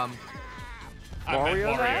 I meant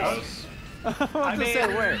Wario's. I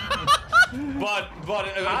mean, where? but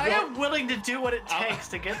I am willing to do what it takes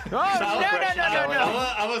to get. No!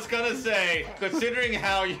 I was gonna say, considering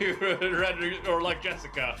how you read or like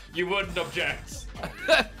Jessica, you wouldn't object.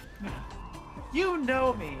 You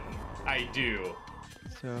know me. I do.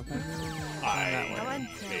 So if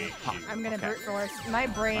I'm gonna brute force. My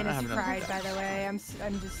brain is fried, by the way. I'm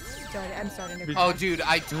starting to. Oh, dude,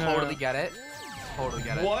 I totally get it. Totally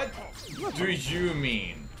get it. What do you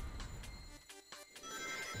mean?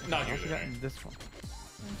 Not you. This one.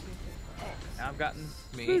 I've gotten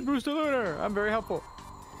me. Speed Booster Lunar. I'm very helpful.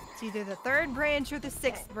 It's either the 3rd branch or the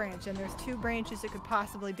 6th branch, and there's 2 branches it could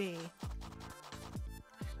possibly be.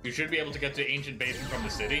 You should be able to get to Ancient Basin from the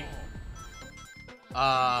city.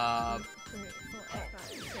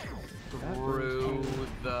 Through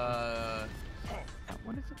the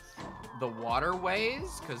what is it? The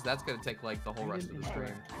waterways, because that's gonna take like the whole rest of the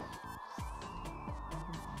stream.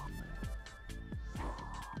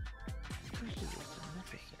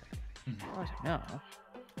 No.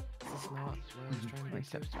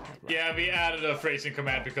 Yeah, we added a phrasing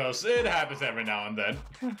command because it happens every now and then.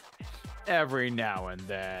 Every now and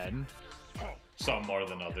then. Some more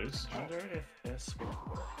than others. I wonder if this will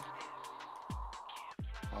work.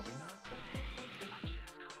 Probably not.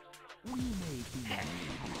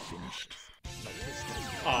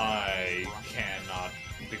 I cannot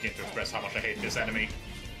begin to express how much I hate this enemy.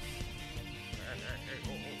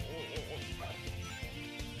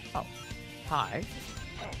 Oh, hi.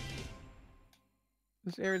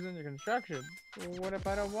 This area's under construction. Well, what if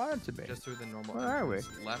I don't want it to be? Just through the normal. Where are we?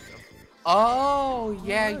 Left. Oh,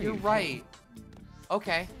 yeah, Where are you're you? right.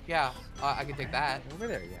 Okay, yeah, I can take that. Over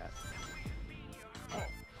there yet.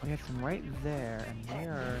 We had some right there, and they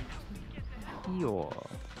are here.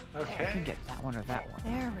 I Okay. can get that one or that one.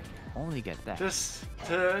 There we go. Only get that. Just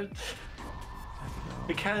to...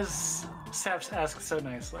 Because Saps asked so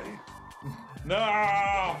nicely. No!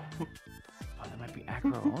 Oh, that might be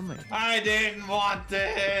aggro only. I didn't want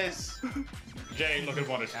this! Jay, look at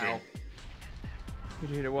what it's doing. Did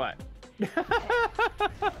you hit it what?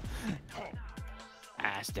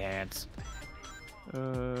 Ass dance.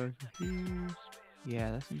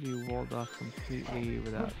 Yeah, that seems to be walled off completely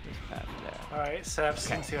without this path there. Alright, Saps,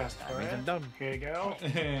 since you asked for That means it. I'm done. Here you go.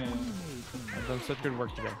 I've done such good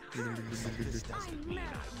work today.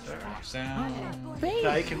 Sound.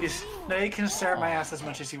 Now you can stare at my ass as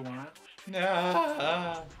much as you want.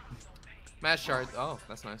 Mash shard. Oh,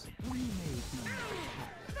 that's nice.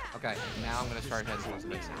 Okay, now I'm gonna start heading towards the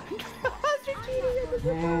basin.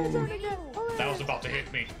 That was about to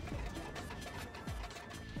hit me.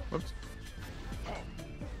 Whoops.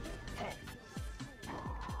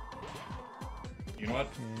 You know what?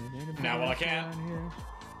 Now while I can.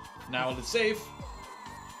 Now while it's safe.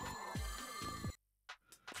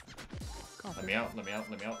 Let me out, let me out,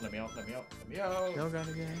 let me out, let me out, let me out, let me out. Still got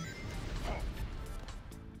again.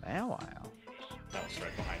 Now while. That was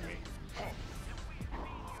right behind me.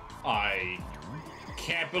 I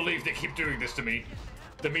can't believe they keep doing this to me.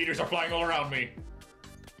 The meters are flying all around me.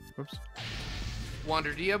 Whoops.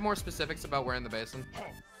 Wander, do you have more specifics about where in the basin?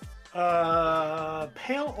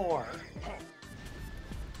 Pale ore.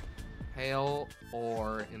 Pale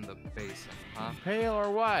or in the basin, huh? Pale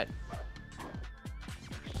or what?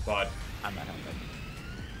 But I'm not helping.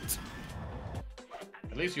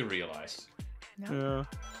 at least you realized. Yeah.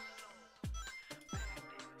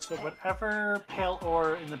 So whatever pale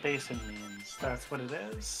ore in the basin means, that's what it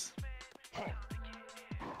is.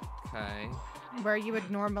 Okay. Where you would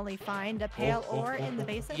normally find a pale ore in the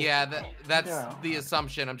basin? Yeah, that's Yeah. the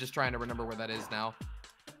assumption. I'm just trying to remember where that is now.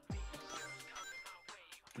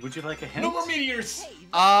 Would you like a hint? No more meteors!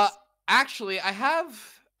 Actually, I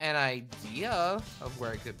have an idea of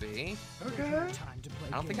where it could be. Okay. I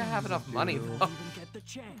don't think I have enough money, though.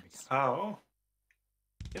 Oh.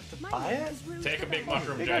 You have to buy it? Take a big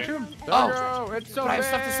mushroom, Big Jay. mushroom? Oh, it's so But I have big.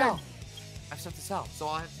 stuff to sell. I have stuff to sell, so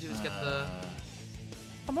all I have to do is get the...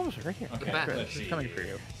 I'm almost right here. Okay, back. let's It's see. coming for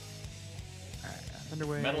you. Alright,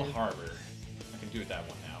 underway. Metal Harbor. I can do that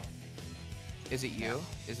one now. Is it you?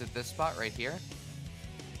 Is it this spot right here?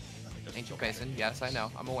 Let me just Ancient look at Basin. it. Yes, I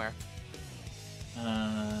know. I'm aware.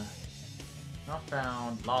 Not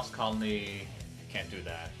found. Lost Colony. Can't do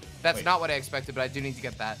that. That's Wait. not what I expected, but I do need to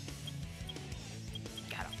get that.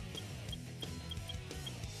 Got him.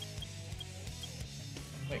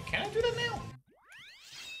 Wait, can I do that now?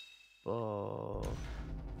 Oh.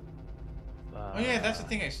 Oh yeah, that's the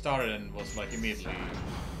thing I started and was like immediately.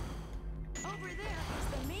 Over there is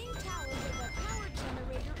the main tower where the power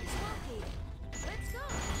generator is located. Let's go.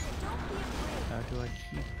 Don't be afraid. How do I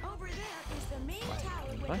keep Over there is the main tower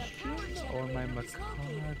where the power question or my generator is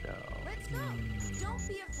located. Mikado? Let's go. Don't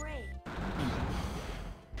be afraid.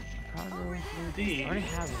 Mikado? Indeed. I already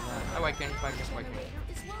have that. Oh, I can't. I guess I can.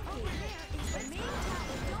 Is located. Is the main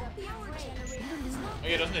tower where the power generator is located. Oh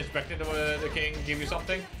yeah, doesn't Inspecting the King give you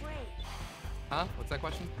something? Huh? What's that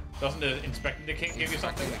question? Doesn't the Inspecting the King give you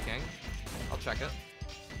something? Inspecting the King. I'll check it.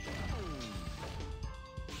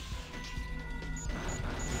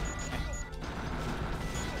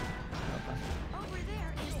 Over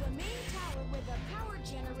there is the main tower where the power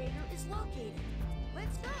generator is located.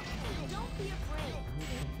 Let's go. Don't be afraid.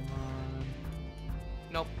 Pokemon.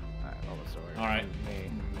 Nope. Alright, Bulbasaur. Alright, Me.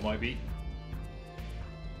 might be.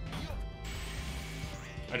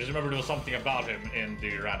 I just remember there was something about him in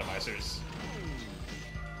the randomizers.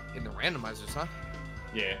 In the randomizers, huh?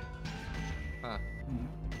 Yeah. Huh. Alright.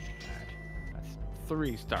 That's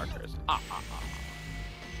 3 starters. What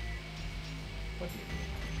do you mean?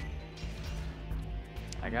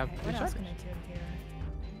 I got Okay, 3 what else starters. can I do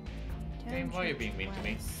here? Dane, why are you being mean to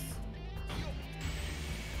me?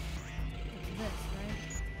 This, right?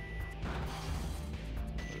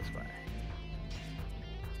 Go this way.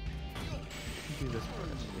 Do this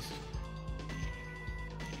first.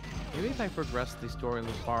 Maybe if I progress the story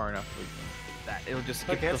far enough, that it'll just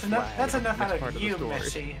skip Okay, the that's enough. flag That's of the enough next out part of the you, story.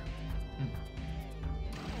 Missy.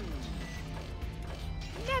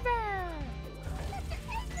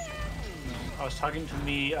 I was talking to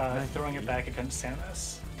me throwing it back against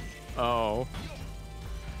Samus. Oh.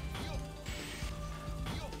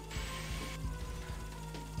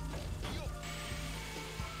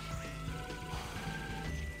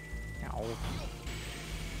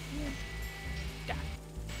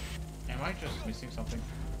 missing something?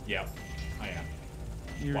 Yeah, I am.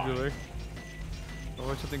 Usually.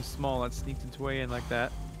 Or something small that sneaks its way in like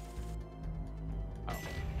that. Oh.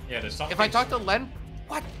 Yeah, there's something. If I talk to Len,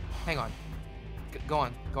 what? Hang on. Go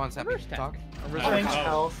on, Seppi. Talk. I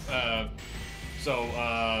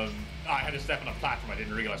had to step on a platform I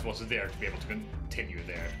didn't realize was there to be able to continue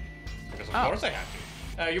there. Because of course I had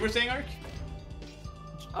to. You were saying, Ark?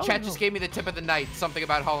 Chat just gave me the tip of the night. Something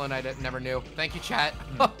about Hollow Knight I never knew. Thank you, chat.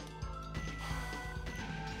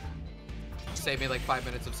 Saved me like 5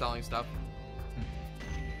 minutes of selling stuff.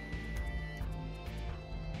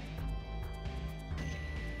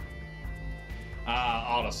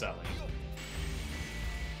 Auto selling.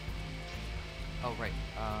 Oh, right.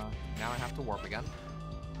 Now I have to warp again.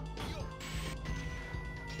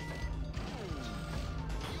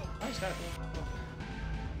 Nice that.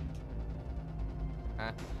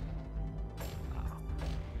 Huh?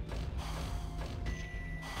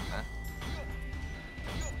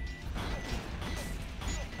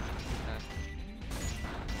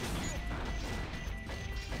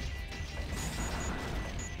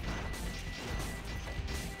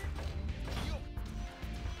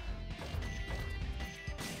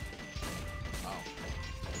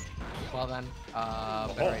 Well then,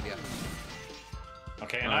 better idea.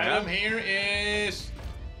 Okay, an item here is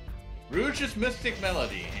Rouge's Mystic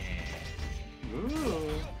Melody.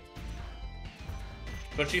 Ooh.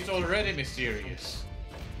 But she's already mysterious.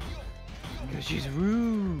 Because she's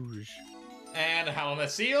Rouge. And Helena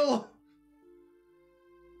Seal.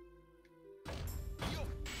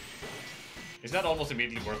 Is that almost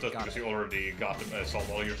immediately worth it because you already got to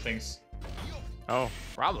solve all your things? Oh,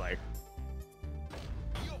 probably.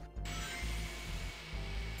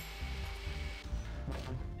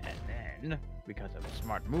 And then, because of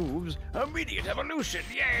smart moves, immediate evolution!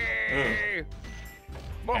 Yay!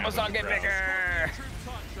 Bulbasaur get bigger!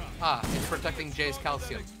 Ah, it's protecting Jay's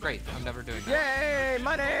calcium. Great, I'm never doing that. Yay,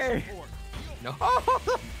 money! No.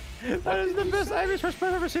 Oh, that is the best Irish first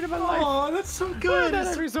I've ever seen in my life. Oh, that's so good.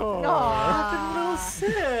 That Ivysaur. Little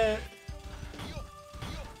sit.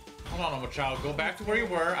 Hold on, Omochao. Go back to where you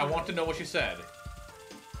were. I want to know what she said.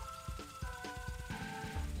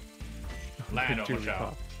 Land,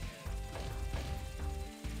 Omochao.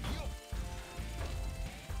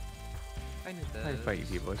 I knew that. I fight you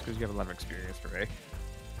people. It's because you have a lot of experience for me.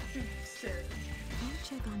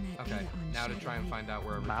 Okay, now to try and find out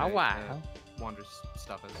where Wander's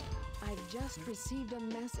stuff is. I've just received a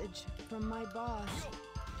message from my boss.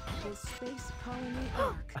 The space colony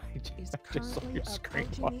Ark is currently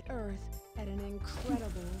approaching the Earth at an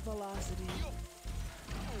incredible velocity.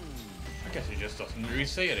 I guess he just doesn't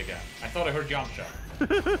re-say it again. I thought I heard Yamcha.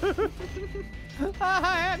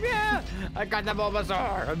 Yeah! I got the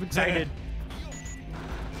Bulbasaur! I'm excited.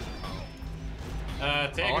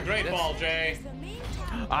 Take a great ball, Jay.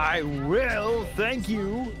 I will, thank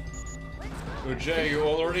you. Oh, Jay, you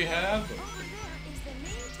already have?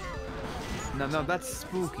 No, that's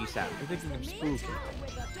spooky sound. You're thinking of spooky.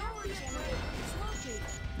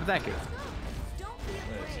 But thank you.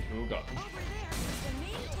 Let's see who got them.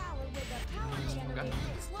 No,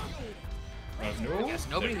 Yes,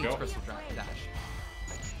 nobody needs Crystal Dash.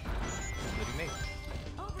 Including me.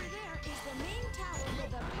 Over there is the main tower where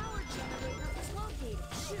the power generator is located.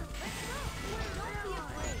 Shoot, let's go. Don't be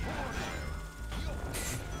afraid.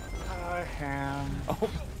 Hi, Ham. Oh.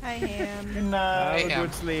 Hi, Ham. Good night. Have a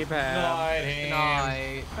good sleep, Ham. Night, Ham.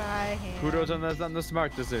 Night. Bye, Ham. Kudos on the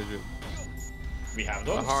smart decision. We have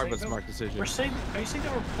those. A hard but smart decision. Are you saying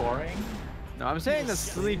that we're boring? No, I'm saying that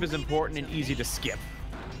sleep is important and easy to skip.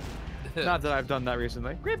 Not that I've done that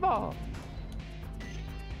recently. Great ball.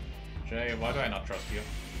 Jay, why do I not trust you?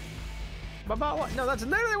 About what? No, that's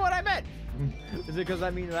literally what I meant. Is it because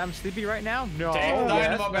I'm sleepy right now? No. Take the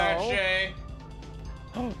Dynamo badge, Jay.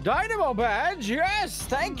 Dynamo badge, yes,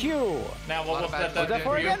 thank you. Now, what was that? Was that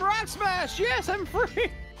for again? Rock smash, yes, I'm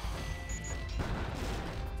free.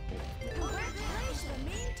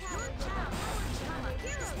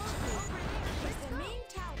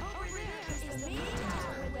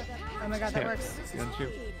 Oh my god, that works.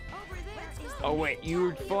 Oh wait, you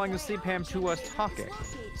were falling asleep, Ham, to us talking.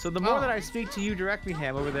 So the more that I speak to you directly,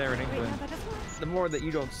 Ham, over there in England, the more that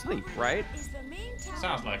you don't sleep, right?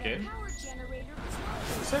 Sounds like it.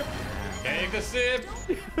 Sip. Take a sip.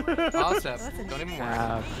 I'll sip. Don't even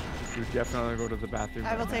worry. You definitely go to the bathroom.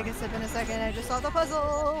 I will take a sip in a second. I just saw the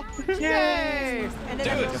puzzle. Yay!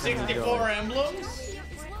 Dude, 64 emblems?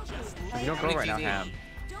 You don't go right now, Ham.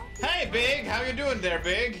 Hey, Big. How you doing there,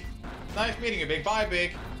 Big? Nice meeting you, Big. Bye,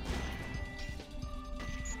 Big.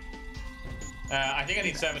 I think I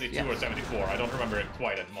need 72 or 74. I don't remember it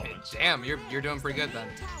quite at the moment. Damn, you're doing pretty good then.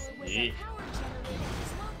 Yeah.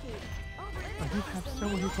 You have so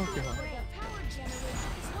many Pokemon.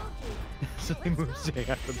 So they move Jay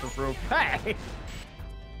after the rope. Hey!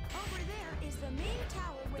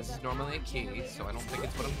 This is normally a key, so I don't think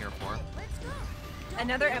it's what I'm here for.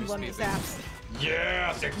 Another emblem is zaps.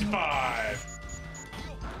 Yeah, 65.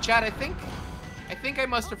 Chad, I think I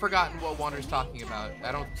must have forgotten what Wander's talking about.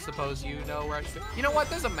 I don't suppose you know where I should be. You know what?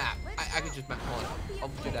 There's a map. I could just pull it up. I'll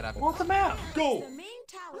do that after. What's the map? Go!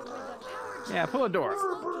 Yeah, pull a door.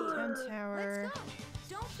 Town tower.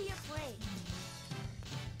 Don't be afraid.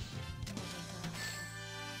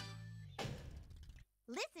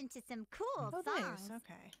 Listen to some cool songs. Nice.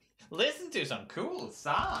 Okay. Listen to some cool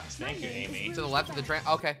songs. Thank you, Amy. To the left of the train.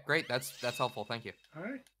 Okay, great. That's helpful. Thank you. All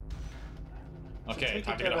right. Okay,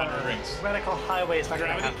 time to get 100 rings. Radical highway is not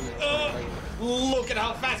gonna Gravity. happen. Look at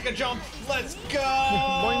how fast I can jump. Let's go.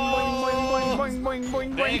 Boing, boing, boing, boing, boing,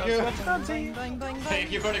 boing, Thank you. Bling, bling, bling,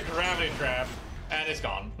 Thank you for the gravity trap. And it's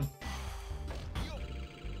gone.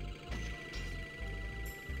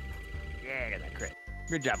 Yeah, get that crit.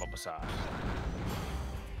 Good job, Bulbasaur.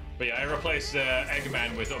 But yeah, I replaced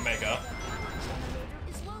Eggman with Omega.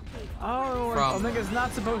 Oh, From- Omega's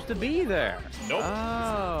not supposed to be there. Nope.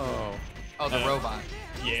 Oh. Oh, the robot.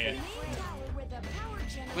 Yeah.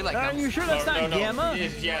 We like Are them. you sure that's not Gamma?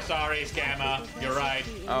 Yeah, sorry, it's Gamma. You're right.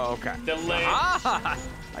 Oh, okay. The lid. Ah!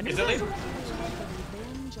 I knew Is it lid?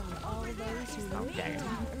 Oh, dang it.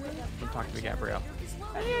 Don't talk to me, Gabrielle.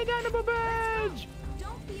 I need a Dynamo badge!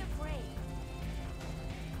 Don't be afraid.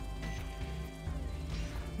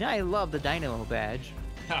 Yeah, I love the Dynamo badge.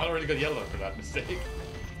 I already got yellow for that mistake.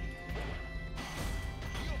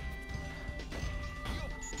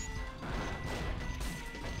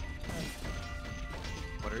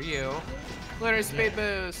 What are you? Lunar speed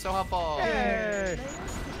boost, so helpful. Yay!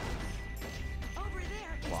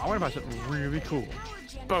 Well, I want to buy something really cool.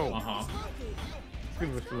 Boom!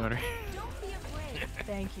 Speed boost Lunar.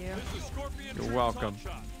 Thank you. You're welcome.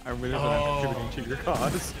 I really hope I'm contributing to your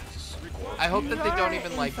cause. I hope that they don't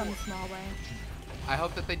even in like. some small way. I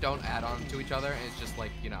hope that they don't add on to each other and it's just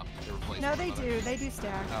like, you know, they replace No, one they another. do. They do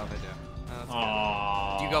stack. Oh, they do. Oh, that's good.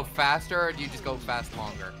 Aww. Do you go faster or do you just go fast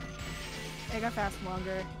longer? They go fast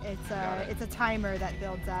longer. It's Got it. it's a timer that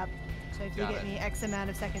builds up. So if you Got get it. me X amount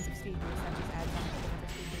of seconds of speed boost, that just adds on to the number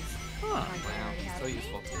of speed boosts. Wow, I already have. so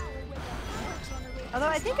useful. Although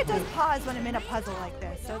I think it does pause when I'm in a puzzle like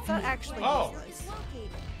this, so it's not actually useless.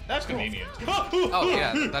 That's convenient. Oh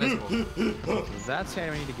yeah, that is cool. So that's how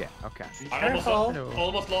I need to get. Okay. I Careful.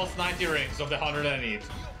 almost lost 90 rings of the 100 I need.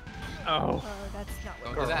 Oh. Oh, that's not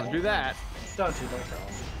Don't what do that. Don't do that. Don't do that, girl.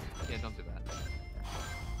 Yeah, don't do that.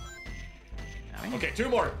 Okay, two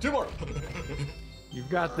more. You've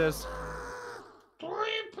got this.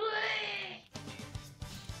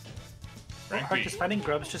 Or just finding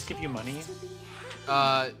grubs just give you money?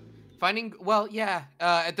 Finding, well, yeah,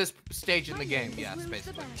 at this stage in the game, yes,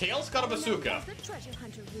 basically. Tails got a bazooka.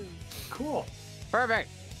 Cool. Perfect.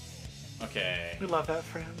 Okay. We love that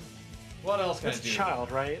for him. What else can That's I do? a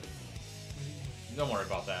child, right? Don't worry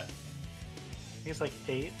about that. He's like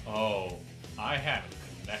 8. Oh, I haven't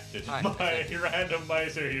connected Hi. my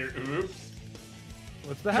randomizer here. Oops.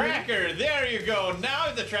 What's that? Tracker, there you go.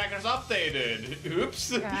 Now the tracker's updated.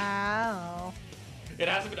 Oops. Ow. It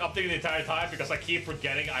hasn't been updated the entire time because I keep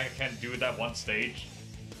forgetting I can do that one stage.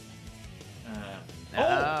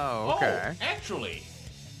 Oh, okay. Actually,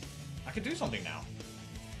 I can do something now.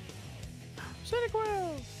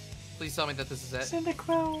 Cyndaquil. Please tell me that this is it.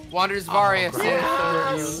 Cyndaquil. Wanders Various. Yeah.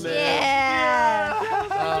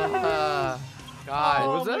 God.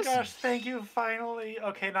 Oh was my this? gosh, thank you, finally.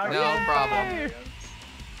 Okay, now No problem.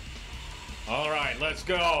 All right, let's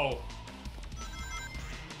go.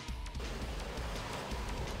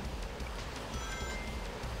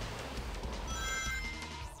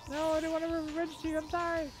 No, I don't want to register you. I'm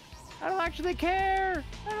sorry. I don't actually care.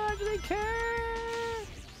 I don't actually care.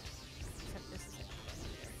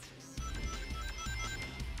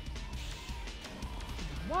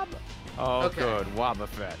 Wobba. Oh, Okay. good.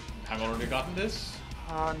 Wobbuffet. I've already gotten this.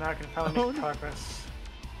 Oh, now I can finally make progress.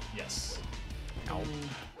 Yes. Ow.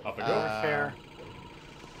 Up I go. Fair.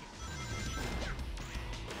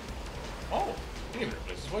 Oh, he even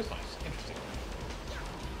replaced his voice lines. Interesting.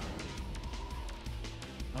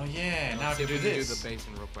 Oh yeah, now I Let's see can if do we this. do the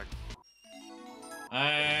basin real quick.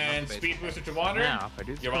 And Not the speed base. booster to water. Now, if I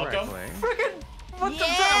do this You're welcome. correctly. Freaking!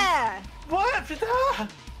 Yeah. What?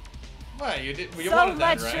 Well, you did. You So wanted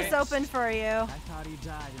much that, right? just opened for you. I thought he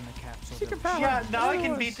died in the capsule. Secret power. Yeah, now I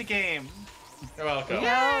can Oh. beat the game. You're welcome. Oh,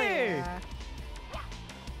 yeah.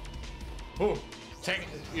 Ooh,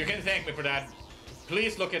 you can thank me for that.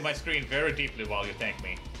 Please look at my screen very deeply while you thank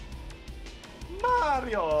me.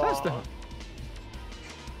 Mario! Sister.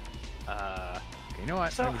 Okay, you know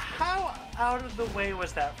what? So how out of the way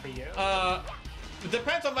was that for you? It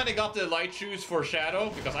depends on when I got the light shoes for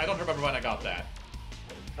Shadow, because I don't remember when I got that.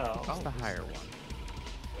 What's the higher one?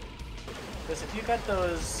 Because if you got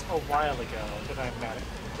those a while ago, then I'm mad at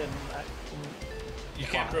then You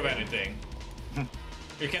can't prove anything.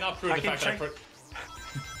 You cannot prove the fact that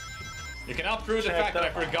you cannot prove the fact that I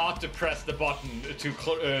forgot to press the button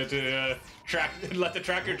to track, let the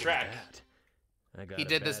tracker track. He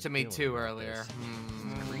did this to me too earlier.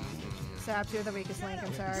 Saps, you're the weakest link,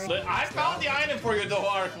 I'm sorry. But I found the item for you though,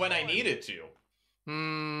 Ark, when I needed to.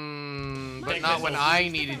 But not when I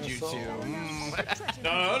needed you to.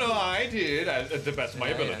 No, I did at the best of my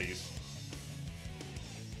abilities.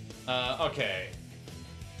 Okay.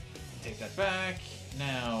 Take that back.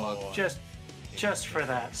 Now. Just for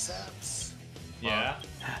that, Saps. Yeah.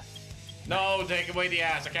 No, take away the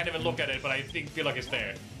ass. I can't even look at it, but I feel like it's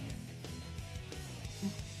there.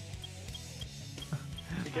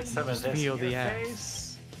 Get some of this Feel in your the ass.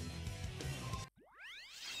 face.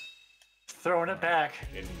 Throwing it back.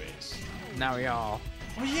 In base. Now we all.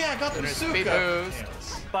 Oh yeah, I got the Speed bazooka.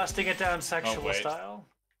 boost. Busting it down sexual wait. style.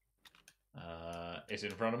 Is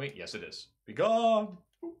it in front of me? Yes, it is. Be gone.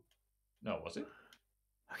 No, was it?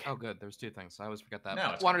 Oh, good. There's two things. I always forget that.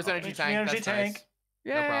 Now it's Wander's gone. energy It's tank. the energy That's tank. nice.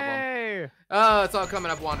 Yay! No problem. Oh, it's all coming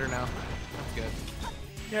up Wander now. That's good.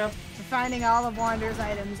 Yep. We're finding all of Wander's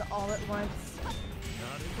items all at once.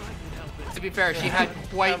 To be fair, she had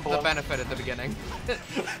quite the Emblem. benefit at the beginning.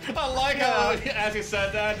 I like how, as you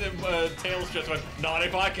said that, Tails just went, not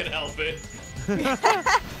if I can help it.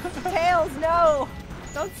 Tails, no!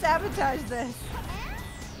 Don't sabotage this.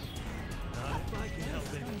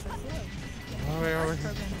 Over here.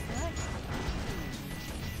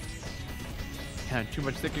 Yeah, too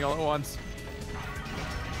much thinking all at once.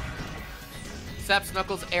 Saps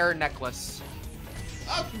Knuckles air necklace.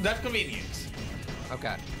 Oh, that's convenient.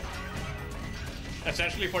 Okay.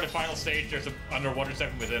 Essentially, for the final stage, there's an underwater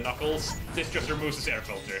segment with the Knuckles. This just removes his air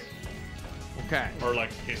filter. Okay. Or,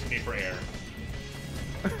 like, his need for air.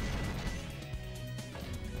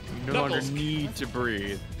 You no longer need to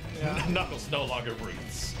breathe. Yeah. Knuckles no longer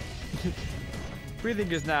breathes.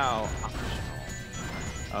 Breathing is now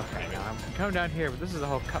optional. Okay, now I'm coming down here, but this is the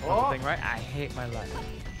whole cup puzzle thing, right? I hate my life.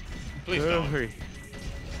 Please don't. I'm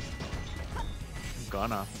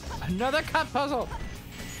gonna. Another cup puzzle!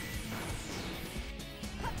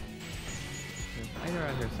 There's one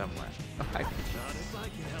around here somewhere. Oh,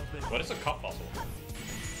 What is a cup puzzle?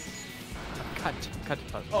 Cut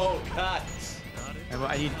puzzle. Oh, cut!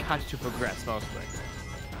 I need cut to progress, mostly.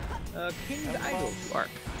 King's Idol work.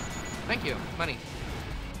 Thank you. Money.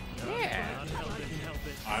 Yeah.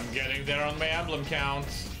 I'm getting there on my emblem count.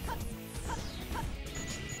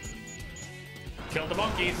 Kill the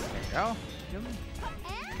monkeys. There you go.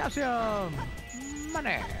 Calcium.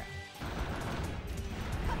 Money.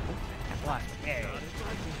 What? Hey.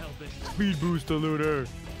 Speed booster looter.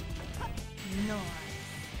 No.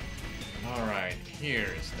 Alright,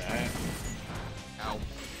 here's that. Ow.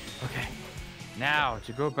 Okay. Now,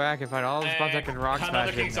 to go back and find all the spots I can rock smash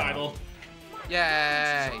Another in King's now. Idol.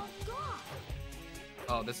 Yay!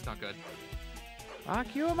 Oh, this is not good.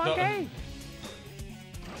 Fuck you, monkey!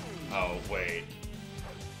 Oh, wait.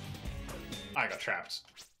 I got trapped.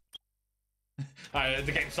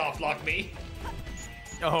 The game soft locked me.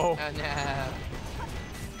 Oh. Nah.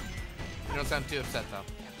 You don't sound too upset though.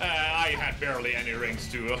 I had barely any rings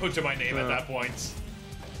to my name at that point.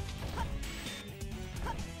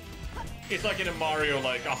 It's like in a Mario,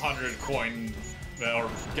 like 100 coin, or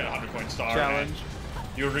get 100 coin star. Challenge.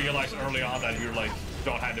 And you realize early on that you're like,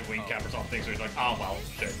 don't have the wing cap or something, so it's like, oh well,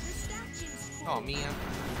 shit. Oh man.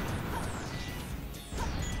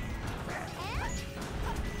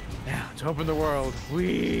 Now, to open the world.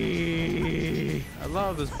 Whee! I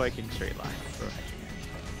love this biking straight line.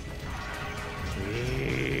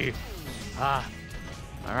 Whee! Ah.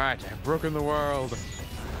 Alright, I've broken the world.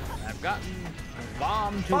 I've gotten a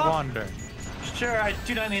bomb to wander. Sure, I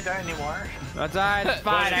do not need that anymore. That's alright, it's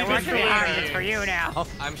fine. I worked really hard. It's for you now.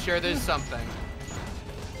 I'm sure there's something.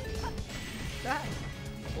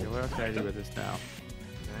 Okay, what else can I do with this now?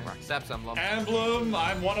 Saps emblem. Emblem,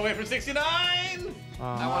 I'm one away from 69!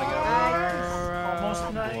 I want to get over. Almost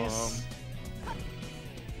nice.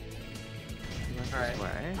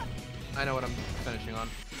 Alright. I know what I'm finishing on.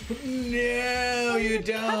 No, you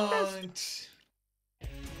don't.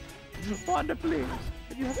 Wanda, please.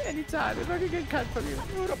 If you have any time, if I could get cut from you,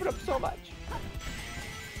 it would open up so much.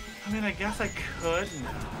 I mean, I guess I could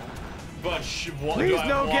now. But what Please do I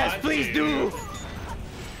no want guess, please to? do.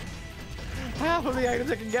 Half of the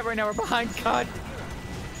items I can get right now are behind cut.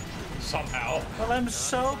 Somehow. Well, I'm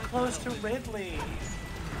so close to Ridley.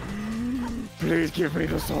 Please give me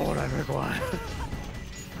the sword I require.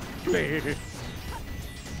 Please.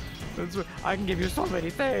 I can give you so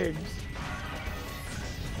many things.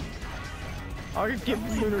 I can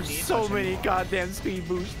give Lunar so many goddamn speed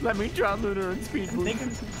boosts. Let me draw Lunar and speed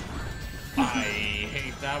boosts. I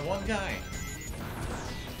hate that one guy.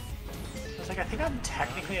 I was like, I think I'm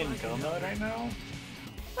technically in go mode right now.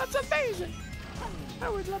 That's amazing. I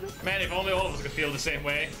would love it. Man, if only all of us could feel the same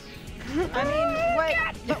way. I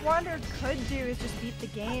mean, what Wander could do is just beat the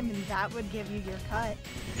game, and that would give you your cut.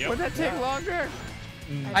 Yep. Would that take longer?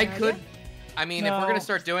 I could. I mean, if we're gonna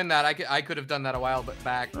start doing that, I could have done that a while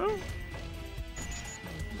back. I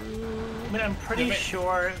mean, I'm pretty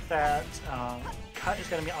sure that cut is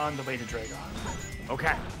gonna be on the way to Dragon.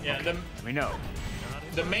 Okay. Yeah. Okay. We know.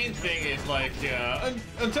 The main thing is like,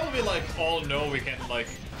 until we like all know we can like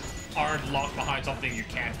aren't locked behind something you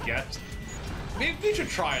can't get. We should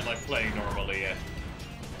try like playing normally.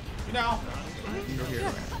 You know.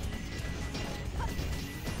 Yeah.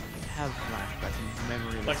 Have flashbacks and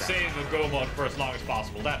memory. Like saying the go mode for as long as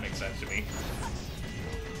possible. That makes sense to me.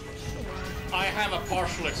 I have a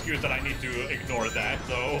partial excuse that I need to ignore that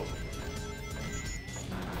though.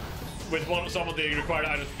 With some of the required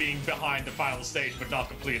items being behind the final stage but not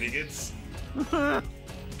completing it.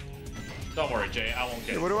 Don't worry, Jay. I won't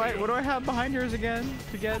get it. What do I have behind yours again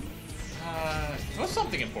to get? It was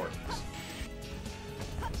something important.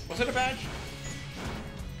 Was it a badge?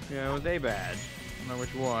 Yeah, it was a badge. I don't know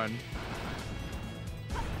which one.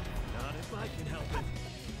 Not if I can help it.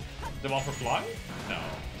 The one for flying? No.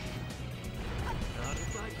 Not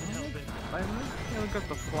if I can help it. I look up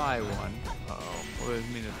the fly one. Uh-oh. What does it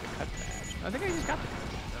mean it's the cut badge? I think I just got the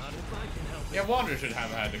Not if I can help it. Yeah, Wander should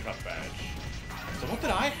have had the cut badge. So what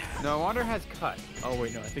did I have? No, Wander has cut. Oh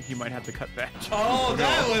wait, no, I think you might have the cut badge. Oh,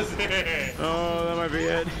 that was it! Oh, that might be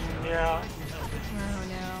it. Yeah. Oh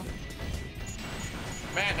no.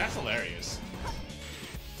 Man, that's hilarious.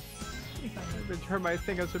 The term I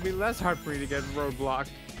think this would be less hard for you to get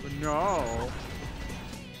roadblocked. But no.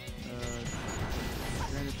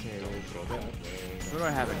 What do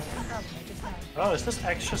I have in here? Oh, is this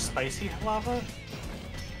extra spicy lava?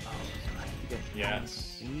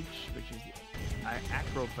 Yes. H, which is the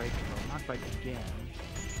acrobyte, or not bike again.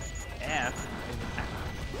 F is an acro.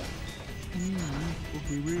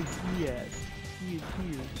 Okay, where's he at? He is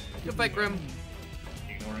here. Good fight, Grim.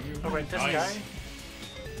 Ignoring you. Oh, wait, this Nice. guy?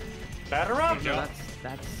 Batter up! No,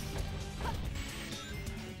 that's.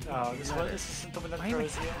 Oh, this one is the one that Why do I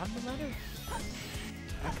throws you. have the letter?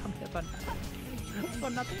 I come here for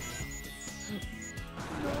nothing.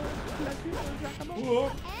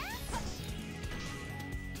 Whoa.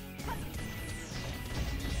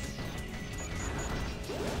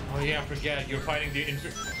 Oh yeah, forget. You're fighting the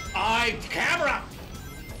camera!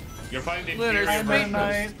 You're fighting the Lunar, inferior Meta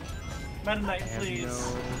version. Meta Knight,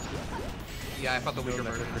 please. Yeah, I thought the weaker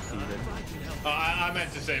version. I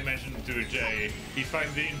meant to mention to Jay, he's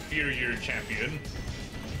fighting the inferior champion.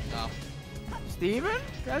 No. Steven?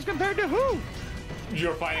 As compared to who?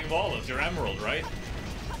 You're fighting Wallace, you're Emerald, right?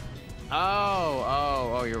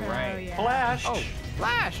 Oh, you're right. Yeah. Flash! Oh,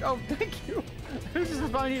 Flash! Oh, thank you. This is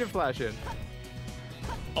why I need to flash in.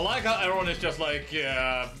 I like how everyone is just like,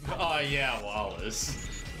 yeah, oh yeah,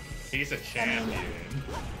 Wallace. He's a champion.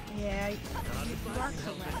 Yeah, you are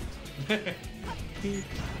correct. He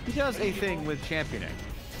does a thing with championing.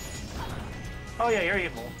 Oh yeah, you're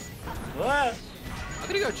evil. What? I'm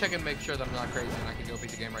gonna go check and make sure that I'm not crazy and I can go beat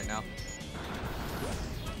the game right now.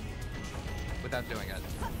 Without doing it.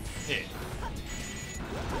 Yeah.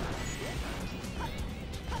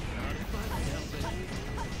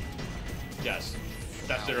 Yes,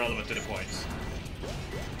 that's irrelevant to the points.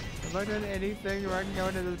 Have I done anything where I can go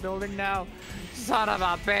into this building now? Son of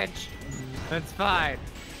a bitch! That's fine.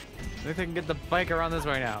 I think I can get the bike around this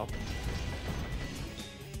way now.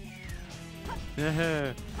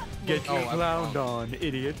 Get your clowned on,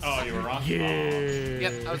 idiots. Oh, you were wrong? Yeah.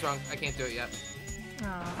 Yep, I was wrong. I can't do it yet.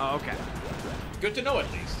 Oh, okay. Good to know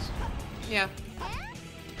at least. Yeah.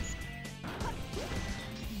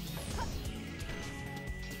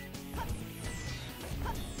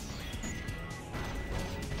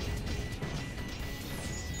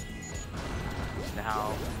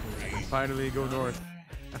 Now, finally go north.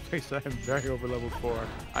 A place I am very over level 4.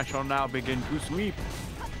 I shall now begin to sweep.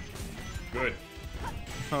 Good.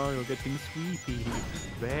 Oh, you're getting sweepy.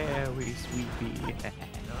 Very sweepy.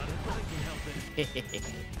 Not if I can help it.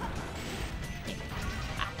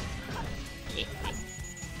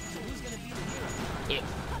 So who's gonna be the hero?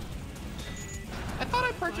 I thought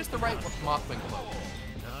I purchased the right Mothwing cloak.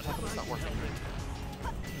 How come it's not working?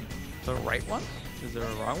 The right one? Is there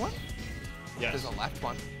a wrong one? Yes. There's a left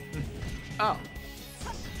one. Oh.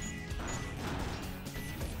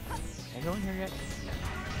 Can I go in here yet?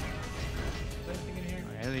 Anything in here?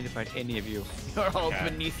 I don't need to fight any of you. You're all Okay.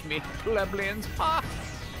 beneath me, plebeians. Ah!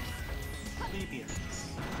 Plebeians.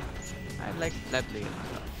 I like plebeians.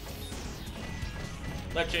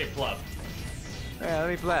 Let's say pleb. Yeah, let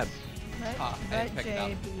me pleb. I didn't pick it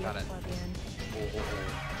up. Got it.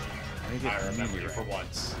 Let me get I remember you for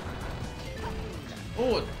once.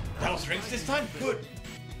 Oh, that was rings this time? Good.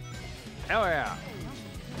 Hell yeah.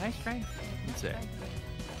 Nice strength. That's it.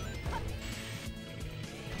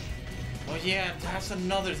 Oh yeah, that's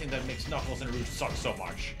another thing that makes Knuckles and Rouge suck so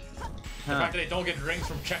much. The Huh. fact that they don't get rings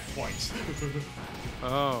from checkpoints.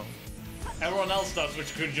 Oh. Everyone else does,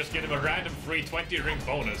 which could just give them a random free 20 ring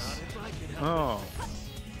bonus. Oh.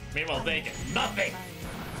 Meanwhile, they get nothing.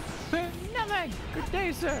 Nothing. Good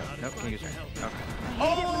day, sir. Nope, can't use her. Okay.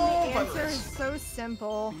 Oh, The answer is so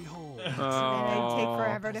simple. And Oh. it'd take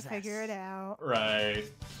forever to figure it out. Right.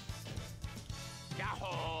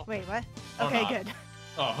 Wait, what? Or Okay, not. good.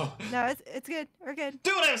 Oh. No, it's good. We're good.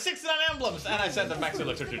 Dude, I have 69 emblems! And I sent the max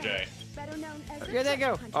elixir to Jay. Better known as Yeah, there you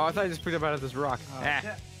go. Oh, I thought I just picked up out of this rock.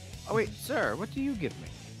 Yeah. Oh, wait, sir, what do you give me?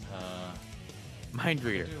 Uh, Mind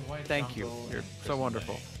reader. do white Thank you. jungle You're and so crystal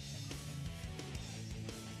wonderful. Day.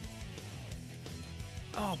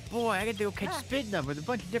 Oh boy, I get to go catch Spidnum with a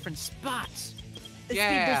bunch of different spots. The speed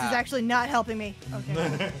Yeah. boost is actually not helping me.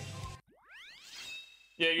 Okay.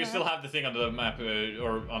 Yeah, you still have the thing on the map,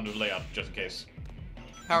 or on the layout, just in case.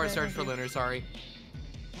 Power Okay, surge thank for you. Lunar, sorry.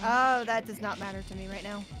 Oh, that does not matter to me right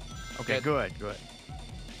now. Okay, good, good.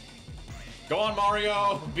 Go on,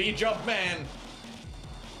 Mario! Be Jump Man!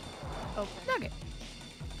 Okay. Nugget.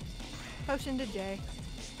 Potion to Jay.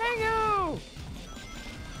 Thank you!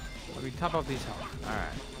 Let me top up these health.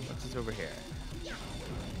 Alright, what's this over here?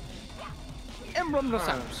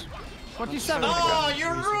 Emblemnosaurus. 27 to go. Oh, you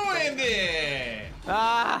ruined it!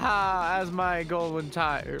 Ah, as my goal would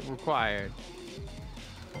required.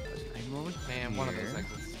 Man, one of those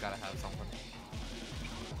exits has gotta have something.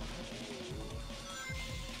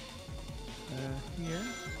 Here.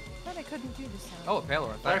 Thought I couldn't do this. Oh, a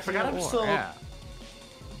Palor. I forgot I'm still Yeah.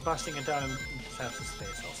 busting it down in Sass's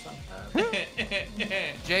space. I'll stop that.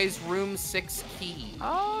 Jay's room 6 key.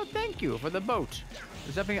 Oh, thank you for the boat.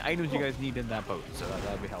 There's definitely items you guys need in that boat, so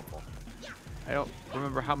that'll be helpful. I don't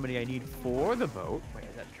remember how many I need for the boat. Wait,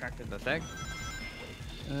 is that tracked in the thing?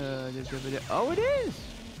 Oh, it is!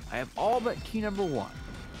 I have all but key number 1.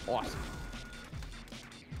 Awesome.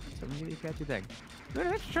 So let me get the fancy thing. You're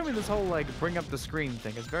gonna have to show me this whole, like, bring up the screen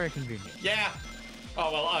thing. It's very convenient. Yeah!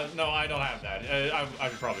 Oh, well, no, I don't have that. I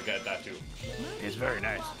should probably get that too. It's very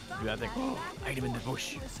nice. Do that thing. Oh, item in the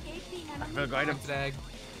bush. Item. Rancid egg.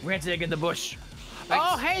 Rancid egg in the bush. Thanks.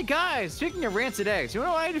 Oh, hey guys! Speaking of rancid eggs, you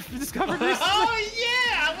know what I discovered recently? Oh,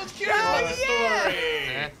 yeah! I was curious about the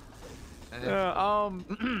story!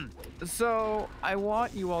 So I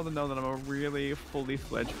want you all to know that I'm a really fully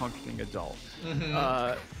fledged functioning adult.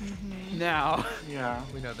 Now, Yeah.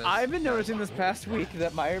 We know this. I've been noticing this past week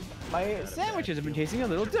that my sandwiches have been tasting a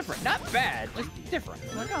little different. Not bad, just different.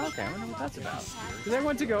 I'm like, oh, okay, I wonder what that's about. Because I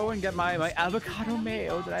went to go and get my avocado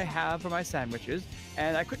mayo that I have for my sandwiches,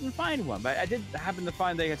 and I couldn't find one. But I did happen to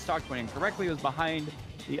find they had stocked one incorrectly. It was behind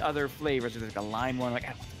the other flavors. There's like a lime one. I'm like,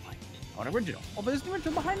 I want original. Oh, but there's an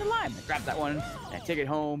original behind the lime. I grab that one, and I take it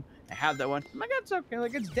home. I have that one. I'm like, that's okay.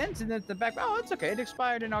 Like, it's dense in the back. Oh, it's okay. It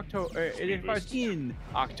expired in October. It expires in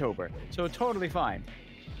October, so totally fine.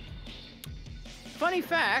 Funny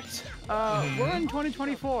fact, we're in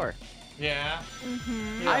 2024. Yeah.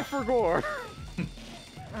 I forgot.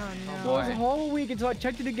 Oh no. So it was a whole week until I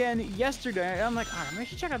checked it again yesterday. And I'm like, all right, I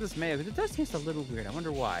should check out this mayo because it does taste a little weird. I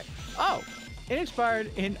wonder why. Oh, it expired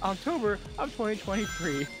in October of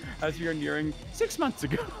 2023, as we are nearing 6 months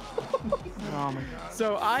ago. Oh my god.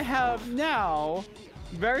 So I have now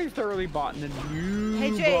very thoroughly bought in a new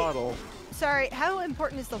Hey, Jay. bottle. Sorry, how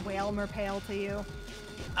important is the whale merpale to you?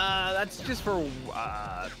 That's just for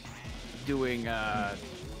doing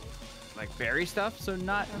like berry stuff. So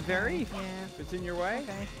not very. Yeah. If it's in your way.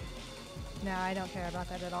 Okay. No, I don't care about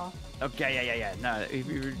that at all. Okay, yeah. No, if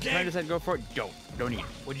you're trying to decide to go for it, don't eat it.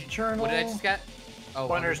 Would you journal? What did I just get? Oh, Wonders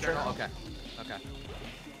Wonders Journal. Okay. Okay.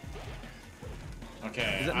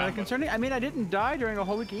 Okay. Is that not concerning? I mean, I didn't die during a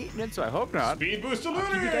whole week eating it, so I hope not. Speed boost I'll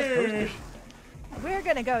keep you guys posted. We're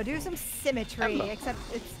gonna go do some symmetry, Hello. except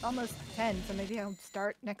it's almost 10, so maybe I'll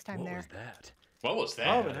start next time What there. was that? What was that?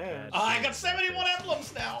 Oh, it is. I got 71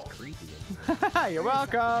 emblems now. You're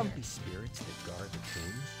welcome. Spirits that guard the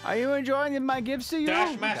tombs. Are you enjoying my gifts to you?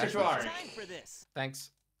 Dash Master Shwari. Thanks.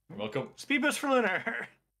 You're welcome. Speed boost for Lunar.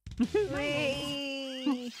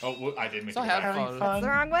 Whee! Oh, I didn't mean So to. have Having fun. That's the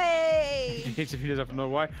wrong way. If he doesn't know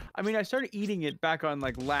why. I mean, I started eating it back on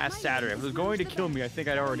like last Saturday. If it was going to kill me, I think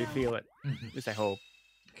I'd already feel it. At least I hope.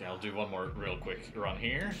 Okay, I'll do one more real quick run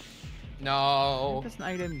here. No. Is this an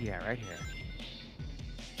item? Yeah, right here.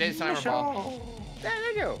 Jay's timer ball.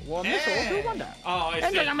 There you go. Well, missile to one down. Oh, it's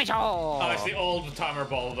And there's a the, missile. oh, it's the old timer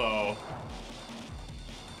ball though.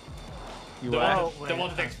 You The what? one, the one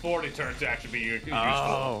that takes 40 turns to actually be useful.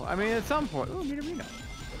 Oh, I mean, at some point. Ooh, Nidorino.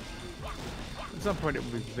 At some point, it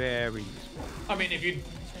will be very useful. I mean, if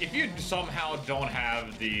you somehow don't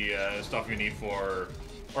have the stuff you need for,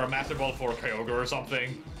 or a Master Ball for Kyogre or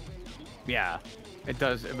something. Yeah, it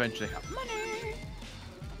does eventually help. Money.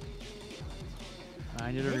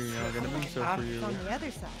 I need a Reno. Gonna be so for you. On the other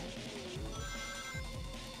side.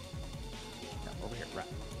 No, over here, right.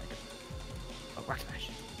 Oh, rock smash.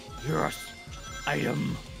 Yes,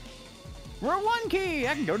 item. We're one key.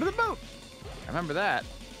 I can go to the boat. Remember that.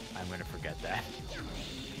 I'm gonna forget that.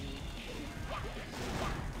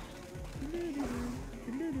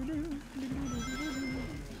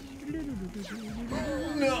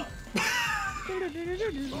 No. And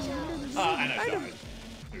I died.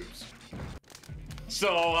 Oops.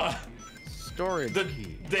 So, storage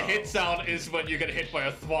key. The hit sound is when you get hit by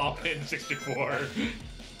a thwomp in 64.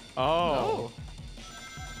 Oh. All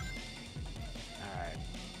right.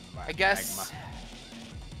 I guess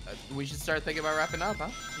we should start thinking about wrapping up, huh?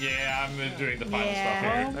 Yeah, I'm doing the final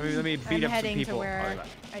Yeah. stuff Let me beat I'm up some heading people. to where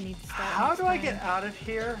I need to start. How next do I time. get out of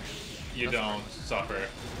here? here. You don't suffer. Okay,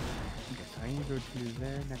 so I need to go to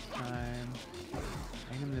there next time.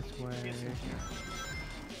 Item this way.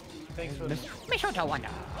 Thanks for Mistletoe wonder.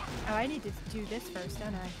 Oh, I need to do this first,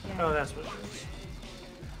 don't I? Yeah. Oh, that's what it is.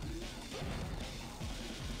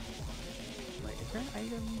 Wait, is there an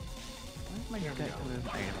item? Where's my Here we gut go. to this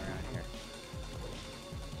item around here?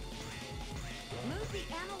 Move the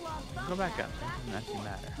analog Go back up. and Doesn't actually forth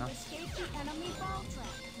matter, to huh? escape the enemy ball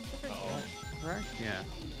trap. Uh-oh. Correct? Yeah.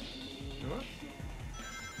 Sure.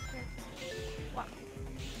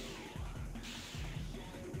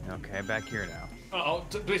 Okay, back here now. Uh-oh,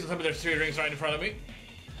 please don't tell me there's 3 rings right in front of me.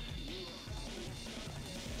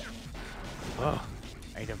 Oh,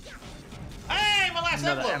 item. Hey, my last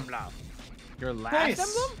Another emblem! emblem. Your last Nice.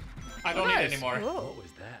 emblem? I don't Nice. need it anymore. What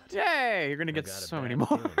was that? Yay! You're gonna I get got a so bad many more.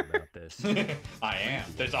 feeling about this. I am.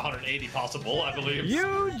 There's 180 possible, I believe.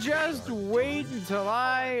 You just wait until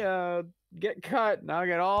I get cut, and I'll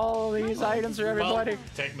get all these items for everybody. Well,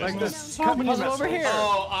 take Like missiles. this So cut many puzzle over missiles. here.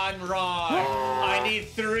 Oh, I'm wrong. I need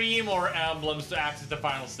 3 more emblems to access the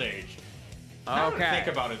final stage. Now that I Okay. think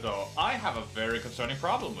about it though, I have a very concerning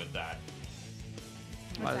problem with that.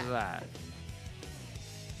 What is that?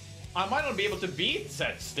 I might not be able to beat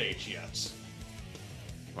said stage yet.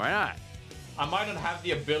 Why not? I might not have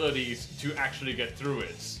the abilities to actually get through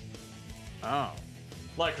it. Oh.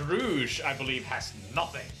 Like Rouge, I believe, has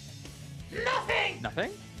nothing. Nothing!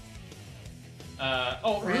 Nothing?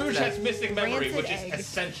 Rouge has Rancid- Mystic Memory, rancid which is egg.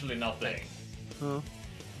 essentially nothing. Huh.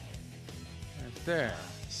 Right there.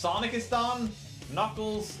 Sonic is done.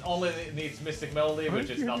 Knuckles only needs Mystic Melody, which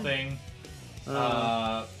is nothing.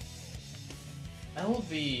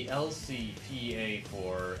 LV, LC, PA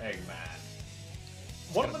for Eggman.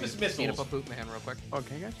 One of them is Beat missiles. up a boot man real quick. Oh,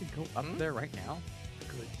 can you actually go up there right now?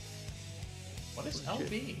 Good. What is Oh, shit.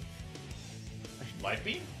 LB? Light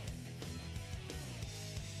beam?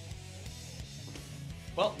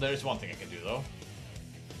 Well, there's one thing I can do though.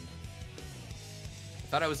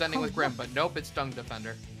 Thought I was ending with Grim, but nope, it's Dung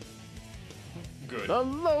Defender. Good. The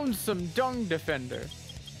lonesome dung defender.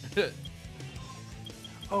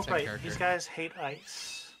 Oh, Same right. character. These guys hate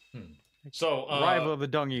ice. So, Rival of the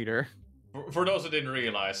dung eater. for those who didn't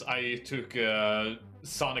realize, I took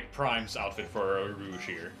Sonic Prime's outfit for Rouge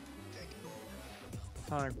here.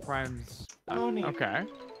 Sonic Prime's. Oh, neat. Okay.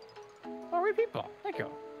 Oh, we people. Thank you.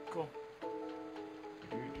 Cool.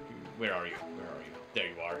 Where are you? Where are you? There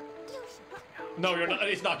you are. No, you're not.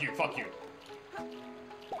 It's not you. Fuck you.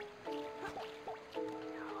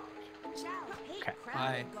 Chow hate Okay.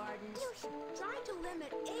 Hi. crowded gardens. Try to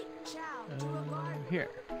limit 8 chow to a garden. Here.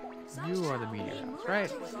 Some You are the chow media may house, move right?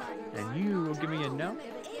 to a garden. And you will give me a note?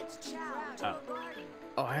 If it gets chow to Oh. a garden.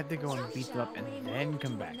 Oh, I had to go and beat them up and then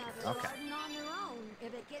come back here. Okay. Garden on their own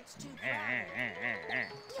if it gets too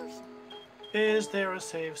crowded. Is there a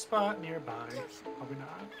safe spot nearby? Probably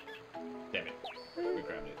not. Damn it. We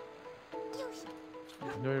grabbed it. No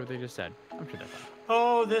idea what they just said. I'm sure that's fine.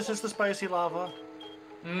 Oh, this is the spicy lava.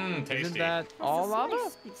 Mmm, tasty. Isn't that all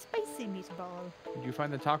lava? Spicy meatball. Did you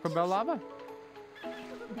find the Taco Bell lava?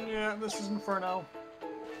 Yeah, this is Inferno.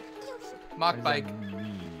 Mock bike.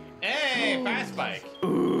 Hey, fast bike.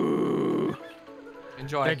 Ooh.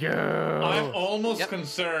 Enjoy. Thank you. I'm almost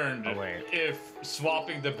concerned Oh, wait. if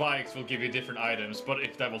swapping the bikes will give you different items, but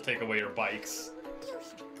if that will take away your bikes.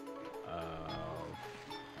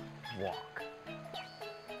 Walk.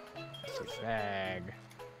 Bag.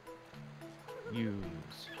 Use.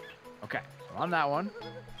 Okay, so on that one.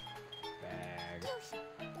 Bag.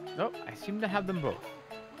 Nope, I seem to have them both.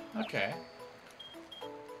 Okay.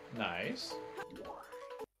 Nice.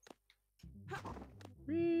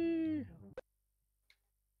 Whee!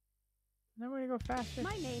 No way to go faster.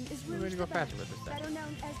 My name is No way to go faster with this thing. better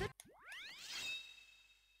known as the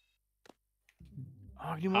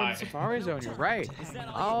Oh, you want the Safari Zone, you're right.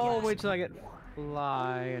 I'll wait till I get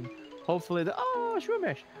fly and hopefully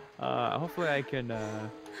Shroomish. Hopefully I can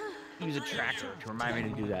use a tracker to remind me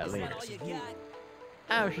to do that later.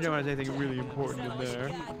 I actually don't want to say anything really important in there.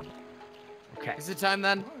 Okay. Is it time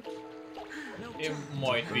then? It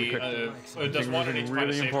might be. Does one need to find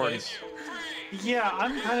a safe place? Yeah,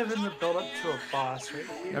 I'm kind of in the build-up to a boss right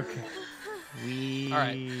here. Okay. All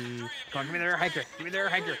right. Come on, give me the air hiker. Give me the air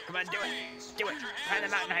hiker. Come on, do it. Do it. Find the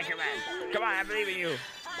mountain hiker, man. Come on, I believe in you.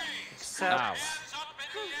 Except... Oh.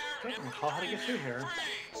 I don't recall how to get through here.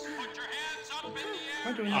 Am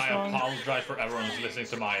I doing this I wrong? apologize for everyone who's listening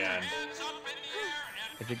to my end.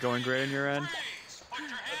 Is it going great on your end?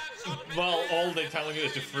 Well, all they're telling you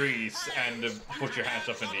is to freeze and put your hands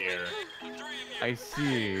up in the air. I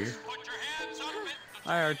see.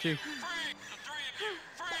 Hi, Archie.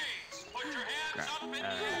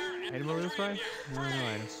 Item over this way? No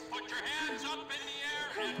item.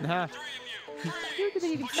 Nah.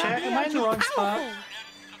 Chat, am I in the wrong spot?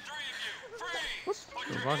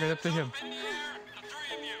 We're walking up to him.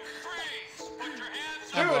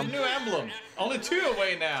 Dude, new emblem. Only 2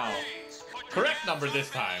 away now. Correct number this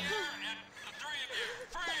time.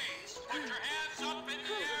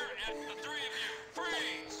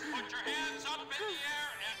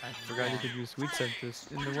 I forgot you could use sweet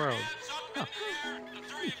sensors in the world. Oh.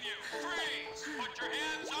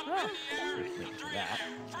 Oh. That.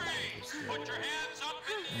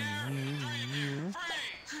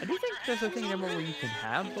 I do think there's a thing in where you can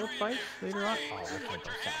have both bikes later on. Oh, I can't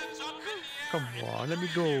go south. Come on, let me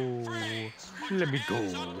go. Let me go.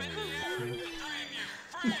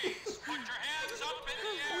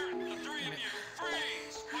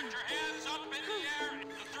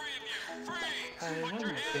 I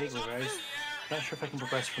remember vaguely, but I'm not sure if I can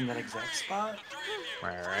progress from that exact spot.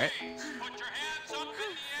 Alright.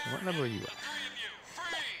 What level are you at?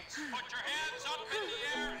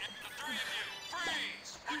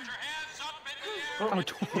 Oh,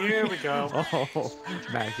 here we go. Oh,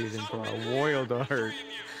 Max is in for a royal dart.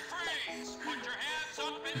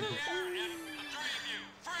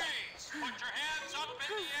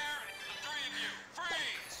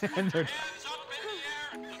 And they're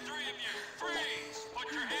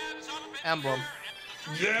Emblem.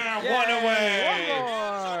 Yeah, Yay, one away! One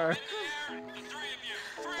more!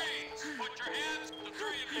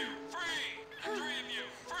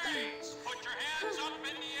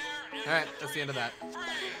 Alright, that's the end of that.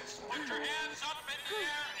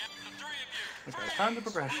 Okay, time the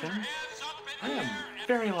progression. I am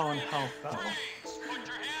very low on health, though.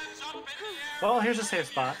 Well, here's a safe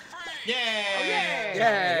spot. Yay! Oh, yay!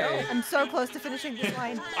 Yay! I'm so close to finishing this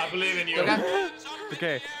line. I believe in you. Okay.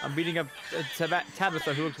 Okay, I'm beating up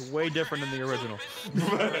Tabitha, who looks way different than the original.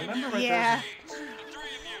 Remember right Yeah.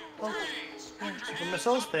 there? Super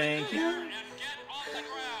missiles, thank you.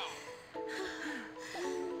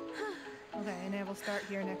 Okay, and I will start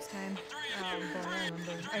here next time.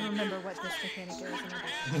 Boy, I remember what this mechanic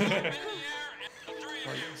is. And I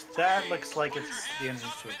Well, yes, that looks like it's the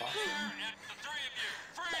entrance to a boss room.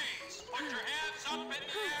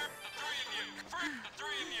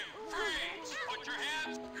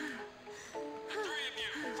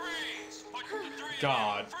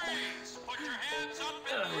 God.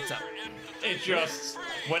 What's up? It just,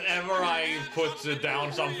 whenever I put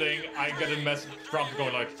down something, I get a message prompt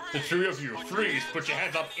going like, the 3 of you, freeze, put your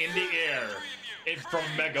hands up in the air. It's from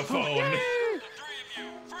Megaphone.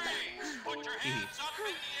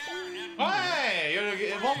 Hey,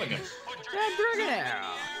 you're evolving him. Yeah,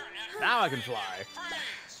 Dragonair! Now I can fly.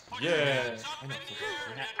 Yeah.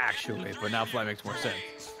 Actually, but now fly makes more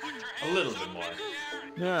sense. A little bit more.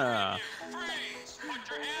 Yeah.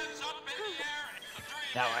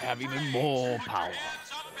 Now I have even more power.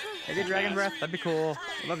 I get dragon breath. That'd be cool.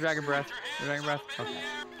 I love dragon breath. Dragon breath. Okay.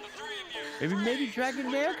 Maybe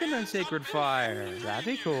dragon air can learn sacred fire. That'd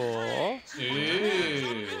be cool. Ooh.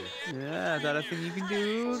 Yeah, is that a thing you can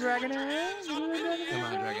do, dragon air? Come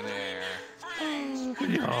on, dragon air.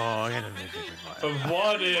 No, I gotta learn sacred fire. But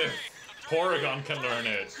what if Porygon can learn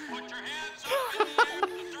it?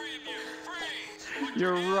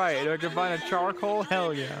 You're right. I can find a charcoal.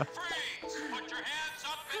 Hell yeah.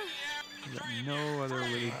 Got no other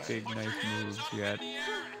really big, nice moves yet.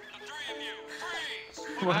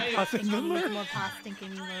 More past thinking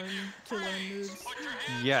to learn moves.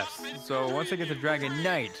 Yes. So once I get to Dragon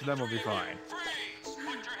Knight, then we'll be fine.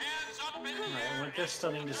 Alright, with this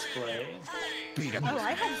stunning display. Oh,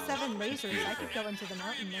 I have 7 lasers. I could go into the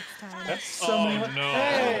mountain next time. That's so many. No.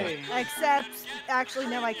 Hey! Except, actually,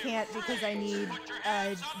 no, I can't because I need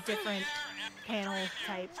a different panel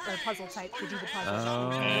type or puzzle type to do the puzzle.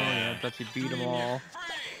 Oh, yeah, that's you beat them all.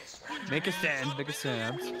 Make a stand, make a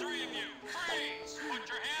stand.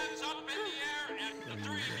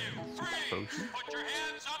 Potion.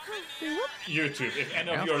 YouTube, if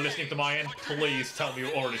any of you are listening to my end, please tell me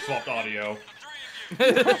you already swapped audio.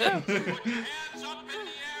 I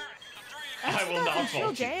will not Chill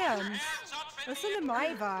fault you. jams. Listen to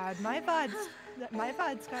my VOD. My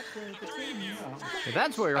VOD's got the tunes. Yeah,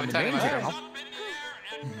 that's where you're on the main channel.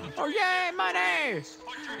 Oh, yay, money!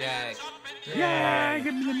 Yay. Yay,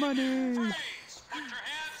 give me the money!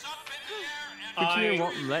 Twitch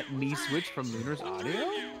won't let me switch from Lunar's audio?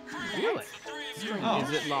 Really? Oh.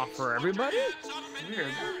 Is it law for everybody?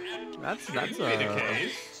 Weird. That's Could be the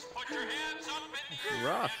case.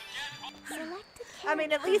 rough. I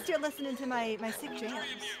mean, at least you're listening to my sick jams.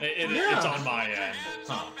 It's on my end.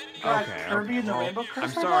 Huh. Got Okay, Kirby and the well, Rainbow Curse.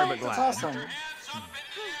 I'm sorry, but That's glad. awesome.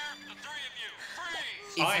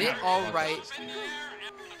 Is it alright?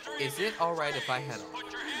 Is it alright if I head off?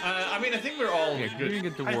 I mean, I think we're all Yeah, good. you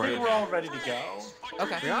get to I work. think we're all ready to go.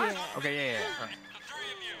 Okay. We are? Okay, yeah.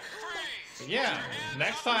 Yeah,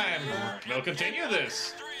 next time we'll continue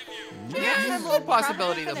this. Yeah, there's a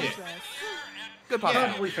possibility that we good possibility.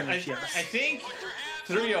 Probably finish, yes. I think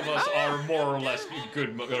 3 of us are more or less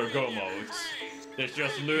good or go modes. There's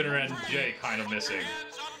just Lunar and Jay kind of missing.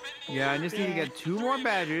 Yeah, I just need to get 2 more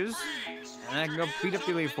badges, and I can go beat up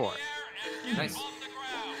the Elite Four. Nice.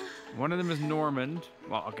 One of them is Normand.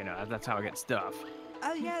 Well, okay, no, that's how I get stuff.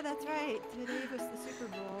 Oh yeah, that's right. Today was the Super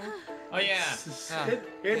Bowl. Oh yeah.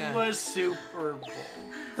 It was Super Bowl.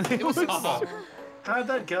 It was Super Bowl. How'd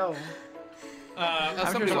that go? I'm sure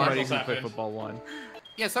somebody somebody won. who played football won.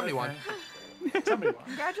 Yeah, somebody won. Somebody won.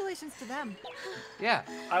 Congratulations to them. Yeah.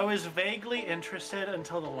 I was vaguely interested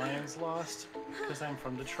until the Lions lost, because I'm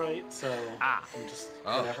from Detroit, so I'm just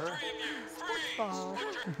whatever. Ball.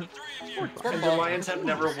 And the Lions have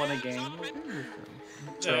never won a game.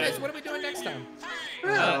 So, guys, what are we doing next time? We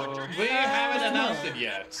haven't announced it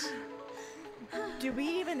yet. Do we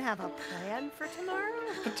even have a plan for tomorrow?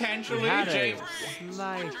 Potentially, We had Jay.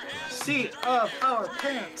 Seat of our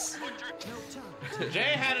pants. Jay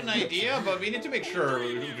had an idea, but we need to make sure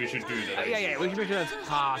we should do that. Yeah, we should make sure that's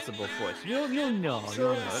possible for us. You'll know.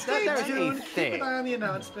 So You'll know. stay That's a tuned. Keep thing. an eye on the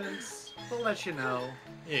announcements. We'll let you know.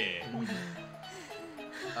 Yeah.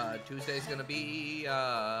 Tuesday's gonna be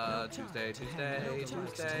Tuesday is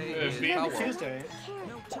Power World. Tuesday.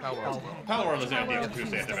 Power World. Power World is going to be on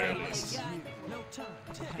Tuesday at the very least.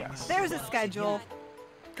 Yes. There's a schedule,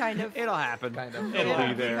 kind of. It'll happen. Kind of. It'll be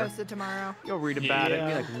be there. Posted tomorrow. You'll read about it and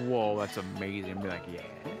be Yeah. like, whoa, that's amazing. And be like, yeah.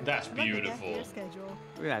 That's Look at that beautiful. here schedule.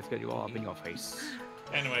 Look at that schedule all up in your face.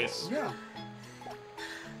 Anyways, Yeah.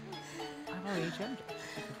 I'm on HM.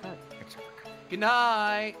 Good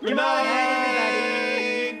night. Good night, everybody.